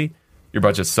for a movie, your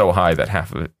budget's so high that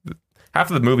half of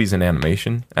the movie's in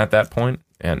animation at that point,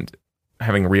 and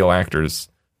having real actors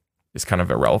is kind of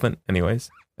irrelevant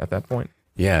anyways at that point.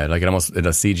 Yeah, like the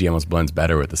CG almost blends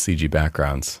better with the CG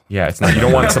backgrounds. Yeah, it's not, you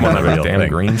don't want someone on a Real damn thing.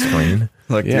 green screen.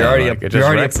 Look, Yeah, you're already like, it you're just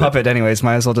already a wrecks it. puppet anyways.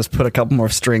 Might as well just put a couple more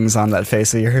strings on that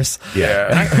face of yours. Yeah,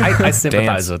 and I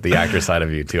sympathize Dance. with the actor side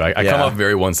of you too. I come Yeah. off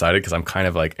very one-sided because I'm kind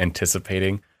of like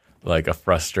anticipating like a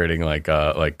frustrating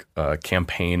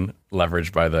campaign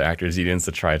leveraged by the actors unions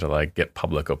to try to like get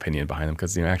public opinion behind them,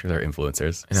 because actors are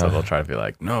influencers, so they'll try to be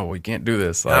like, no, we can't do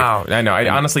this. Like, I know.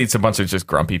 Honestly, it's a bunch of just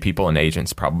grumpy people and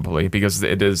agents probably, because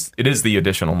it is the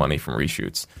additional money from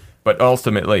reshoots. But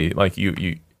ultimately, like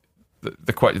the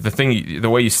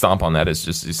way you stomp on that is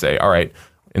just you say, all right,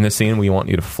 in this scene we want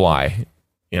you to fly.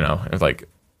 It's like,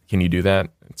 can you do that?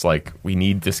 It's like, we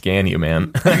need to scan you,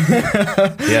 man.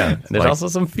 yeah. There's like- also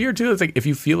some fear too. It's like, if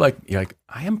you feel like you're like,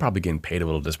 I am probably getting paid a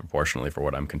little disproportionately for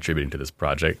what I'm contributing to this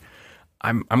project,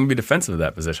 I'm gonna be defensive of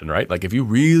that position, right? Like, if you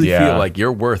really feel like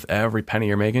you're worth every penny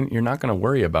you're making, you're not gonna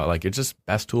worry about like, you're just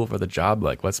best tool for the job.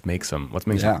 Like, let's make some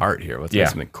art here. Let's make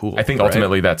something cool. I think right?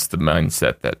 ultimately that's the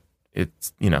mindset that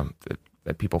it's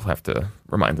that people have to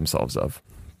remind themselves of,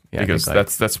 because I think,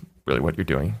 that's really what you're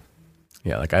doing.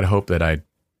 Yeah, like I'd hope that I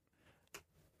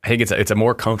think it's a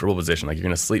more comfortable position. Like, you're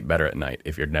going to sleep better at night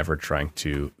if you're never trying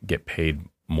to get paid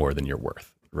more than you're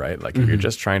worth, right? Like, if you're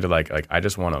just trying to like I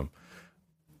just want to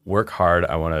work hard.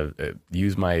 I want to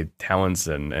use my talents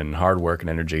and hard work and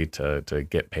energy to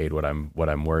get paid what I'm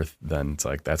worth. Then it's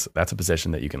like that's a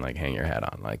position that you can like hang your hat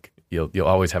on. Like, you'll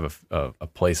always have a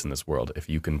place in this world if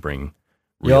you can bring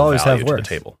real You'll always value have to worth. the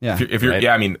table. Yeah. If you're, Right?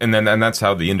 yeah, I mean, and that's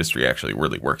how the industry actually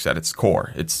really works at its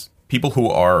core. It's people who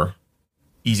are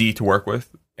easy to work with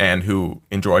and who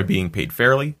enjoy being paid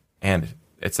fairly, and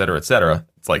et cetera, et cetera.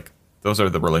 It's like, those are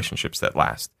the relationships that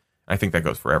last. I think that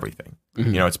goes for everything.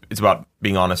 It's about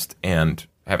being honest and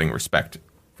having respect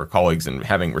for colleagues and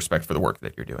having respect for the work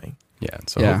that you're doing. Yeah.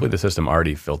 So hopefully the system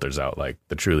already filters out like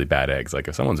the truly bad eggs. Like,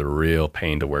 if someone's a real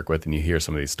pain to work with, and you hear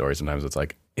some of these stories, sometimes it's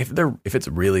like, if it's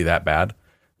really that bad,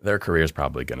 their career is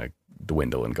probably going to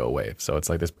dwindle and go away. So it's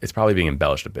like this, it's probably being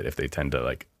embellished a bit if they tend to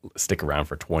like stick around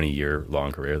for 20-year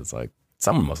long careers. It's like,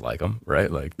 someone must like them,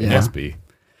 right? Like, they must be.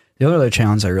 The only other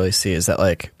challenge I really see is that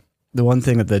like the one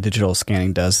thing that the digital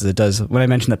scanning does is it does, when I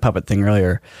mentioned the puppet thing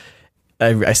earlier,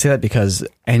 I say that because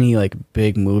any like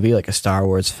big movie, like a Star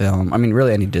Wars film, I mean,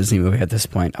 really any Disney movie at this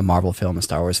point, a Marvel film, a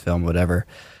Star Wars film, whatever,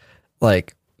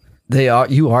 like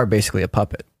you are basically a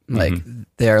puppet. Like,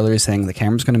 they are literally saying the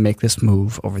camera's going to make this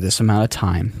move over this amount of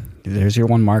time. There's your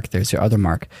one mark. There's your other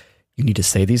mark. you need to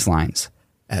say these lines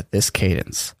at this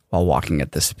cadence while walking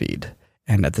at this speed.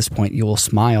 And at this point, you will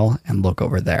smile and look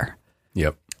over there.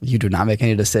 Yep. You do not make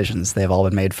any decisions. They've all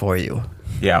been made for you.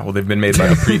 Yeah, well, they've been made by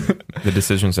the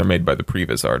decisions are made by the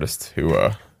previs artist who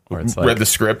read the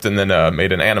script and then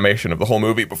made an animation of the whole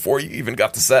movie before you even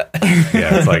got to set.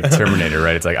 Yeah, it's like Terminator,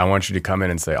 right? It's like, I want you to come in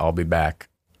and say, I'll be back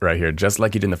right here, just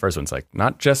like you did in the first one. It's like,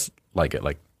 not just like it,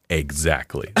 like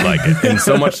exactly like it. And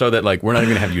so much so that like, we're not even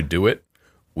going to have you do it.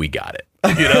 We got it.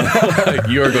 You know, like,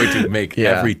 you are going to make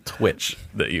every twitch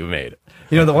that you made.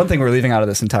 You know, the one thing we're leaving out of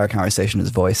this entire conversation is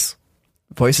voice.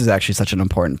 Voice is actually such an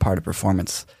important part of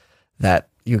performance that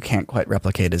you can't quite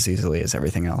replicate as easily as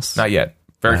everything else. Not yet.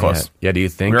 Very close. Yet. Yeah, do you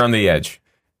think? We're on the edge.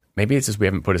 Maybe it's just we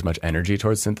haven't put as much energy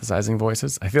towards synthesizing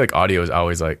voices. I feel like audio is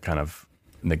always like kind of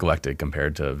neglected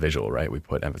compared to visual, right? We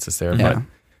put emphasis there. Yeah. But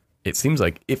it seems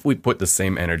like if we put the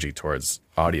same energy towards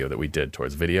audio that we did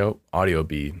towards video, audio would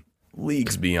be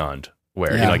leagues beyond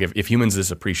where, you know, like if humans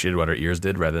just appreciated what our ears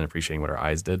did rather than appreciating what our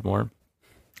eyes did more,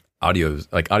 audio is,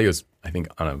 I think,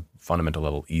 on a fundamental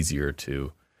level, easier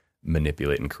to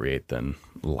manipulate and create than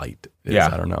light is. Yeah.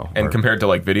 I don't know. And compared to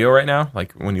like video right now,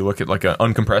 like when you look at like an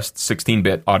uncompressed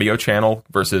 16-bit audio channel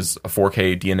versus a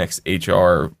 4K DNX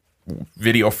HR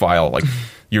video file, like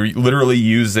you're literally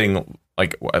using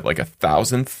like a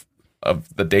thousandth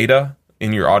of the data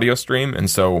in your audio stream. And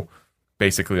so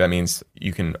basically that means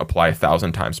you can apply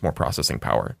 1,000 times more processing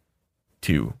power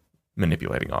to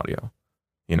manipulating audio,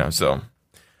 you know? So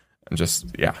I'm just,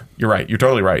 yeah, you're right. You're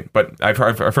totally right. But I've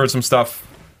heard some stuff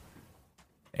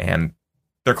and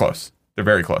they're close. They're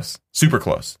very close, super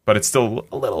close, but it's still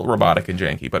a little robotic and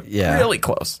janky, but really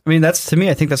close. I mean, that's, to me,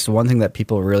 I think that's the one thing that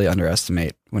people really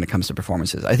underestimate when it comes to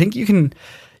performances. I think you can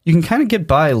kind of get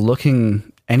by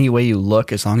looking any way you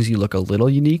look as long as you look a little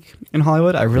unique in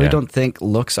Hollywood. I really don't think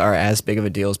looks are as big of a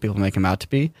deal as people make them out to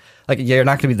be. Like, yeah, you're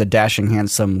not going to be the dashing,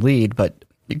 handsome lead, but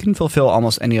you can fulfill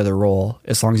almost any other role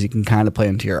as long as you can kind of play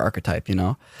into your archetype, you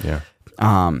know? Yeah.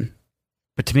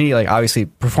 But to me, like, obviously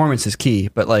performance is key,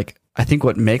 but like, I think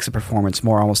what makes a performance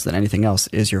more almost than anything else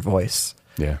is your voice.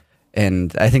 Yeah.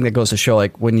 And I think that goes to show,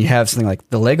 like, when you have something like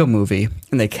the Lego Movie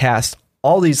and they cast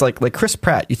all these, like Chris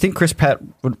Pratt, you think Chris Pratt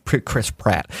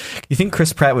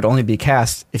would only be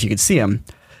cast if you could see him,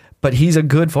 but he's a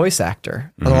good voice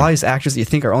actor. Mm-hmm. A lot of these actors that you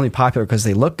think are only popular because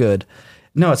they look good,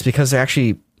 no, it's because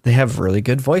they have really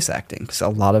good voice acting. Because a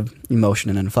lot of emotion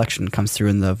and inflection comes through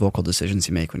in the vocal decisions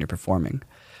you make when you're performing.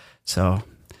 So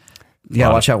yeah,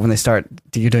 watch out when they start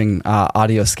doing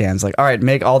audio scans. Like, all right,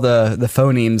 make all the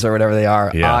phonemes or whatever they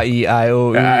are. Yeah. A, E, I,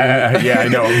 O, U. Yeah, I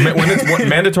know. When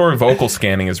mandatory vocal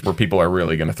scanning is where people are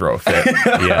really going to throw a fit.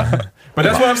 Yeah. But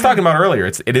that's what I was talking about earlier.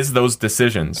 It is those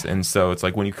decisions. And so it's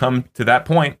like when you come to that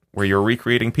point where you're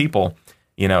recreating people,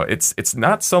 you know, it's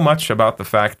not so much about the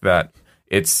fact that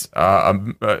it's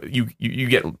you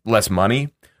get less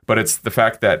money, but it's the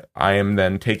fact that I am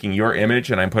then taking your image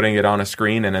and I'm putting it on a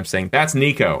screen and I'm saying, that's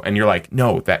Nico. And you're like,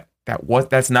 no,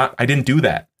 that's not, I didn't do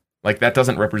that. Like, that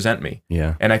doesn't represent me.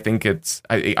 Yeah. And I think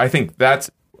I think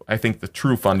the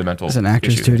true fundamental It's an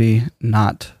actor's issue. duty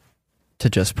not to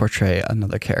just portray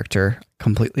another character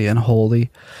completely and wholly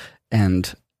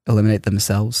and eliminate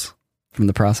themselves from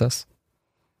the process.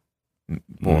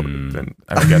 Well, then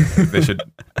I get they should.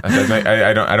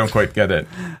 I don't quite get it.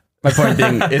 My point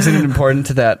being, isn't it important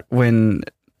that when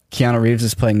Keanu Reeves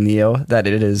is playing Neo, that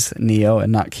it is Neo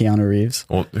and not Keanu Reeves?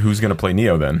 Well, who's going to play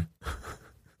Neo then?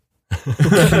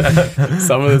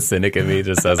 Some of the cynic in me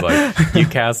just says, like, you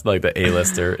cast like the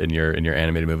A-lister in your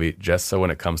animated movie just so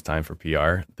when it comes time for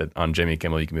PR, that on Jimmy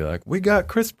Kimmel you can be like, we got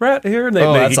Chris Pratt here, and he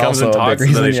comes and talks,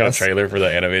 and then they show a trailer for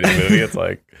the animated movie. It's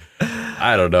like,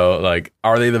 I don't know, like,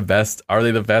 are they the best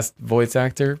voice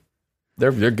actor?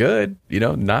 They're good, you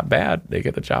know, not bad. They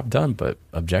get the job done, but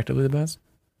objectively the best?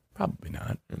 Probably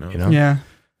not. You know? Yeah.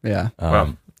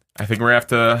 Well, I think we're going to have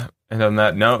to end on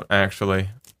that note, actually.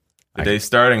 The day's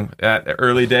starting at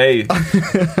early day.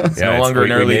 It's no longer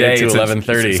an early day. It's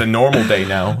 11:30. It's a normal day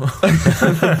now.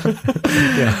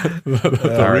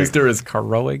 The rooster is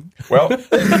crowing. Well,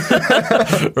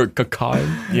 or cacawing.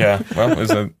 Yeah. Well, it was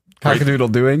a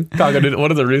Cockadoodle doing. Cockadoodle. What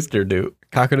does a rooster do?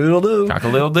 Cockadoodle do.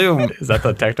 cock-a-doodle-doo. Is that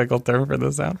the technical term for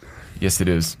the sound? Yes, it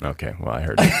is. Okay, well, I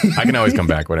heard it. I can always come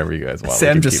back whenever you guys want.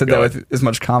 Sam just said that with as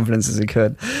much confidence as he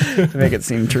could to make it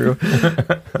seem true. All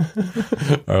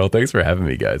right, well, thanks for having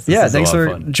me, guys. Thanks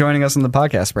for joining us on the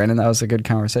podcast, Brandon. That was a good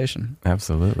conversation.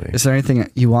 Absolutely. Is there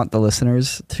anything you want the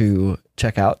listeners to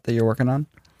check out that you're working on?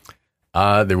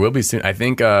 There will be soon. I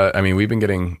think,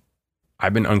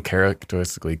 I've been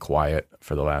uncharacteristically quiet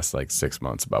for the last 6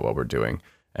 months about what we're doing.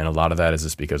 And a lot of that is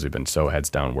just because we've been so heads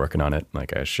down working on it.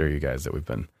 Like, I assure you guys that we've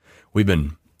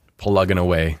been plugging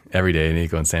away every day.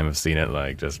 Nico and Sam have seen it,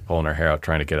 like just pulling our hair out,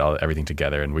 trying to get everything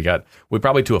together. And we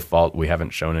probably to a fault, we haven't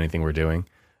shown anything we're doing.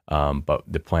 But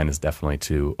the plan is definitely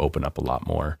to open up a lot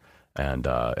more and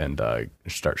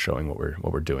start showing what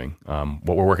we're doing.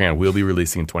 What we're working on, we'll be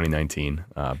releasing in 2019.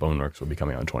 Boneworks will be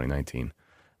coming out in 2019.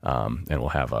 And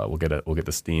we'll get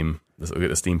the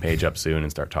Steam page up soon and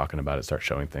start talking about it, start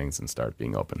showing things, and start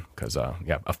being open. Because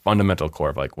a fundamental core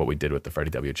of like what we did with the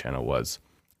Freddie W channel was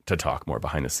to talk more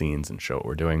behind the scenes and show what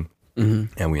we're doing.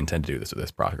 Mm-hmm. And we intend to do this with this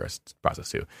process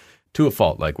too. To a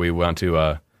fault, like we want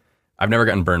to. I've never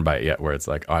gotten burned by it yet, where it's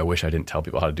like, oh, I wish I didn't tell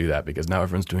people how to do that because now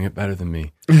everyone's doing it better than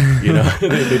me. You know,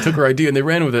 they took our idea and they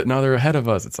ran with it. Now they're ahead of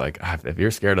us. It's like, if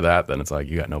you're scared of that, then it's like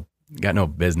you got no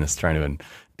business trying to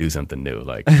do something new.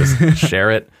 Like just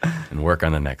share it and work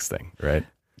on the next thing, right?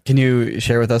 Can you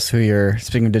share with us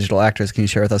speaking of digital actors, can you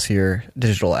share with us who your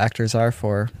digital actors are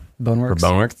for Boneworks? For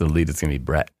Boneworks, the lead is going to be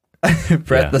Brett.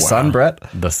 Brett, son, Brett?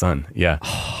 The son, yeah.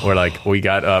 We're like, we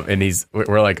got up and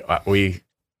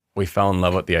we fell in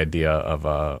love with the idea of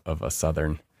a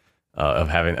Southern, of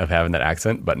having that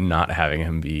accent, but not having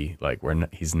him be like,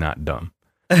 he's not dumb.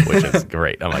 Which is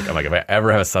great. I'm like, if I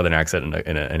ever have a Southern accent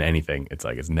in anything, it's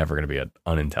like it's never going to be an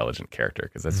unintelligent character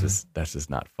because that's just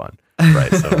not fun,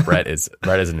 right? So Brett is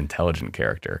an intelligent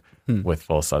character with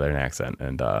full Southern accent,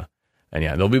 and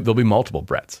yeah, there'll be multiple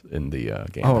Bretts in the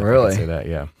game. Oh, really? I can say that,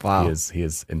 yeah. Wow. He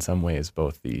is in some ways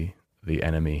both the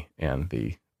enemy and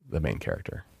the main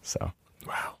character. So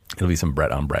Wow. It'll be some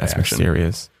Brett on Brett That's action.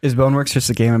 mysterious. Is Boneworks just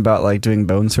a game about like doing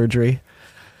bone surgery?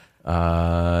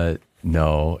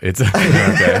 No, it's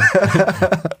okay.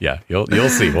 Yeah, you'll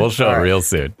see. We'll show it real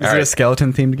soon. Is it a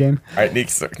skeleton themed game? All right, Nick,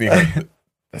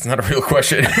 that's not a real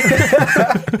question. Dang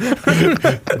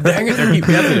it, they keep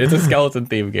guessing. It's a skeleton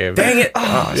themed game. Dang it.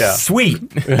 Oh, yeah. Sweet.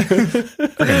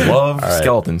 Freaking love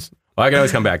skeletons. Well, I can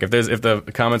always come back if the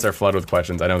comments are flooded with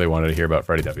questions. I know they wanted to hear about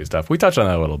Freddie W stuff. We touched on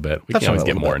that a little bit. We can always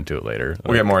get more into it later.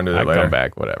 We'll get more into it later. Come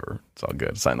back, whatever. It's all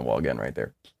good. Sign the wall again right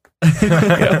there.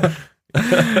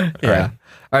 Yeah.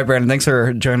 All right, Brandon, thanks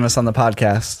for joining us on the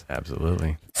podcast.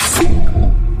 Absolutely.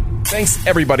 Thanks,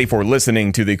 everybody, for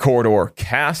listening to the Corridor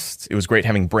Cast. It was great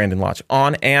having Brandon Lotch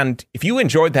on. And if you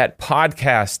enjoyed that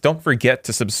podcast, don't forget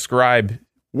to subscribe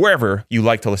wherever you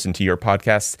like to listen to your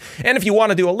podcasts. And if you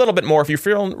want to do a little bit more, if you're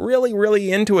feeling really,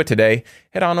 really into it today,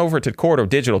 head on over to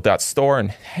corridordigital.store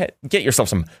and get yourself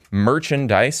some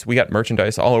merchandise. We got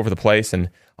merchandise all over the place. And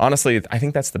honestly, I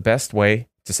think that's the best way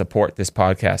to support this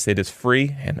podcast. It is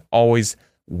free and always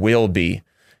will be.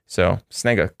 So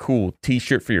snag a cool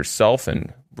t-shirt for yourself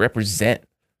and represent.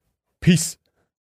 Peace.